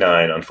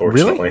 1969,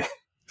 unfortunately. Really?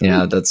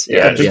 Yeah, that's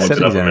I just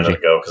looked it up a 70s minute energy.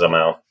 ago because I'm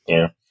out.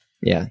 Yeah.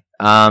 Yeah.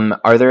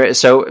 Are there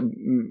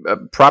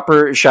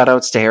proper shout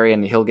outs to Harry,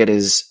 and he'll get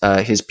his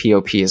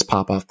POP, his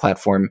pop off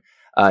platform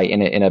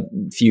in a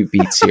few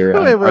beats here.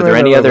 Wait, Are there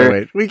any other?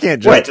 Wait. We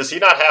can't Wait, judge. does he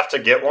not have to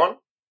get one?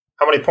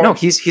 How many points? No,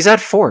 he's at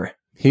 4.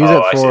 He's Oh,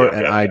 at I see. 4, Okay,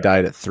 and okay. I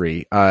died at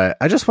 3.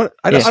 I just want.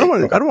 I Yeah, don't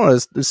want. okay. I don't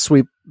want to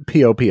sweep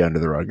POP under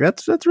the rug.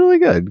 That's really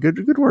good.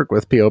 Good work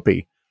with POP.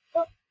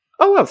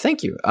 Oh, well,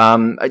 thank you.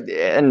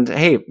 And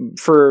hey,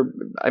 for,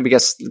 I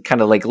guess,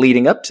 kind of like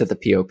leading up to the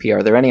POP,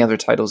 are there any other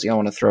titles you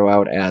want to throw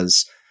out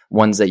as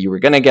ones that you were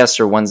going to guess,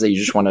 or ones that you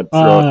just want to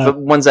throw out,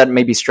 ones that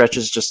maybe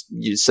stretches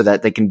so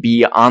that they can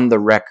be on the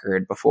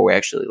record before we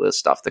actually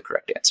list off the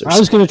correct answers? I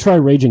was going to try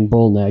Raging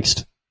Bull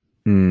next.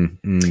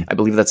 I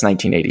believe that's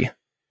 1980.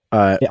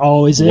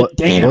 Oh, is it?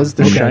 Damn. Was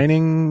The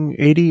Shining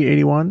 80,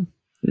 81?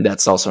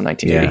 That's also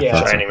 1980.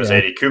 Yeah. Shining was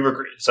 80.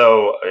 Kubrick.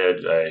 So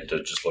I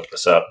did just look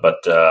this up, but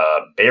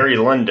Barry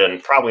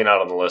Lyndon probably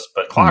not on the list,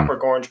 but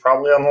Clockwork Orange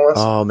probably on the list.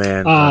 Oh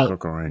man,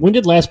 Clockwork Orange. When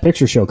did Last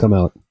Picture Show come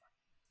out?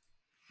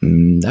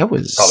 That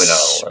was Probably not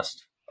on the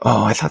list.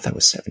 Oh, I thought that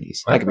was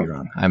 70s. I could be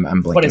wrong. I'm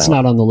blanking. But it's out.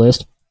 not on the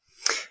list.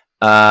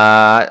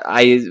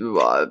 I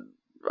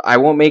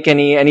won't make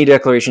any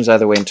declarations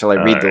either way until I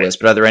read the right. list.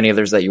 But are there any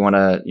others that you want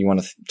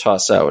to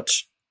toss out?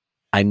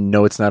 I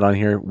know it's not on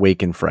here.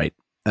 Wake and Fright.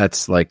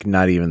 That's like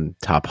not even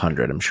top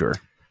 100. I'm sure.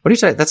 What do you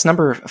say? That's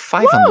number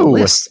 5 on the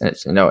list.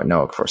 No,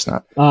 of course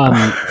not.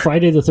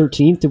 Friday the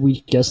 13th. Did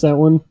we guess that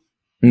one?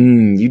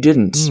 You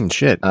didn't.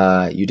 Shit.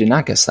 You did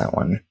not guess that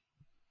one.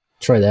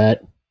 Try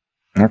that.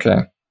 Okay.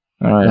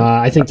 All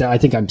right. I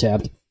think I'm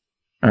tapped.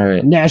 All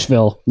right.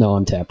 Nashville. No,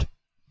 I'm tapped.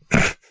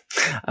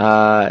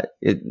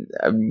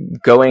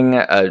 Going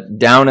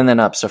down and then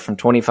up. So from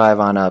 25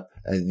 on up,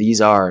 these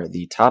are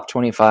the top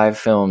 25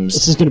 films.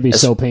 This is going to be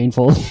so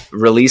painful.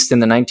 Released in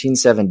the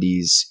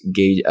 1970s,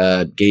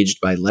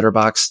 gauged by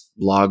Letterboxd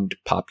logged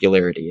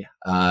popularity.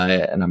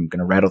 And I'm going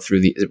to rattle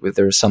through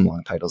there are some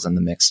long titles in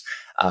the mix.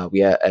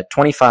 We at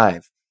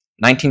 25,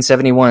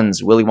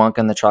 1971's Willy Wonka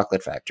and the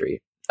Chocolate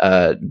Factory.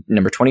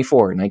 Number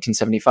 24,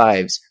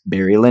 1975's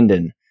Barry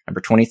Lyndon.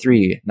 Number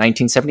 23,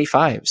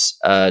 1975's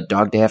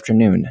Dog Day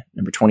Afternoon.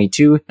 Number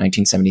 22,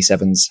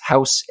 1977's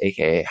House,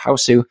 aka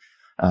Houseu.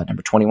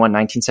 Number 21,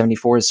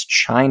 1974's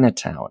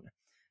Chinatown.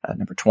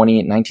 Number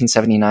 20,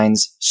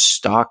 1979's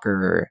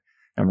Stalker.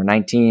 Number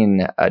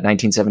 19,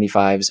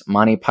 1975's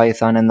Monty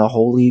Python and the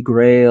Holy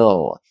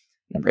Grail.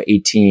 Number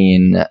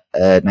 18,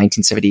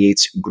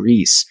 1978's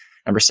Grease.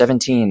 Number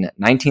 17,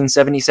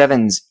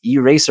 1977's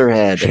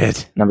Eraserhead.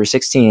 Shit. Number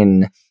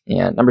 16,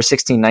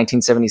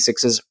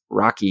 1976's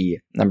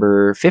Rocky.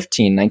 Number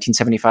 15,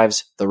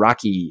 1975's The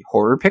Rocky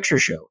Horror Picture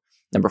Show.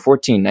 Number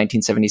 14,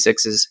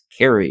 1976's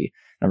Carrie.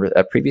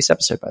 A previous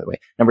episode, by the way.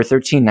 Number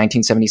 13,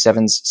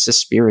 1977's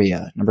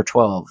Suspiria. Number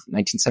 12,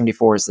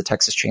 1974's The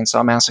Texas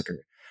Chainsaw Massacre.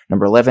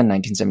 Number 11,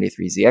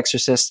 1973's The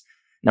Exorcist.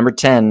 Number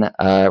 10,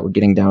 we're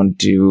getting down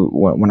to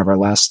one of our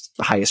last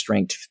highest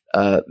ranked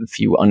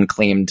few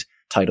unclaimed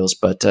titles,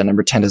 but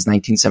number 10 is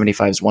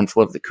 1975's One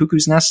Flew Over the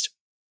Cuckoo's Nest.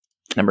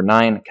 Number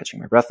 9, catching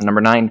my breath.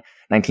 Number 9,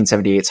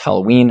 1978's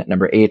Halloween.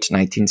 Number 8,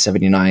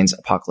 1979's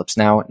Apocalypse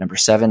Now. Number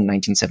 7,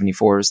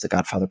 1974's The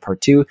Godfather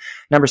Part 2.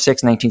 Number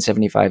 6,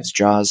 1975's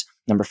Jaws.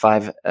 Number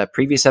 5,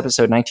 previous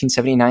episode,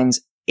 1979's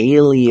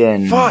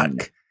Alien.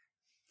 Fuck.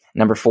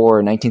 Number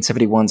 4,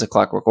 1971's A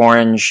Clockwork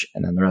Orange.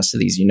 And then the rest of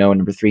these you know.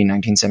 Number 3,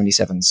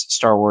 1977's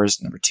Star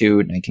Wars. Number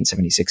 2,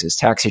 1976's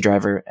Taxi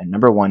Driver. And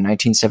number 1,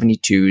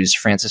 1972's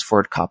Francis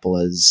Ford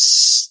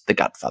Coppola's The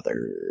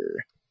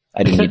Godfather.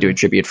 I didn't need to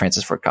attribute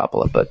Francis Ford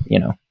Coppola, but, you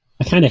know.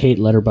 I kind of hate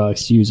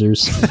Letterboxd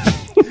users.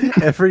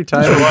 Every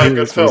time There's a lot we of do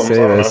good this, we films,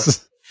 say I don't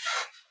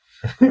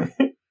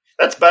this.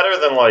 That's better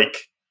than like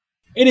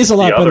It is a the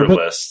lot better, other but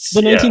lists.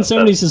 the Yeah,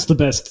 1970s is the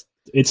best.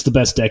 It's the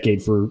best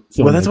decade for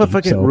film. Well, that's what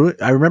fucking ruined.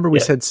 I remember we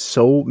Yeah. said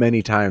so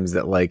many times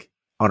that, like,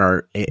 on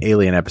our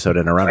Alien episode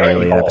and around our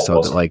Annie Alien Hall, episode, that,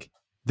 wasn't it? like,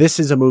 this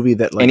is a movie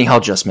that, like, Annie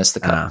Hall just missed the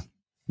cut.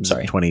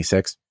 Sorry.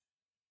 26.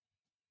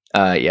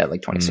 Yeah,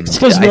 like 26. It's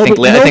because I think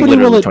nobody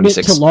will literally admit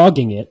 26. to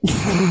logging it.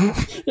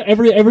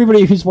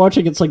 Everybody who's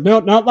watching it's like, no,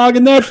 not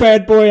logging that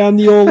bad boy on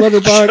the old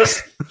Letterboxd.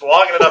 Just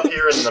logging it up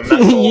here in the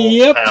mental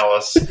Yep.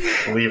 palace,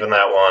 leaving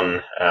that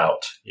one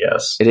out.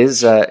 Yes. It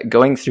is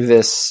going through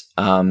this.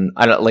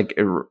 I don't like.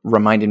 It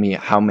reminded me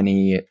how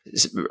many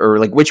or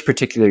like which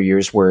particular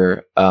years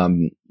were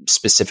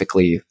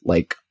specifically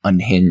like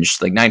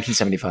unhinged. Like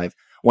 1975,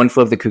 One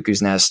Flew Over the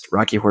Cuckoo's Nest,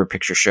 Rocky Horror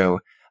Picture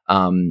Show,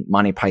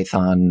 Monty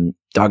Python,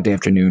 Dog Day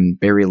Afternoon,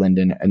 Barry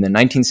Lyndon, and then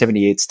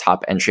 1978's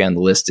top entry on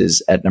the list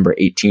is at number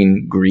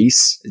 18,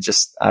 Grease. It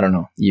just I don't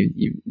know.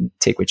 You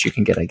take what you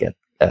can get. I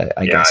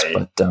guess.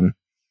 But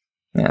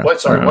yeah.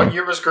 What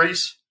year was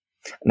Grease?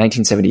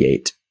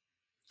 1978.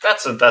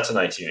 That's a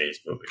 1980s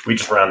movie. We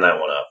just round that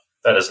one up.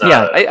 That is not.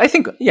 Yeah, I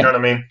think. Yeah, You know what I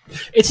mean?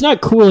 It's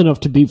not cool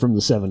enough to be from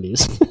the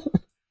 70s.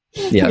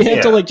 yeah. You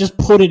have to like just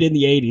put it in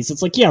the 80s.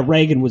 It's like, yeah,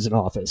 Reagan was in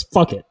office.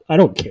 Fuck it. I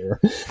don't care.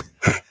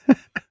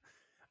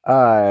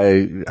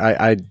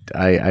 I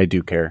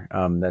do care.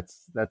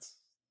 That's.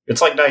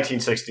 It's like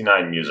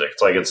 1969 music.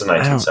 It's like it's a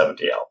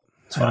 1970 album.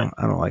 It's fine.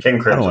 I don't like. King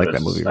I don't like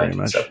Crimson that is movie very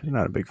much. 1970. I'm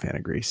not a big fan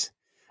of Grease.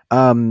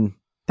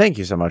 Thank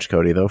you so much,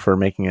 Cody, though, for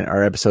making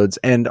our episodes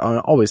and on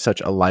always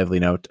such a lively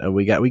note.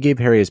 We gave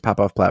Harry his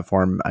pop-off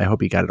platform. I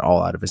hope he got it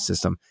all out of his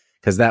system,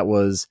 because that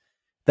was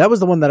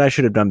the one that I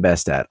should have done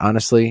best at.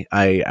 Honestly,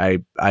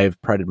 I've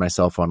prided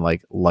myself on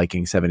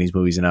liking 70s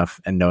movies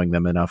enough and knowing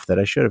them enough that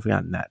I should have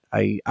gotten that.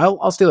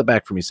 I'll steal it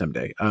back from you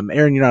someday.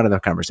 Aaron, you're not in the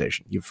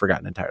conversation. You've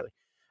forgotten entirely.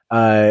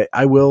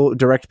 I will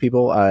direct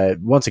people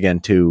once again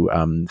to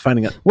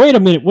finding out. Wait a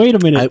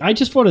minute. I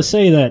just want to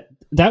say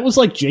that was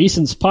like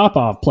Jason's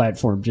pop-off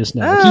platform just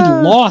now.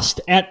 He lost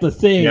at the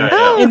thing,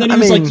 and then he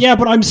was like, "Yeah,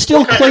 but I'm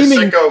still claiming.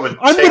 I'm going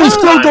to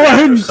still go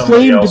ahead and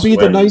claim to be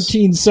the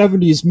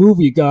 1970s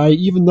movie guy,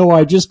 even though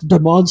I just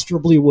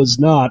demonstrably was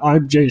not.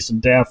 I'm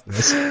Jason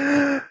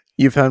Daphnis."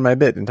 You found my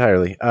bit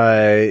entirely.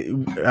 Go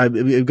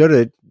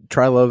to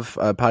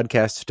TriLove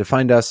podcast to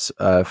find us.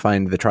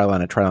 Find the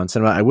Trilon at Trilon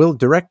Cinema. I will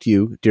direct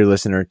you, dear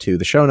listener, to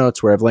the show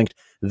notes where I've linked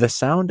The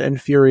Sound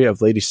and Fury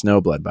of Lady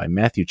Snowblood by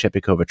Matthew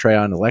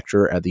Chepikova-Treon, a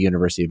lecturer at the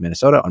University of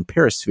Minnesota, on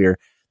Perisphere,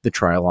 the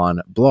Trilon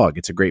blog.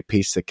 It's a great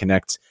piece that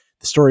connects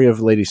the story of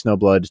Lady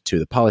Snowblood to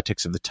the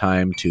politics of the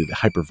time, to the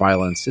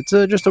hyper-violence. It's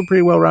just a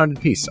pretty well-rounded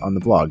piece on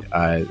the blog.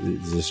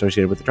 It's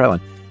associated with the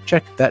Trilon.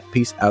 Check that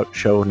piece out,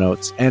 show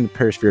notes, and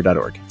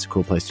perisphere.org. It's a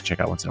cool place to check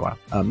out once in a while.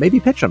 Maybe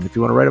pitch them if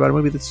you want to write about a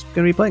movie that's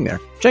going to be playing there.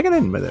 Check it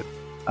in with it.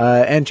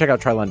 And check out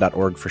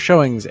trilon.org for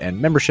showings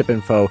and membership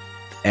info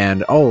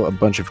and a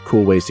bunch of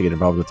cool ways to get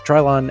involved with the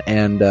Trilon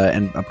and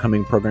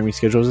upcoming programming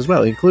schedules as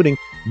well, including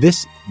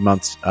this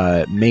month's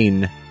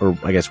main, or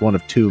I guess one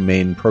of two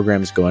main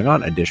programs going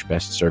on, A Dish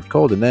Best Served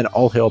Cold, and then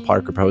All Hail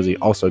Parker Posey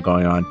also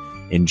going on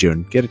in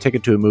June. Get a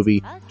ticket to a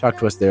movie. Talk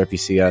to us there if you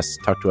see us.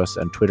 Talk to us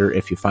on Twitter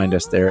if you find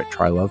us there at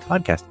TriLove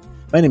Podcast.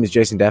 My name is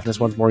Jason Daphnis.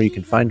 Once more, you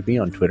can find me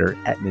on Twitter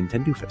at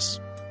Nintendoofus.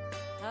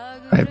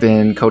 I've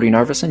been Cody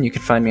Narvison. You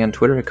can find me on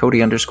Twitter at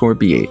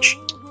Cody_BH.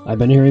 I've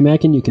been Harry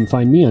Mackin. You can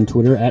find me on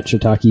Twitter at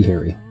Shiitake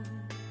Harry.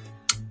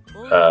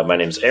 My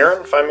name's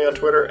Aaron. Find me on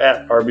Twitter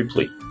at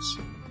RBPlease.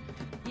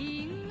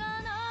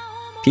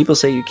 People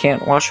say you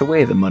can't wash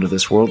away the mud of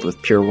this world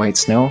with pure white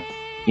snow.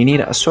 You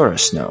need Asura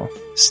snow,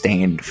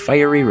 stained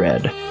fiery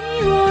red.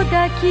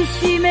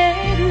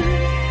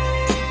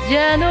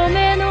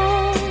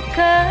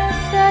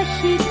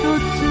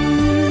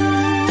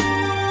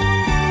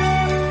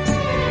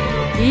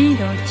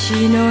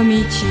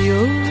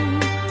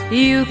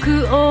 行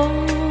く女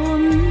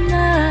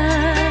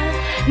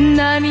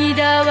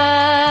涙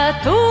は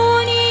と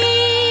に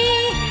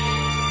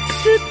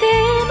捨て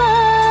ま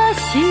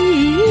し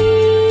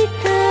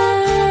た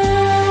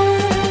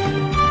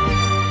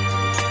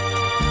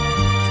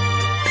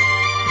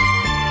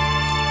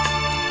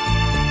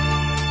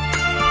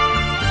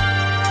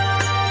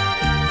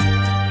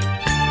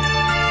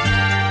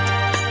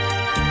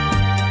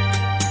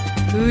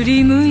振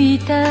り向い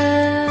た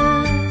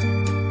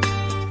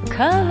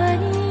川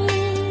に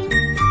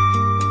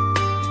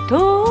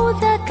遠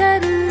ざか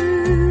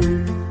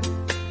る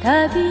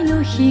旅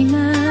の日が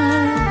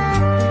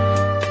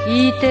い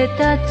て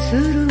た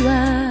鶴は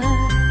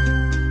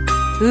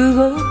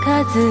動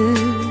かず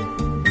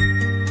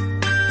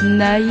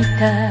泣い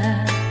た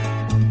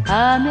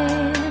雨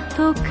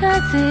と風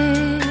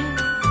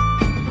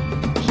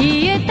冷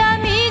えた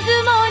水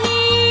面に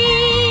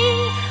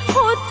ほ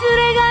つれ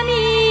髪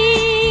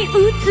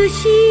映し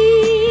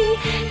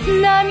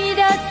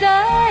涙さ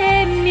え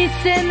見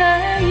せな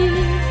い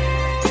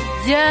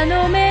蛇の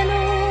目の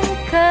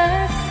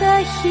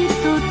傘ひと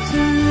つ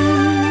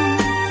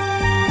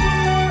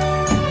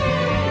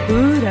恨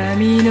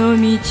みの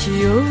道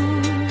を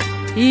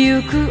行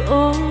く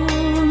女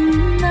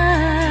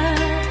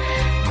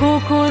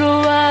心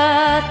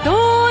はと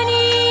に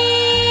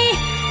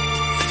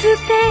捨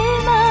て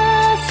ま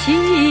し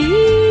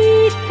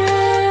た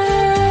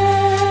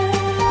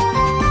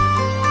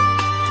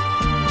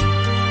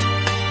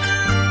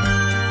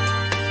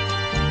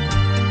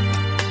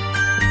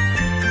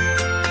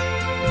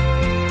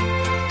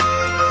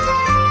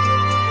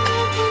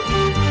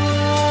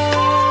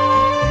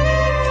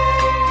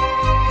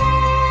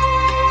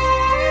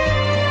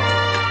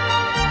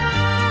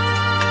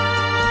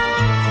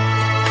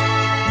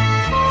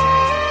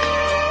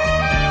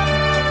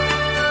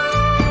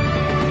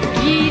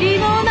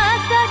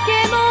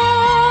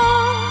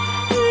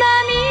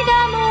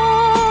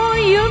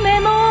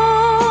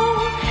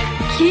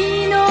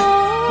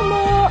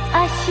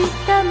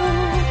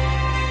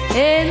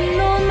縁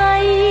のな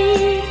い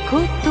言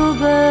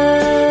葉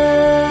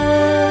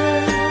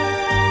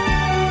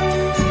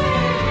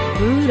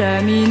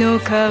恨みの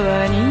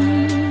川に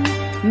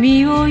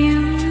身を委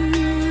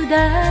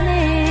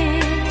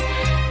ね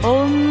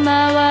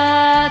女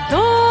はと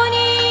に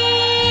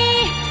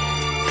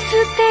捨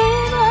て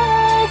ま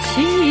し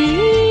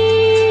た